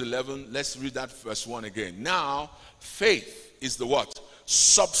 Hebrews 11, let's read that verse 1 again. Now, faith is the what?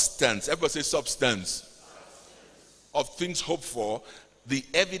 Substance. Everybody say substance. Of things hoped for, the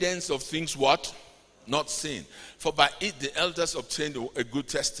evidence of things what? Not seen. For by it the elders obtained a good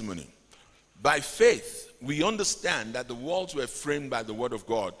testimony. By faith, we understand that the worlds were framed by the word of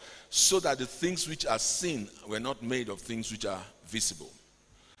God, so that the things which are seen were not made of things which are visible.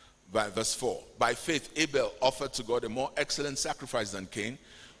 By verse 4, by faith Abel offered to God a more excellent sacrifice than Cain,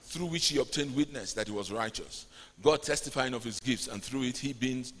 through which he obtained witness that he was righteous, God testifying of his gifts, and through it he,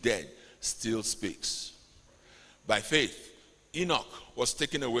 being dead, still speaks. By faith Enoch was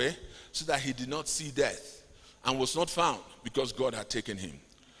taken away, so that he did not see death, and was not found, because God had taken him.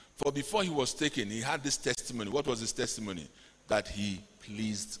 For before he was taken, he had this testimony. What was his testimony? That he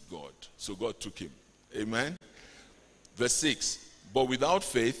pleased God. So God took him. Amen. Verse 6. But without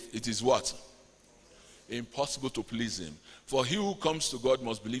faith, it is what? Impossible to please him. For he who comes to God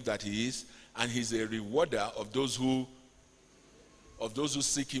must believe that he is, and he's a rewarder of those who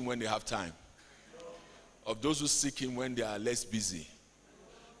seek him when they have time. Of those who seek him when they are less busy.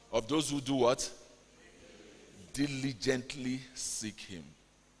 Of those who do what? Diligently seek him.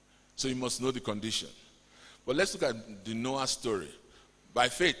 So you must know the condition. But let's look at the Noah story. By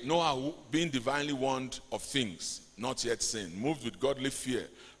faith, Noah, who, being divinely warned of things not yet seen, moved with godly fear,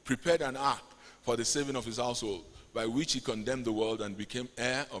 prepared an ark for the saving of his household, by which he condemned the world and became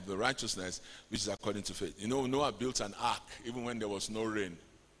heir of the righteousness which is according to faith. You know, Noah built an ark even when there was no rain.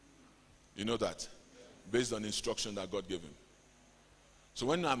 You know that? Based on instruction that God gave him. So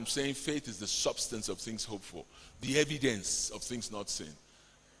when I'm saying faith is the substance of things hoped for, the evidence of things not seen,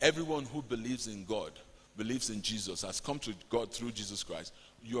 everyone who believes in God, believes in Jesus, has come to God through Jesus Christ,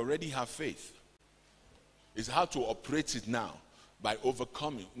 you already have faith. It's how to operate it now by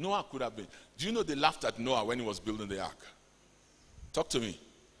overcoming. Noah could have been. Do you know they laughed at Noah when he was building the ark? Talk to me.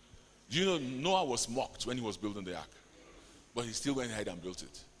 Do you know Noah was mocked when he was building the ark? But he still went ahead and built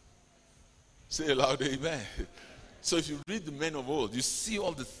it. Say aloud, amen. So if you read the men of old, you see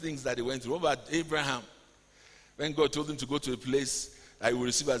all the things that they went through. What about Abraham? When God told him to go to a place that he would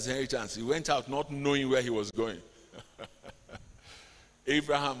receive as inheritance, he went out not knowing where he was going.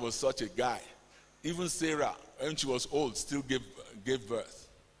 Abraham was such a guy. Even Sarah, when she was old, still gave birth.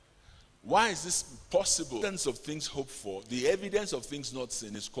 Why is this possible? The evidence of things hoped for, the evidence of things not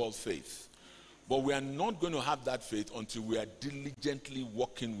seen is called faith. But we are not going to have that faith until we are diligently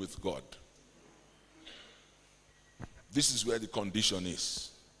walking with God. This is where the condition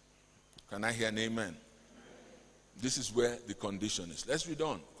is. Can I hear an amen? This is where the condition is. Let's read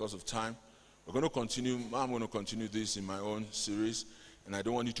on because of time. We're going to continue. I'm going to continue this in my own series. And I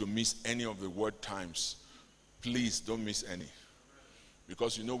don't want you to miss any of the word times. Please don't miss any.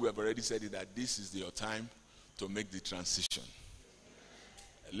 Because you know we have already said it that this is your time to make the transition.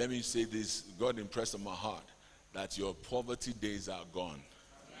 Let me say this. God impressed on my heart that your poverty days are gone.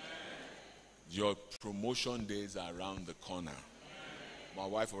 Your promotion days are around the corner. My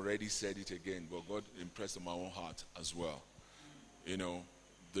wife already said it again, but God impressed on my own heart as well. You know,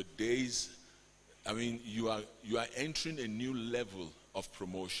 the days, I mean, you are entering a new level of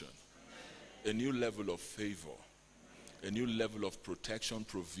promotion, a new level of favor, a new level of protection,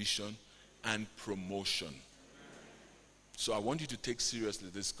 provision, and promotion. So I want you to take seriously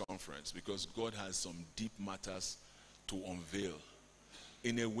this conference because God has some deep matters to unveil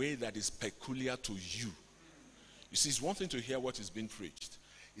in a way that is peculiar to you. You see, it's one thing to hear what is being preached.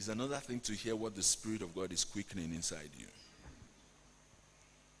 It's another thing to hear what the Spirit of God is quickening inside you.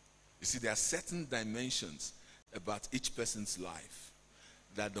 You see, there are certain dimensions about each person's life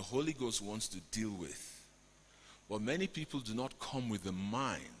that the Holy Ghost wants to deal with. But many people do not come with the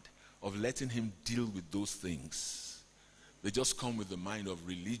mind of letting him deal with those things. They just come with the mind of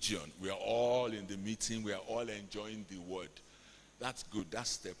religion. We are all in the meeting. We are all enjoying the word. That's good.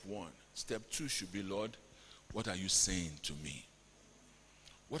 That's step one. Step two should be, Lord, what are you saying to me?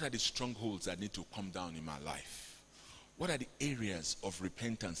 What are the strongholds that need to come down in my life? What are the areas of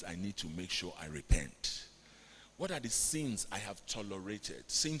repentance I need to make sure I repent? What are the sins I have tolerated?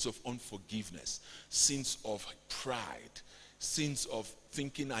 Sins of unforgiveness, sins of pride, sins of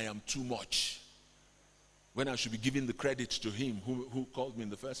thinking I am too much when I should be giving the credit to him who called me in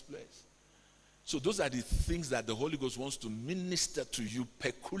the first place. So those are the things that the Holy Ghost wants to minister to you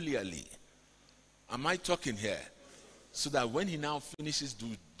peculiarly. Am I talking here? So that when he now finishes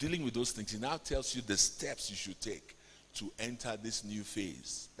dealing with those things, he now tells you the steps you should take to enter this new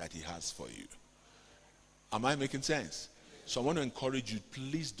phase that he has for you. Am I making sense? So I want to encourage you,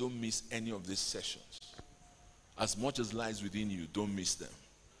 please don't miss any of these sessions. As much as lies within you, don't miss them.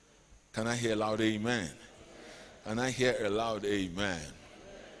 Can I hear a loud amen? Can I hear a loud amen?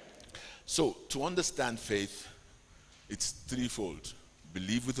 So, to understand faith, it's threefold.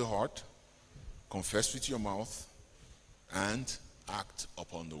 Believe with the heart, confess with your mouth, and act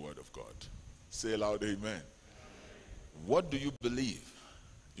upon the word of God. Say aloud, amen. What do you believe?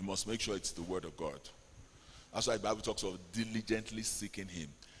 You must make sure it's the word of God. That's why the Bible talks of diligently seeking him.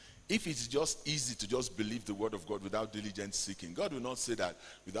 If it's just easy to just believe the word of God without diligent seeking, God will not say that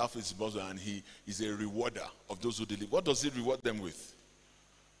without faith and he is a rewarder of those who believe. What does he reward them with?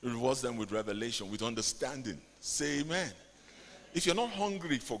 He rewards them with revelation, with understanding. Say amen. If you're not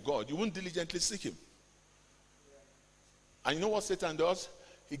hungry for God, you won't diligently seek him. And you know what Satan does?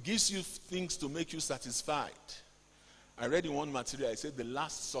 He gives you things to make you satisfied. I read in one material, I said the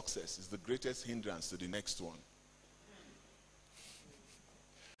last success is the greatest hindrance to the next one.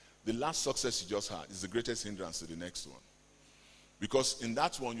 The last success you just had is the greatest hindrance to the next one. Because in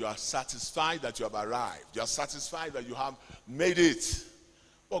that one, you are satisfied that you have arrived. You are satisfied that you have made it.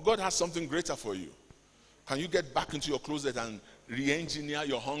 But God has something greater for you. Can you get back into your closet and re-engineer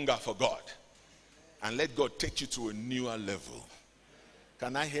your hunger for God? And let God take you to a newer level.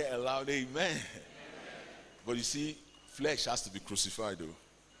 Can I hear a loud amen? But you see, flesh has to be crucified though.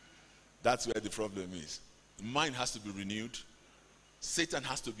 That's where the problem is. The mind has to be renewed. Satan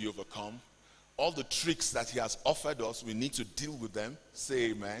has to be overcome. All the tricks that he has offered us, we need to deal with them.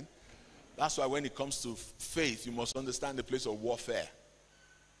 Say amen. That's why when it comes to faith, you must understand the place of warfare.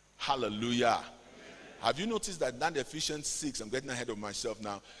 Hallelujah. Amen. Have you noticed that Ephesians 6, I'm getting ahead of myself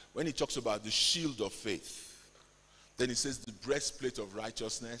now, when he talks about the shield of faith, then he says the breastplate of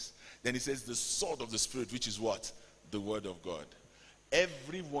righteousness, then he says the sword of the Spirit, which is what? The word of God.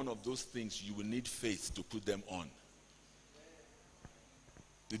 Every one of those things, you will need faith to put them on.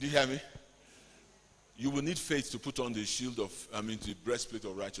 Did you hear me? You will need faith to put on the the breastplate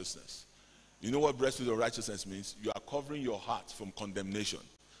of righteousness. You know what breastplate of righteousness means? You are covering your heart from condemnation.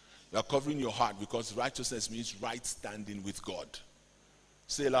 You are covering your heart because righteousness means right standing with God.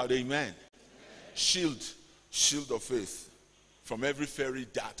 Say loud, amen. Shield of faith from every fiery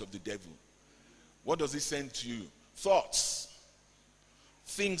dart of the devil. What does he send to you? Thoughts.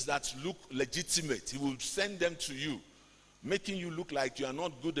 Things that look legitimate. He will send them to you, making you look like you are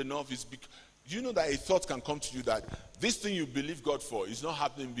not good enough. Do you know that a thought can come to you that this thing you believe God for is not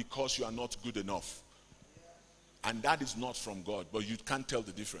happening because you are not good enough? And that is not from God, but you can't tell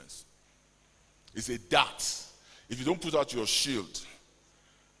the difference. It's a dart. If you don't put out your shield,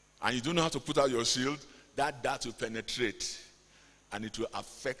 and you don't know how to put out your shield, that dart will penetrate, and it will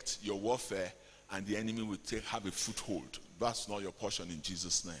affect your warfare, and the enemy will have a foothold. That's not your portion in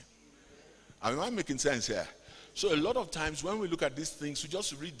Jesus' name. Am I making sense here? So a lot of times when we look at these things, we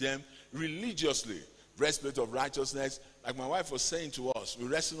just read them religiously. Breastplate of righteousness, like my wife was saying to us, we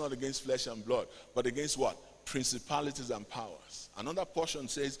wrestle not against flesh and blood, but against what? Principalities and powers. Another portion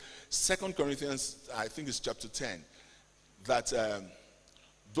says, 2 Corinthians, I think it's chapter 10, that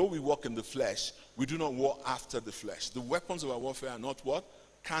though we walk in the flesh, we do not war after the flesh. The weapons of our warfare are not what?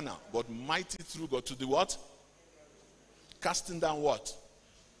 Carnal, but mighty through God to the what? Casting down what?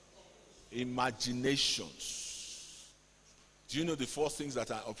 Imaginations. Do you know the 4 things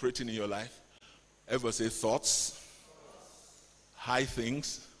that are operating in your life? Everybody say thoughts, high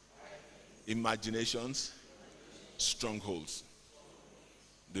things, imaginations, strongholds.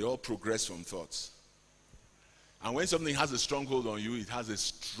 They all progress from thoughts. And when something has a stronghold on you, it has a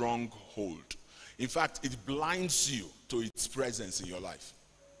stronghold. In fact, it blinds you to its presence in your life.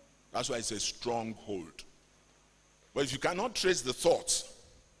 That's why it's a stronghold. But if you cannot trace the thoughts,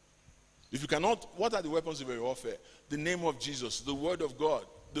 what are the weapons of your warfare? The name of Jesus, the word of God,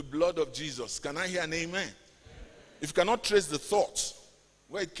 the blood of Jesus. Can I hear an amen? If you cannot trace the thoughts,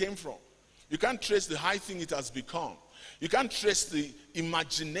 where it came from, you can't trace the high thing it has become, you can't trace the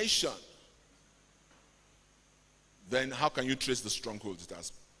imagination, then how can you trace the stronghold it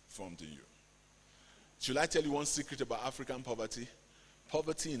has formed in you? Should I tell you one secret about African poverty?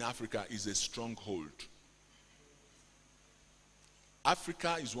 Poverty in Africa is a stronghold.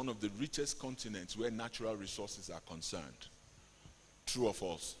 Africa is one of the richest continents where natural resources are concerned. True or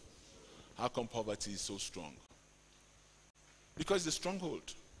false? How come poverty is so strong? Because it's a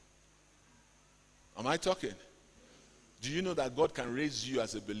stronghold. Am I talking? Do you know that God can raise you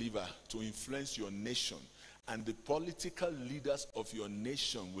as a believer to influence your nation, and the political leaders of your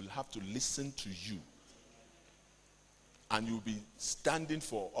nation will have to listen to you? And you'll be standing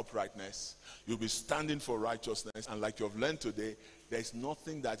for uprightness. You'll be standing for righteousness. And like you've learned today, there's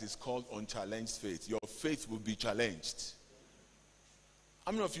nothing that is called unchallenged faith. Your faith will be challenged.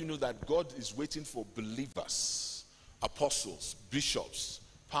 How many of you know that God is waiting for believers, apostles, bishops,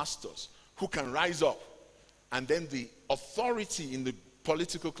 pastors, who can rise up, and then the authority in the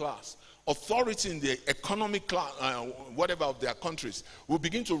political class, authority in the economic class, whatever of their countries, will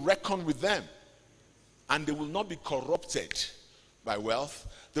begin to reckon with them. And they will not be corrupted by wealth.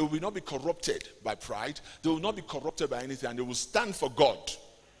 They will not be corrupted by pride. They will not be corrupted by anything. And they will stand for God.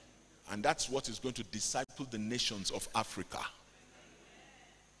 And that's what is going to disciple the nations of Africa.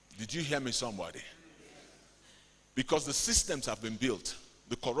 Did you hear me, somebody? Because the systems have been built.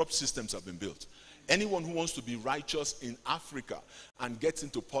 The corrupt systems have been built. Anyone who wants to be righteous in Africa and gets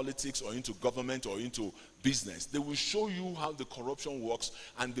into politics or into government or into business, they will show you how the corruption works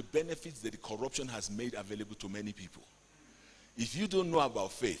and the benefits that the corruption has made available to many people. If you don't know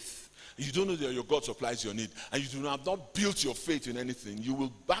about faith, you don't know that your God supplies your need, and you have not built your faith in anything, you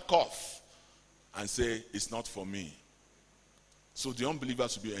will back off and say, it's not for me. So the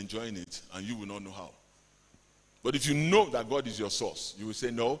unbelievers will be enjoying it, and you will not know how. But if you know that God is your source, you will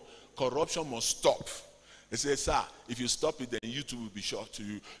say, no, corruption must stop. They say, sir, if you stop it, then you too will be short to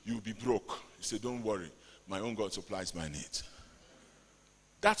you. You will be broke. You say, don't worry. My own God supplies my needs.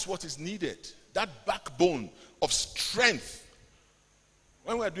 That's what is needed. That backbone of strength.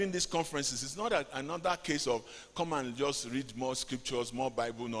 When we're doing these conferences, it's not another case of come and just read more scriptures, more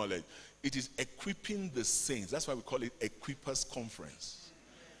Bible knowledge. It is equipping the saints. That's why we call it Equippers Conference.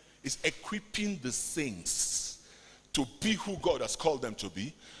 It's equipping the saints to be who God has called them to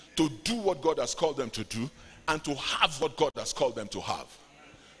be, to do what God has called them to do, and to have what God has called them to have.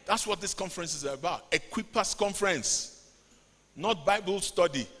 That's what this conference is about. Equippers Conference, not Bible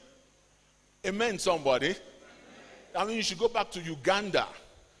study. Amen, somebody. I mean, you should go back to Uganda,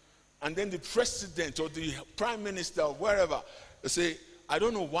 and then the president or the prime minister or wherever, they say, I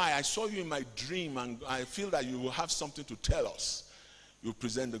don't know why, I saw you in my dream and I feel that you will have something to tell us. You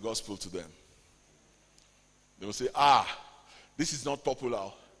present the gospel to them. They will say, this is not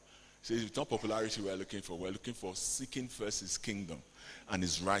popular. Say, it's not popularity we're looking for. We're looking for seeking first his kingdom and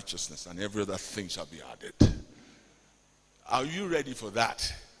his righteousness, and every other thing shall be added. Are you ready for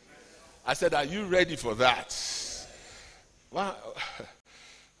that? I said, are you ready for that?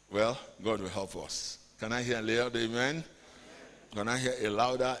 Well, God will help us. Can I hear a loud amen? Can I hear a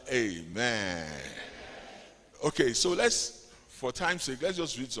louder amen? Okay, so for time's sake, let's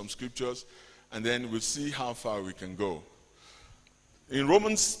just read some scriptures and then we'll see how far we can go. In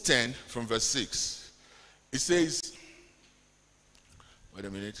Romans 10 from verse 6, it says, wait a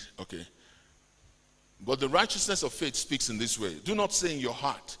minute, okay. But the righteousness of faith speaks in this way. Do not say in your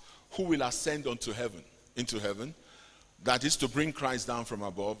heart, who will ascend into heaven, that is to bring Christ down from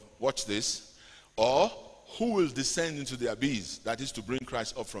above. Watch this. Or who will descend into the abyss, that is to bring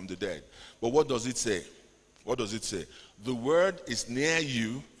Christ up from the dead. But what does it say? What does it say? The word is near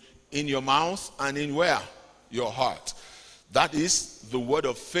you, in your mouth and in where? Your heart. That is the word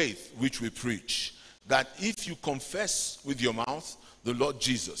of faith which we preach. That if you confess with your mouth the Lord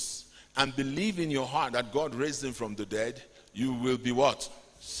Jesus and believe in your heart that God raised him from the dead, you will be what?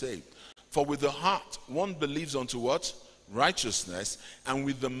 Saved. For with the heart one believes unto what? Righteousness, and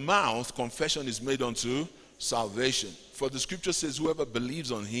with the mouth confession is made unto salvation. For the scripture says, whoever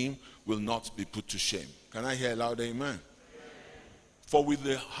believes on him will not be put to shame. Can I hear a loud amen? Amen. For with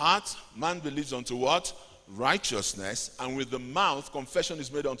the heart man believes unto what? Righteousness, and with the mouth confession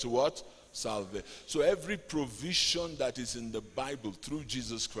is made unto what? Salvation. So every provision that is in the Bible through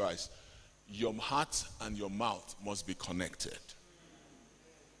Jesus Christ, your heart and your mouth must be connected.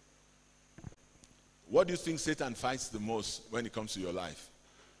 What do you think Satan fights the most when it comes to your life?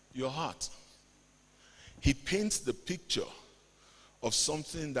 Your heart. He paints the picture of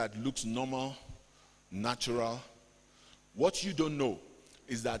something that looks normal, natural. What you don't know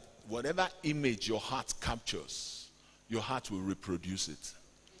is that whatever image your heart captures, your heart will reproduce it.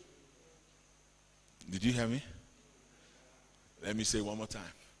 Did you hear me? Let me say one more time.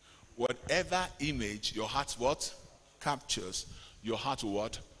 Whatever image your heart what? Captures, your heart will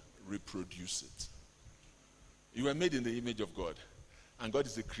what? Reproduce it. You were made in the image of God. And God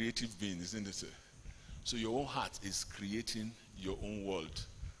is a creative being, isn't it? So your own heart is creating your own world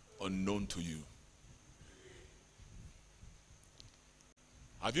unknown to you.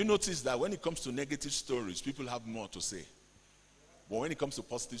 Have you noticed that when it comes to negative stories, people have more to say? But when it comes to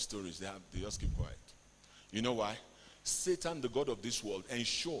positive stories, they just keep quiet. You know why? Satan, the god of this world,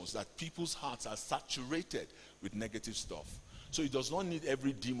 ensures that people's hearts are saturated with negative stuff. So he does not need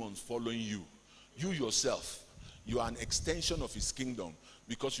every demon following you. You yourself, you are an extension of his kingdom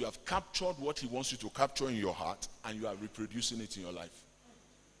because you have captured what he wants you to capture in your heart and you are reproducing it in your life.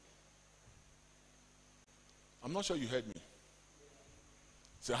 I'm not sure you heard me.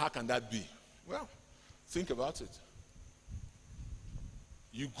 So how can that be? Well, think about it.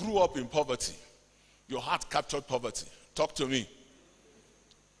 You grew up in poverty. Your heart captured poverty. Talk to me.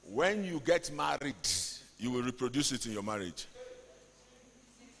 When you get married, you will reproduce it in your marriage.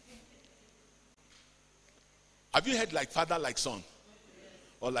 Have you heard like father like son?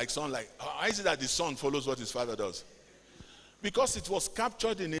 Or like son like... How is it that the son follows what his father does? Because it was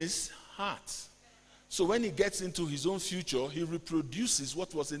captured in his heart. So when he gets into his own future, he reproduces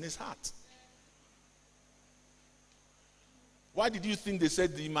what was in his heart. Why did you think they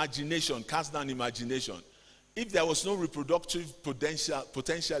said the imagination, cast down imagination? If there was no reproductive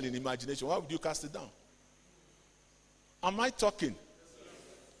potential in imagination, why would you cast it down? Am I talking?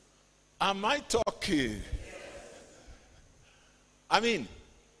 Am I talking? I mean,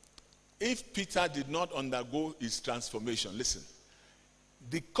 if Peter did not undergo his transformation, listen,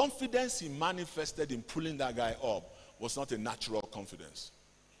 the confidence he manifested in pulling that guy up was not a natural confidence.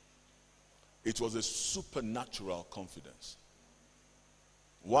 It was a supernatural confidence.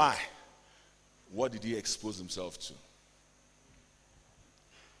 Why? What did he expose himself to?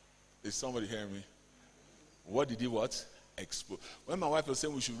 Is somebody hearing me? What did he what? Expose. When my wife was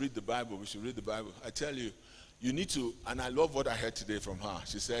saying we should read the Bible, I tell you, you need to, and I love what I heard today from her.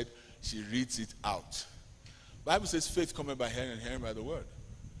 She said she reads it out. Bible says faith cometh by hearing and hearing by the word.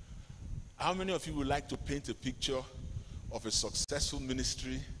 How many of you would like to paint a picture of a successful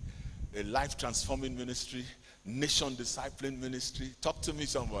ministry, a life-transforming ministry, nation-discipling ministry? Talk to me,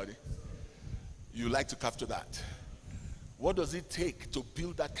 somebody. You like to capture that. What does it take to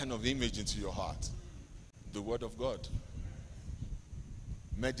build that kind of image into your heart? The Word of God.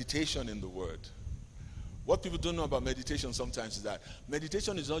 Meditation in the Word. What people don't know about meditation sometimes is that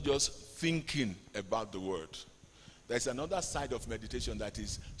meditation is not just thinking about the Word. There's another side of meditation that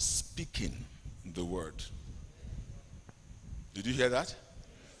is speaking the Word. Did you hear that?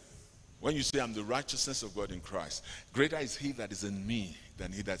 When you say, I'm the righteousness of God in Christ, greater is He that is in me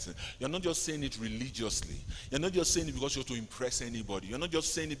than he that's in. You're not just saying it religiously. You're not just saying it because you want to impress anybody. You're not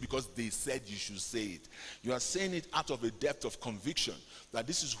just saying it because they said you should say it. You are saying it out of a depth of conviction that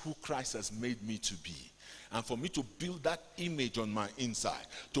this is who Christ has made me to be. And for me to build that image on my inside,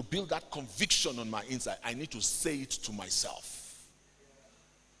 to build that conviction on my inside, I need to say it to myself.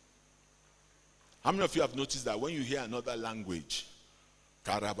 How many of you have noticed that when you hear another language,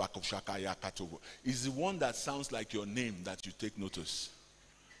 is the one that sounds like your name that you take notice?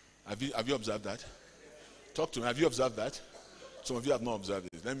 Have you observed that? Talk to me. Have you observed that? Some of you have not observed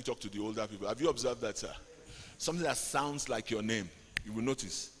it. Let me talk to the older people. Have you observed that, sir? Something that sounds like your name, you will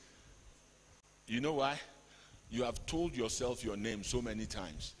notice. You know why? You have told yourself your name so many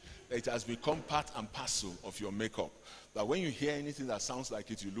times that it has become part and parcel of your makeup. That when you hear anything that sounds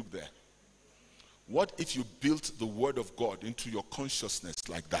like it, you look there. What if you built the Word of God into your consciousness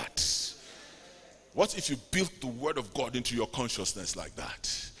like that? What if you built the Word of God into your consciousness like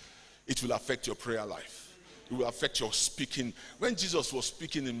that? It will affect your prayer life. It will affect your speaking. When Jesus was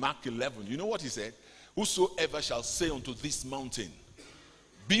speaking in Mark 11, you know what he said? Whosoever shall say unto this mountain,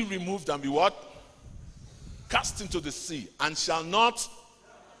 be removed and be what? Cast into the sea, and shall not,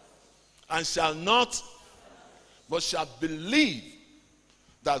 but shall believe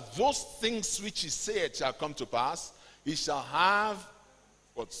that those things which he said shall come to pass, he shall have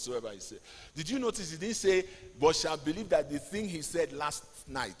whatsoever he said. Did you notice he didn't say, but shall believe that the thing he said last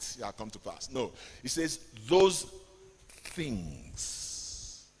night shall come to pass? No, he says those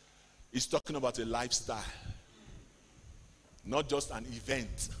things. He's talking about a lifestyle, not just an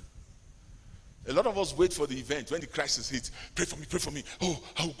event. A lot of us wait for the event. When the crisis hits, pray for me, pray for me.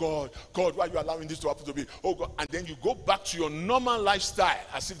 Oh God, why are you allowing this to happen to me? Oh God. And then you go back to your normal lifestyle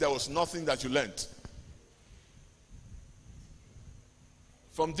as if there was nothing that you learned.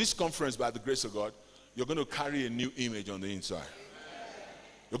 From this conference, by the grace of God, you're going to carry a new image on the inside.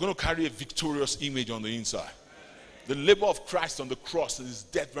 You're going to carry a victorious image on the inside. The labor of Christ on the cross and his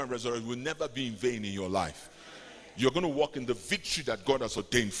death and resurrection will never be in vain in your life. You're going to walk in the victory that God has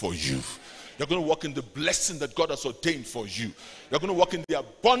ordained for you. You're going to walk in the blessing that God has ordained for you. You're going to walk in the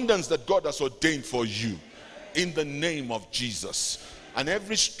abundance that God has ordained for you. In the name of Jesus. And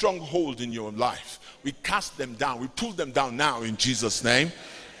every stronghold in your life, we cast them down. We pull them down now in Jesus' name.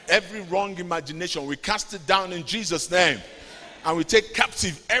 Every wrong imagination, we cast it down in Jesus' name. And we take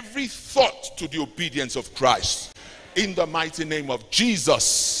captive every thought to the obedience of Christ. In the mighty name of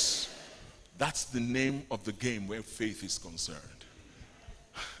Jesus. That's the name of the game where faith is concerned.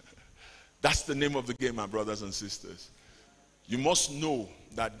 That's the name of the game, my brothers and sisters. You must know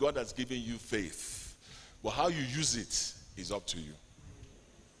that God has given you faith. But how you use it is up to you.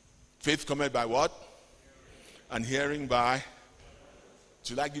 Faith cometh by what? And hearing by.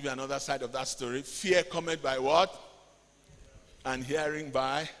 Should I give you another side of that story? Fear cometh by what? And hearing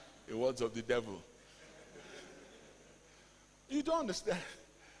by the words of the devil. You don't understand.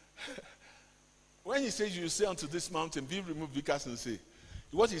 When he says you say unto this mountain, be removed, be cast in the sea.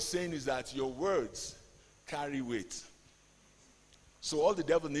 What he's saying is that your words carry weight. So all the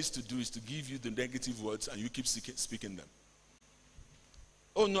devil needs to do is to give you the negative words and you keep speaking them.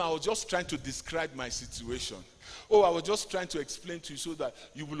 Oh no, I was just trying to describe my situation. Oh, I was just trying to explain to you so that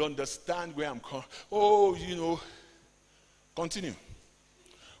you will understand where I'm coming. Oh, you know. Continue.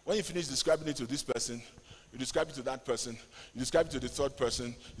 When you finish describing it to this person, you describe it to that person, you describe it to the third person,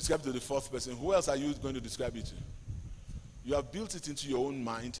 you describe it to the fourth person. Who else are you going to describe it to? You have built it into your own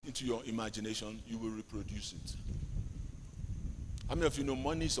mind, into your imagination. You will reproduce it. How many of you know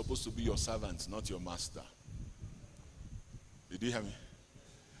money is supposed to be your servant, not your master? Did you hear me?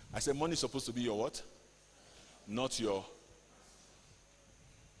 I said money is supposed to be your what? Not your...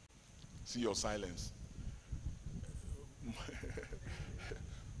 See your silence.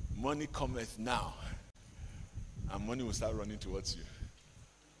 Money cometh now. And money will start running towards you.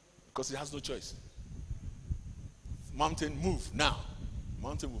 Because it has no choice. Mountain, move now.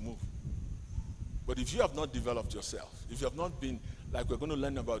 Mountain will move. But if you have not developed yourself, if you have not been like we're going to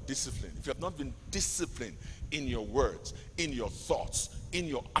learn about discipline, if you have not been disciplined in your words, in your thoughts, in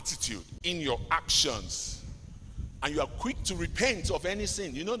your attitude, in your actions, and you are quick to repent of any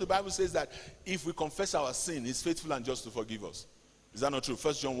sin. You know the Bible says that if we confess our sin, he's faithful and just to forgive us. Is that not true?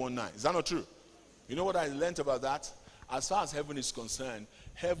 1 John 1:9. Is that not true? You know what I learned about that? As far as heaven is concerned,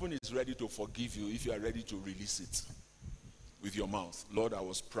 heaven is ready to forgive you if you are ready to release it with your mouth. Lord, I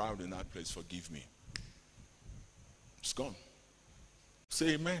was proud in that place. Forgive me. It's gone. Say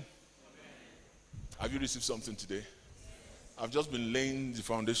amen. Amen. Have you received something today? I've just been laying the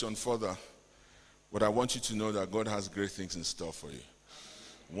foundation further, but I want you to know that God has great things in store for you.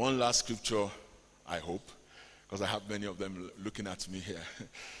 One last scripture, I hope, because I have many of them looking at me here.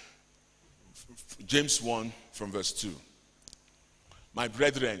 James 1 from verse 2. My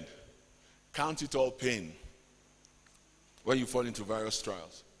brethren, count it all pain when you fall into various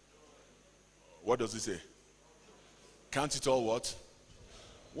trials. What does it say? Count it all what?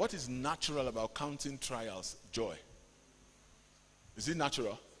 What is natural about counting trials? Joy. Is it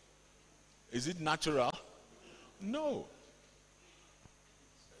natural? Is it natural? No.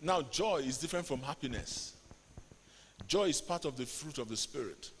 Now, joy is different from happiness. Joy is part of the fruit of the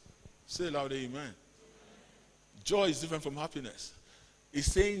Spirit. Say loud, amen. Joy is different from happiness. It's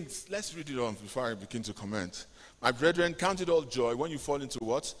saying, let's read it on before I begin to comment. My brethren, count it all joy when you fall into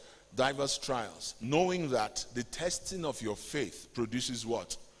what? Diverse trials, knowing that the testing of your faith produces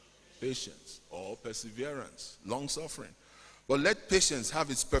what? Patience or perseverance, long suffering. But let patience have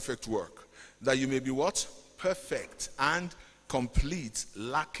its perfect work, that you may be what? Perfect and complete,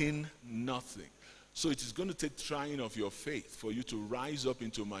 lacking nothing. So it is going to take trying of your faith for you to rise up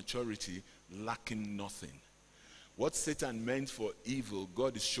into maturity, lacking nothing. What Satan meant for evil,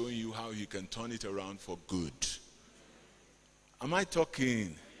 God is showing you how he can turn it around for good. Am I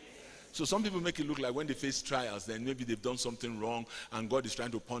talking? So some people make it look like when they face trials, then maybe they've done something wrong and God is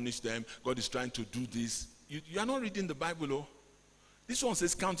trying to punish them. God is trying to do this. You are not reading the Bible, oh. This one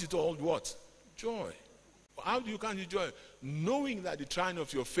says count it all what? Joy. How do you count it joy? Knowing that the trying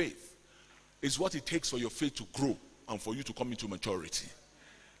of your faith is what it takes for your faith to grow and for you to come into maturity.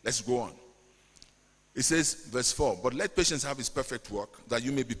 Let's go on. It says, verse 4, but let patience have its perfect work, that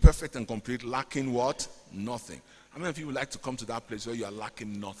you may be perfect and complete, lacking what? Nothing. How many of you would like to come to that place where you are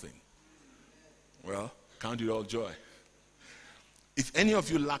lacking nothing? Well, count it all joy. If any of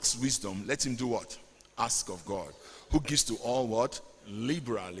you lacks wisdom, let him do what? Ask of God, who gives to all what?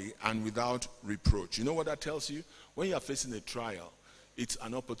 Liberally and without reproach. You know what that tells you? When you are facing a trial, it's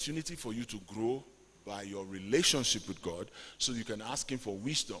an opportunity for you to grow by your relationship with God, so you can ask him for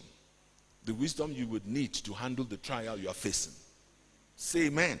wisdom. The wisdom you would need to handle the trial you are facing. Say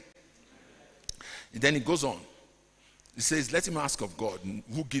amen. And then it goes on. It says, let him ask of God,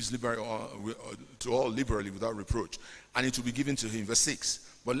 who gives to all liberally without reproach, and it will be given to him. Verse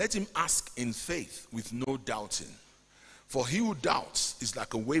 6, but let him ask in faith with no doubting. For he who doubts is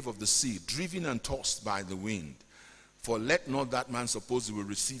like a wave of the sea, driven and tossed by the wind. For let not that man suppose he will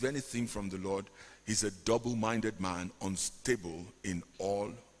receive anything from the Lord. He's a double-minded man, unstable in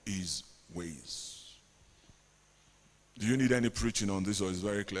all his ways. Do you need any preaching on this, or is it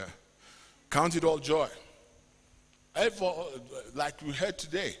very clear? Count it all joy. Like we heard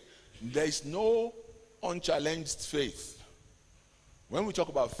today, there is no unchallenged faith. When we talk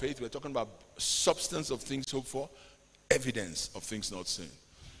about faith, we're talking about substance of things hoped for, evidence of things not seen.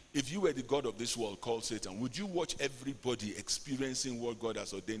 If you were the God of this world called Satan, would you watch everybody experiencing what God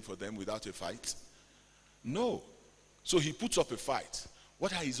has ordained for them without a fight? No. So he puts up a fight.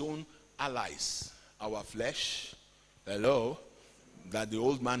 What are his own allies? Our flesh. Hello. That the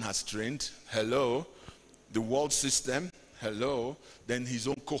old man has trained. Hello. The world system. Hello. Then his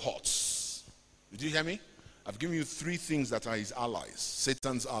own cohorts. Did you hear me? I've given you 3 things that are his allies.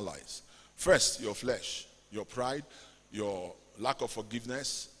 Satan's allies. First, your flesh. Your pride. Your lack of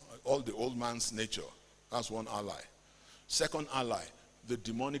forgiveness. All the old man's nature. That's one ally. Second ally, the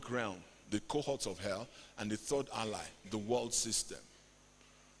demonic realm. The cohorts of hell. And the third ally, the world system.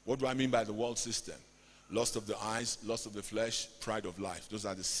 What do I mean by the world system? Lust of the eyes, lust of the flesh, pride of life. Those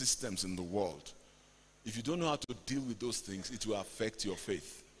are the systems in the world. If you don't know how to deal with those things, it will affect your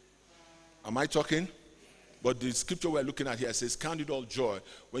faith. Am I talking? But the scripture we're looking at here says, count it all joy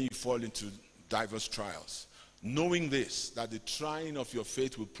when you fall into diverse trials. Knowing this, that the trying of your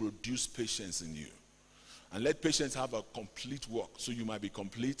faith will produce patience in you. And let patience have a complete work, so you might be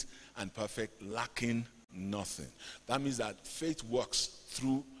complete and perfect, lacking nothing. That means that faith works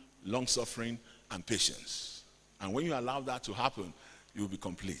through long suffering and patience. And when you allow that to happen, you will be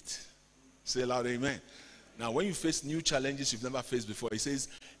complete. Say loud, amen. Now, when you face new challenges you've never faced before, it says,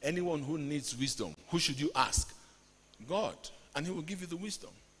 anyone who needs wisdom, who should you ask? God. and he will give you the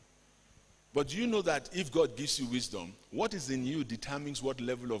wisdom. But do you know that if God gives you wisdom, what is in you determines what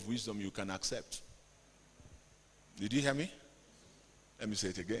level of wisdom you can accept? Did you hear me? Let me say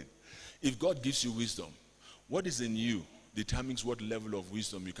it again. If God gives you wisdom, what is in you determines what level of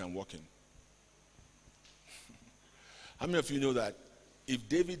wisdom you can walk in. How many of you know that if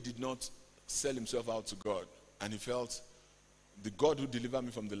David did not sell himself out to God and he felt the God who delivered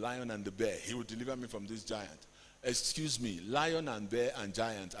me from the lion and the bear, he would deliver me from this giant. Excuse me, lion and bear and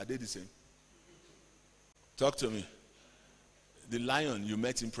giant, are they the same? Talk to me. The lion, you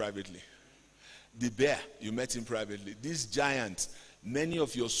met him privately. The bear, you met him privately. This giant, many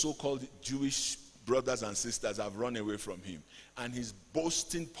of your so-called Jewish brothers and sisters have run away from him. And he's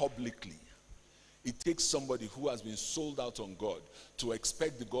boasting publicly. It takes somebody who has been sold out on God to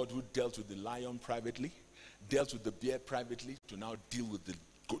expect the God who dealt with the lion privately, dealt with the bear privately, to now deal with the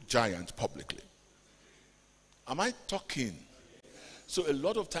giant publicly. Am I talking? So a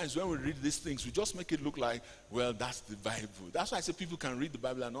lot of times when we read these things, we just make it look like, well, that's the Bible. That's why I say people can read the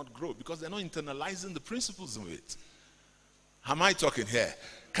Bible and not grow, because they're not internalizing the principles of it. Am I talking here?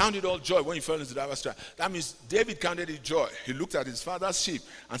 Count it all joy when you fell into diverse trial. That means David counted it joy. He looked at his father's sheep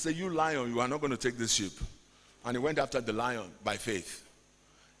and said, you lion, you are not going to take this sheep. And he went after the lion by faith.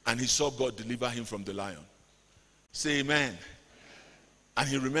 And he saw God deliver him from the lion. Say amen. And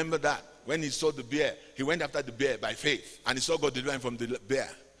he remembered that. When he saw the bear, he went after the bear by faith. And he saw God deliver him from the bear.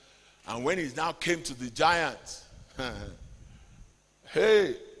 And when he now came to the giant,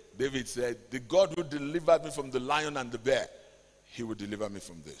 hey, David said, the God who delivered me from the lion and the bear, he will deliver me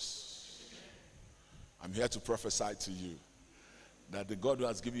from this. I'm here to prophesy to you that the God who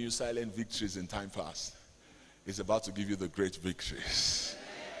has given you silent victories in time past is about to give you the great victories.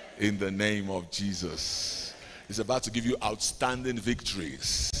 In the name of Jesus. He's about to give you outstanding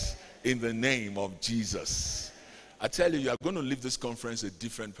victories. In the name of Jesus. I tell you, you are going to leave this conference a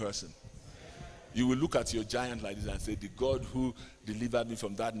different person. You will look at your giant like this and say, the God who delivered me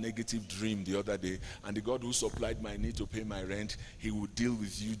from that negative dream the other day, and the God who supplied my need to pay my rent, he will deal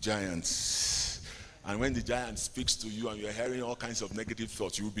with you giants. And when the giant speaks to you and you're hearing all kinds of negative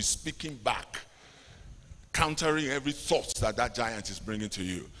thoughts, you will be speaking back, countering every thought that that giant is bringing to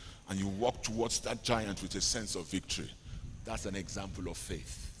you. And you walk towards that giant with a sense of victory. That's an example of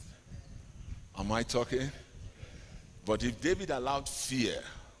faith. Am I talking? But if David allowed fear,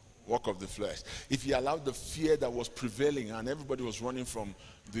 work of the flesh, if he allowed the fear that was prevailing and everybody was running from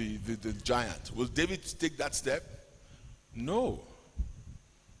the giant, will David take that step? No.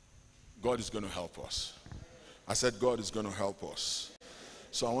 God is going to help us. I said God is going to help us.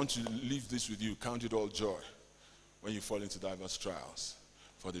 So I want to leave this with you. Count it all joy when you fall into diverse trials.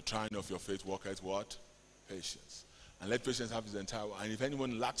 For the trying of your faith worketh what? Patience. And let patience have his entire work. And if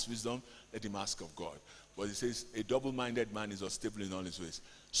anyone lacks wisdom, let him ask of God. But it says, a double-minded man is unstable in all his ways.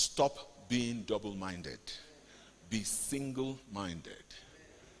 Stop being double-minded. Be single-minded.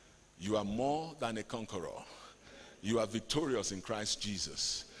 You are more than a conqueror. You are victorious in Christ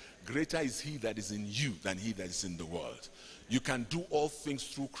Jesus. Greater is he that is in you than he that is in the world. You can do all things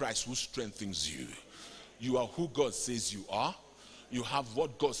through Christ who strengthens you. You are who God says you are. You have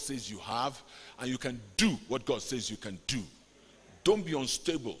what God says you have, and you can do what God says you can do. Don't be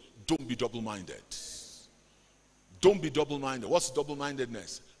unstable. Don't be double-minded. Don't be double-minded. What's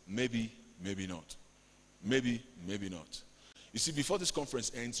double-mindedness? Maybe, maybe not. Maybe, maybe not. You see, before this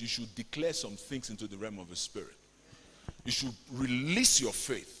conference ends, you should declare some things into the realm of the Spirit. You should release your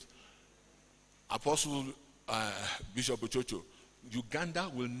faith. Apostle Bishop Ochocho,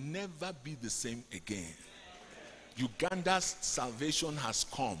 Uganda will never be the same again. Uganda's salvation has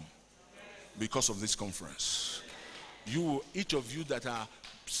come because of this conference. You, each of you that are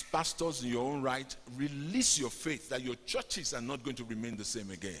pastors in your own right, release your faith that your churches are not going to remain the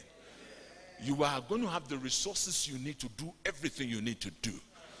same again. You are going to have the resources you need to do everything you need to do.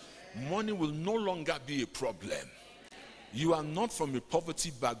 Money will no longer be a problem. You are not from a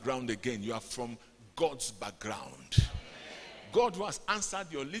poverty background again. You are from God's background. God who has answered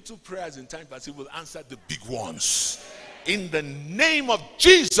your little prayers in time past, he will answer the big ones. In the name of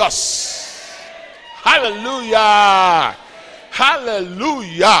Jesus. Hallelujah.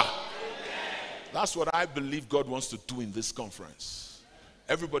 Hallelujah. That's what I believe God wants to do in this conference.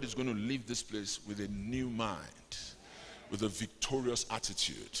 Everybody's going to leave this place with a new mind, with a victorious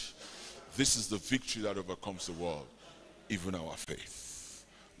attitude. This is the victory that overcomes the world, even our faith.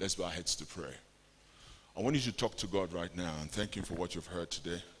 Let's bow our heads to pray. I want you to talk to God right now and thank him for what you've heard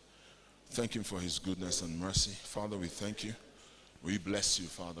today. Thank him for his goodness and mercy. Father, we thank you. We bless you,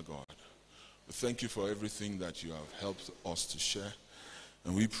 Father God. We thank you for everything that you have helped us to share.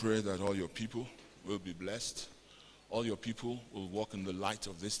 And we pray that all your people will be blessed. All your people will walk in the light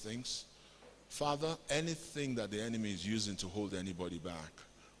of these things. Father, anything that the enemy is using to hold anybody back,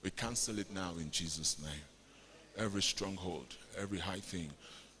 we cancel it now in Jesus' name. Every stronghold, every high thing,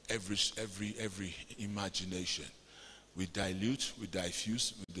 every imagination, we dilute, we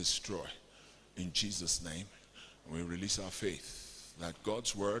diffuse, we destroy in Jesus' name. And we release our faith that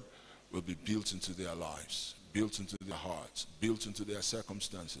God's word will be built into their lives, built into their hearts, built into their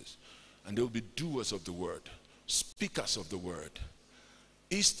circumstances. And they will be doers of the word, speakers of the word.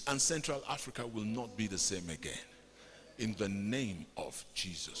 East and Central Africa will not be the same again. In the name of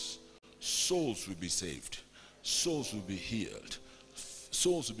Jesus, souls will be saved. Souls will be healed.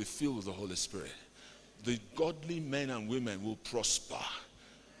 Souls will be filled with the Holy Spirit. The godly men and women will prosper,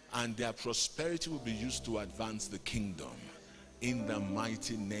 and their prosperity will be used to advance the kingdom. In the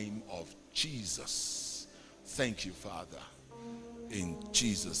mighty name of Jesus. Thank you, Father. In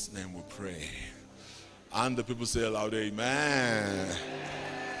Jesus' name we pray. And the people say aloud, amen.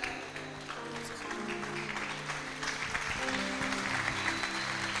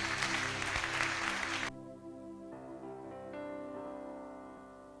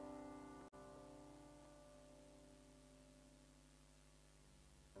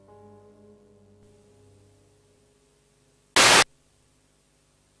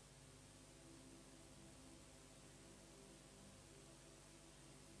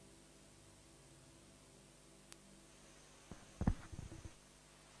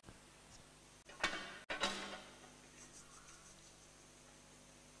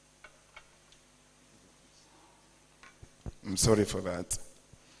 I'm sorry for that.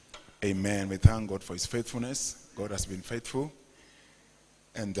 Amen. We thank God for his faithfulness. God has been faithful.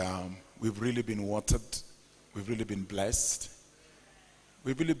 And we've really been watered. We've really been blessed.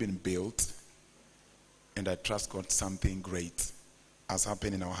 We've really been built. And I trust God something great has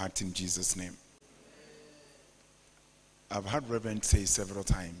happened in our heart in Jesus' name. I've heard Reverend say several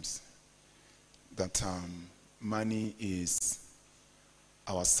times that money is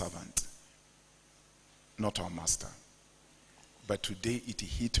our servant, not our master. But today it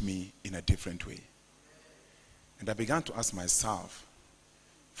hit me in a different way. And I began to ask myself,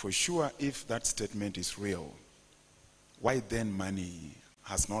 for sure, if that statement is real, why then money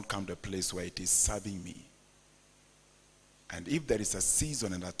has not come to a place where it is serving me? And if there is a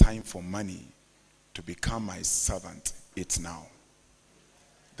season and a time for money to become my servant, it's now.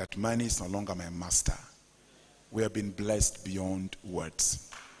 That money is no longer my master. We have been blessed beyond words.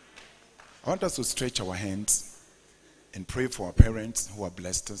 I want us to stretch our hands and pray for our parents who have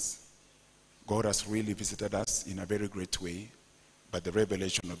blessed us. God has really visited us in a very great way by the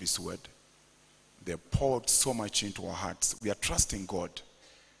revelation of his word. They poured so much into our hearts. We are trusting God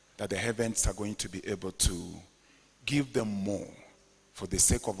that the heavens are going to be able to give them more for the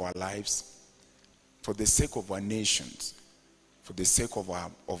sake of our lives, for the sake of our nations, for the sake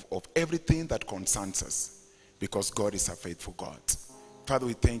of everything that concerns us, because God is a faithful God. Father,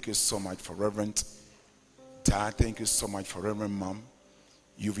 we thank you so much for Reverend Dad. Thank you so much for Reverend Mom.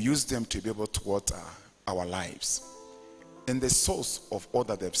 You've used them to be able to water our lives. And the source of all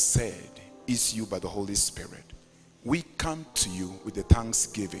that they've said is you by the Holy Spirit. We come to you with the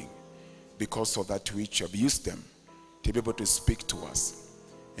thanksgiving because of that which you have used them to be able to speak to us.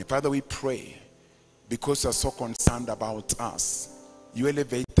 And Father, we pray, because you're so concerned about us, you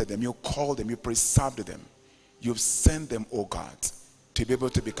elevated them, you called them, you preserved them. You've sent them, oh God, to be able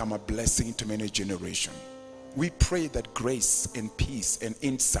to become a blessing to many generations. We pray that grace and peace and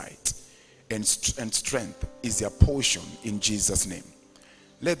insight and strength is their portion in Jesus' name.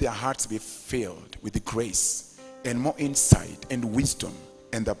 Let their hearts be filled with the grace and more insight and wisdom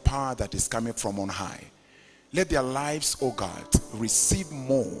and the power that is coming from on high. Let their lives, oh God, receive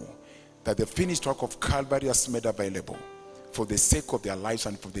more that the finished work of Calvary has made available for the sake of their lives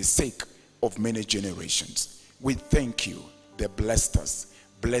and for the sake of many generations. We thank you. They blessed us.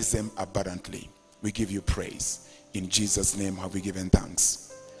 Bless them abundantly. We give you praise. In Jesus' name have we given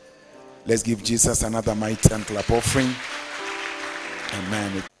thanks. Let's give Jesus another mighty and clap offering.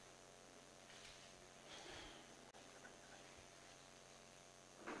 Amen.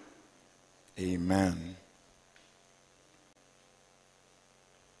 Amen.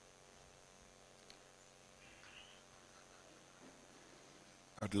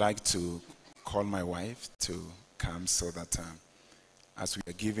 I'd like to call my wife to come so that as we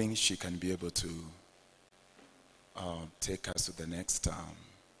are giving, she can be able to take us to the next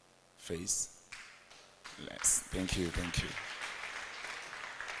phase. Thank you, thank you.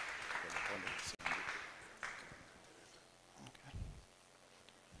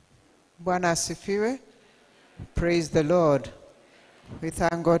 Bwana asifiwe. Praise the Lord. We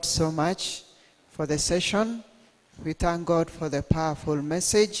thank God so much for the session. We thank God for the powerful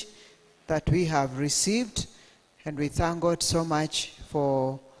message that we have received, and we thank God so much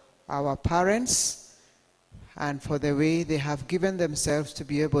for our parents and for the way they have given themselves to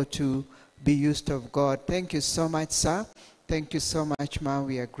be able to be used of God. Thank you so much, sir. Thank you so much, ma'am.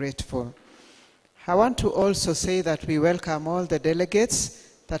 We are grateful. I want to also say that we welcome all the delegates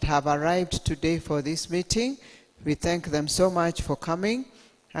that have arrived today for this meeting. We thank them so much for coming,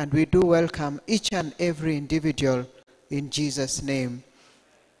 and we do welcome each and every individual in Jesus' name.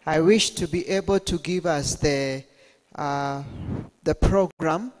 I wish to be able to give us the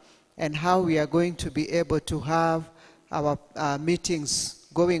program and how we are going to be able to have our meetings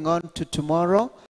going on to tomorrow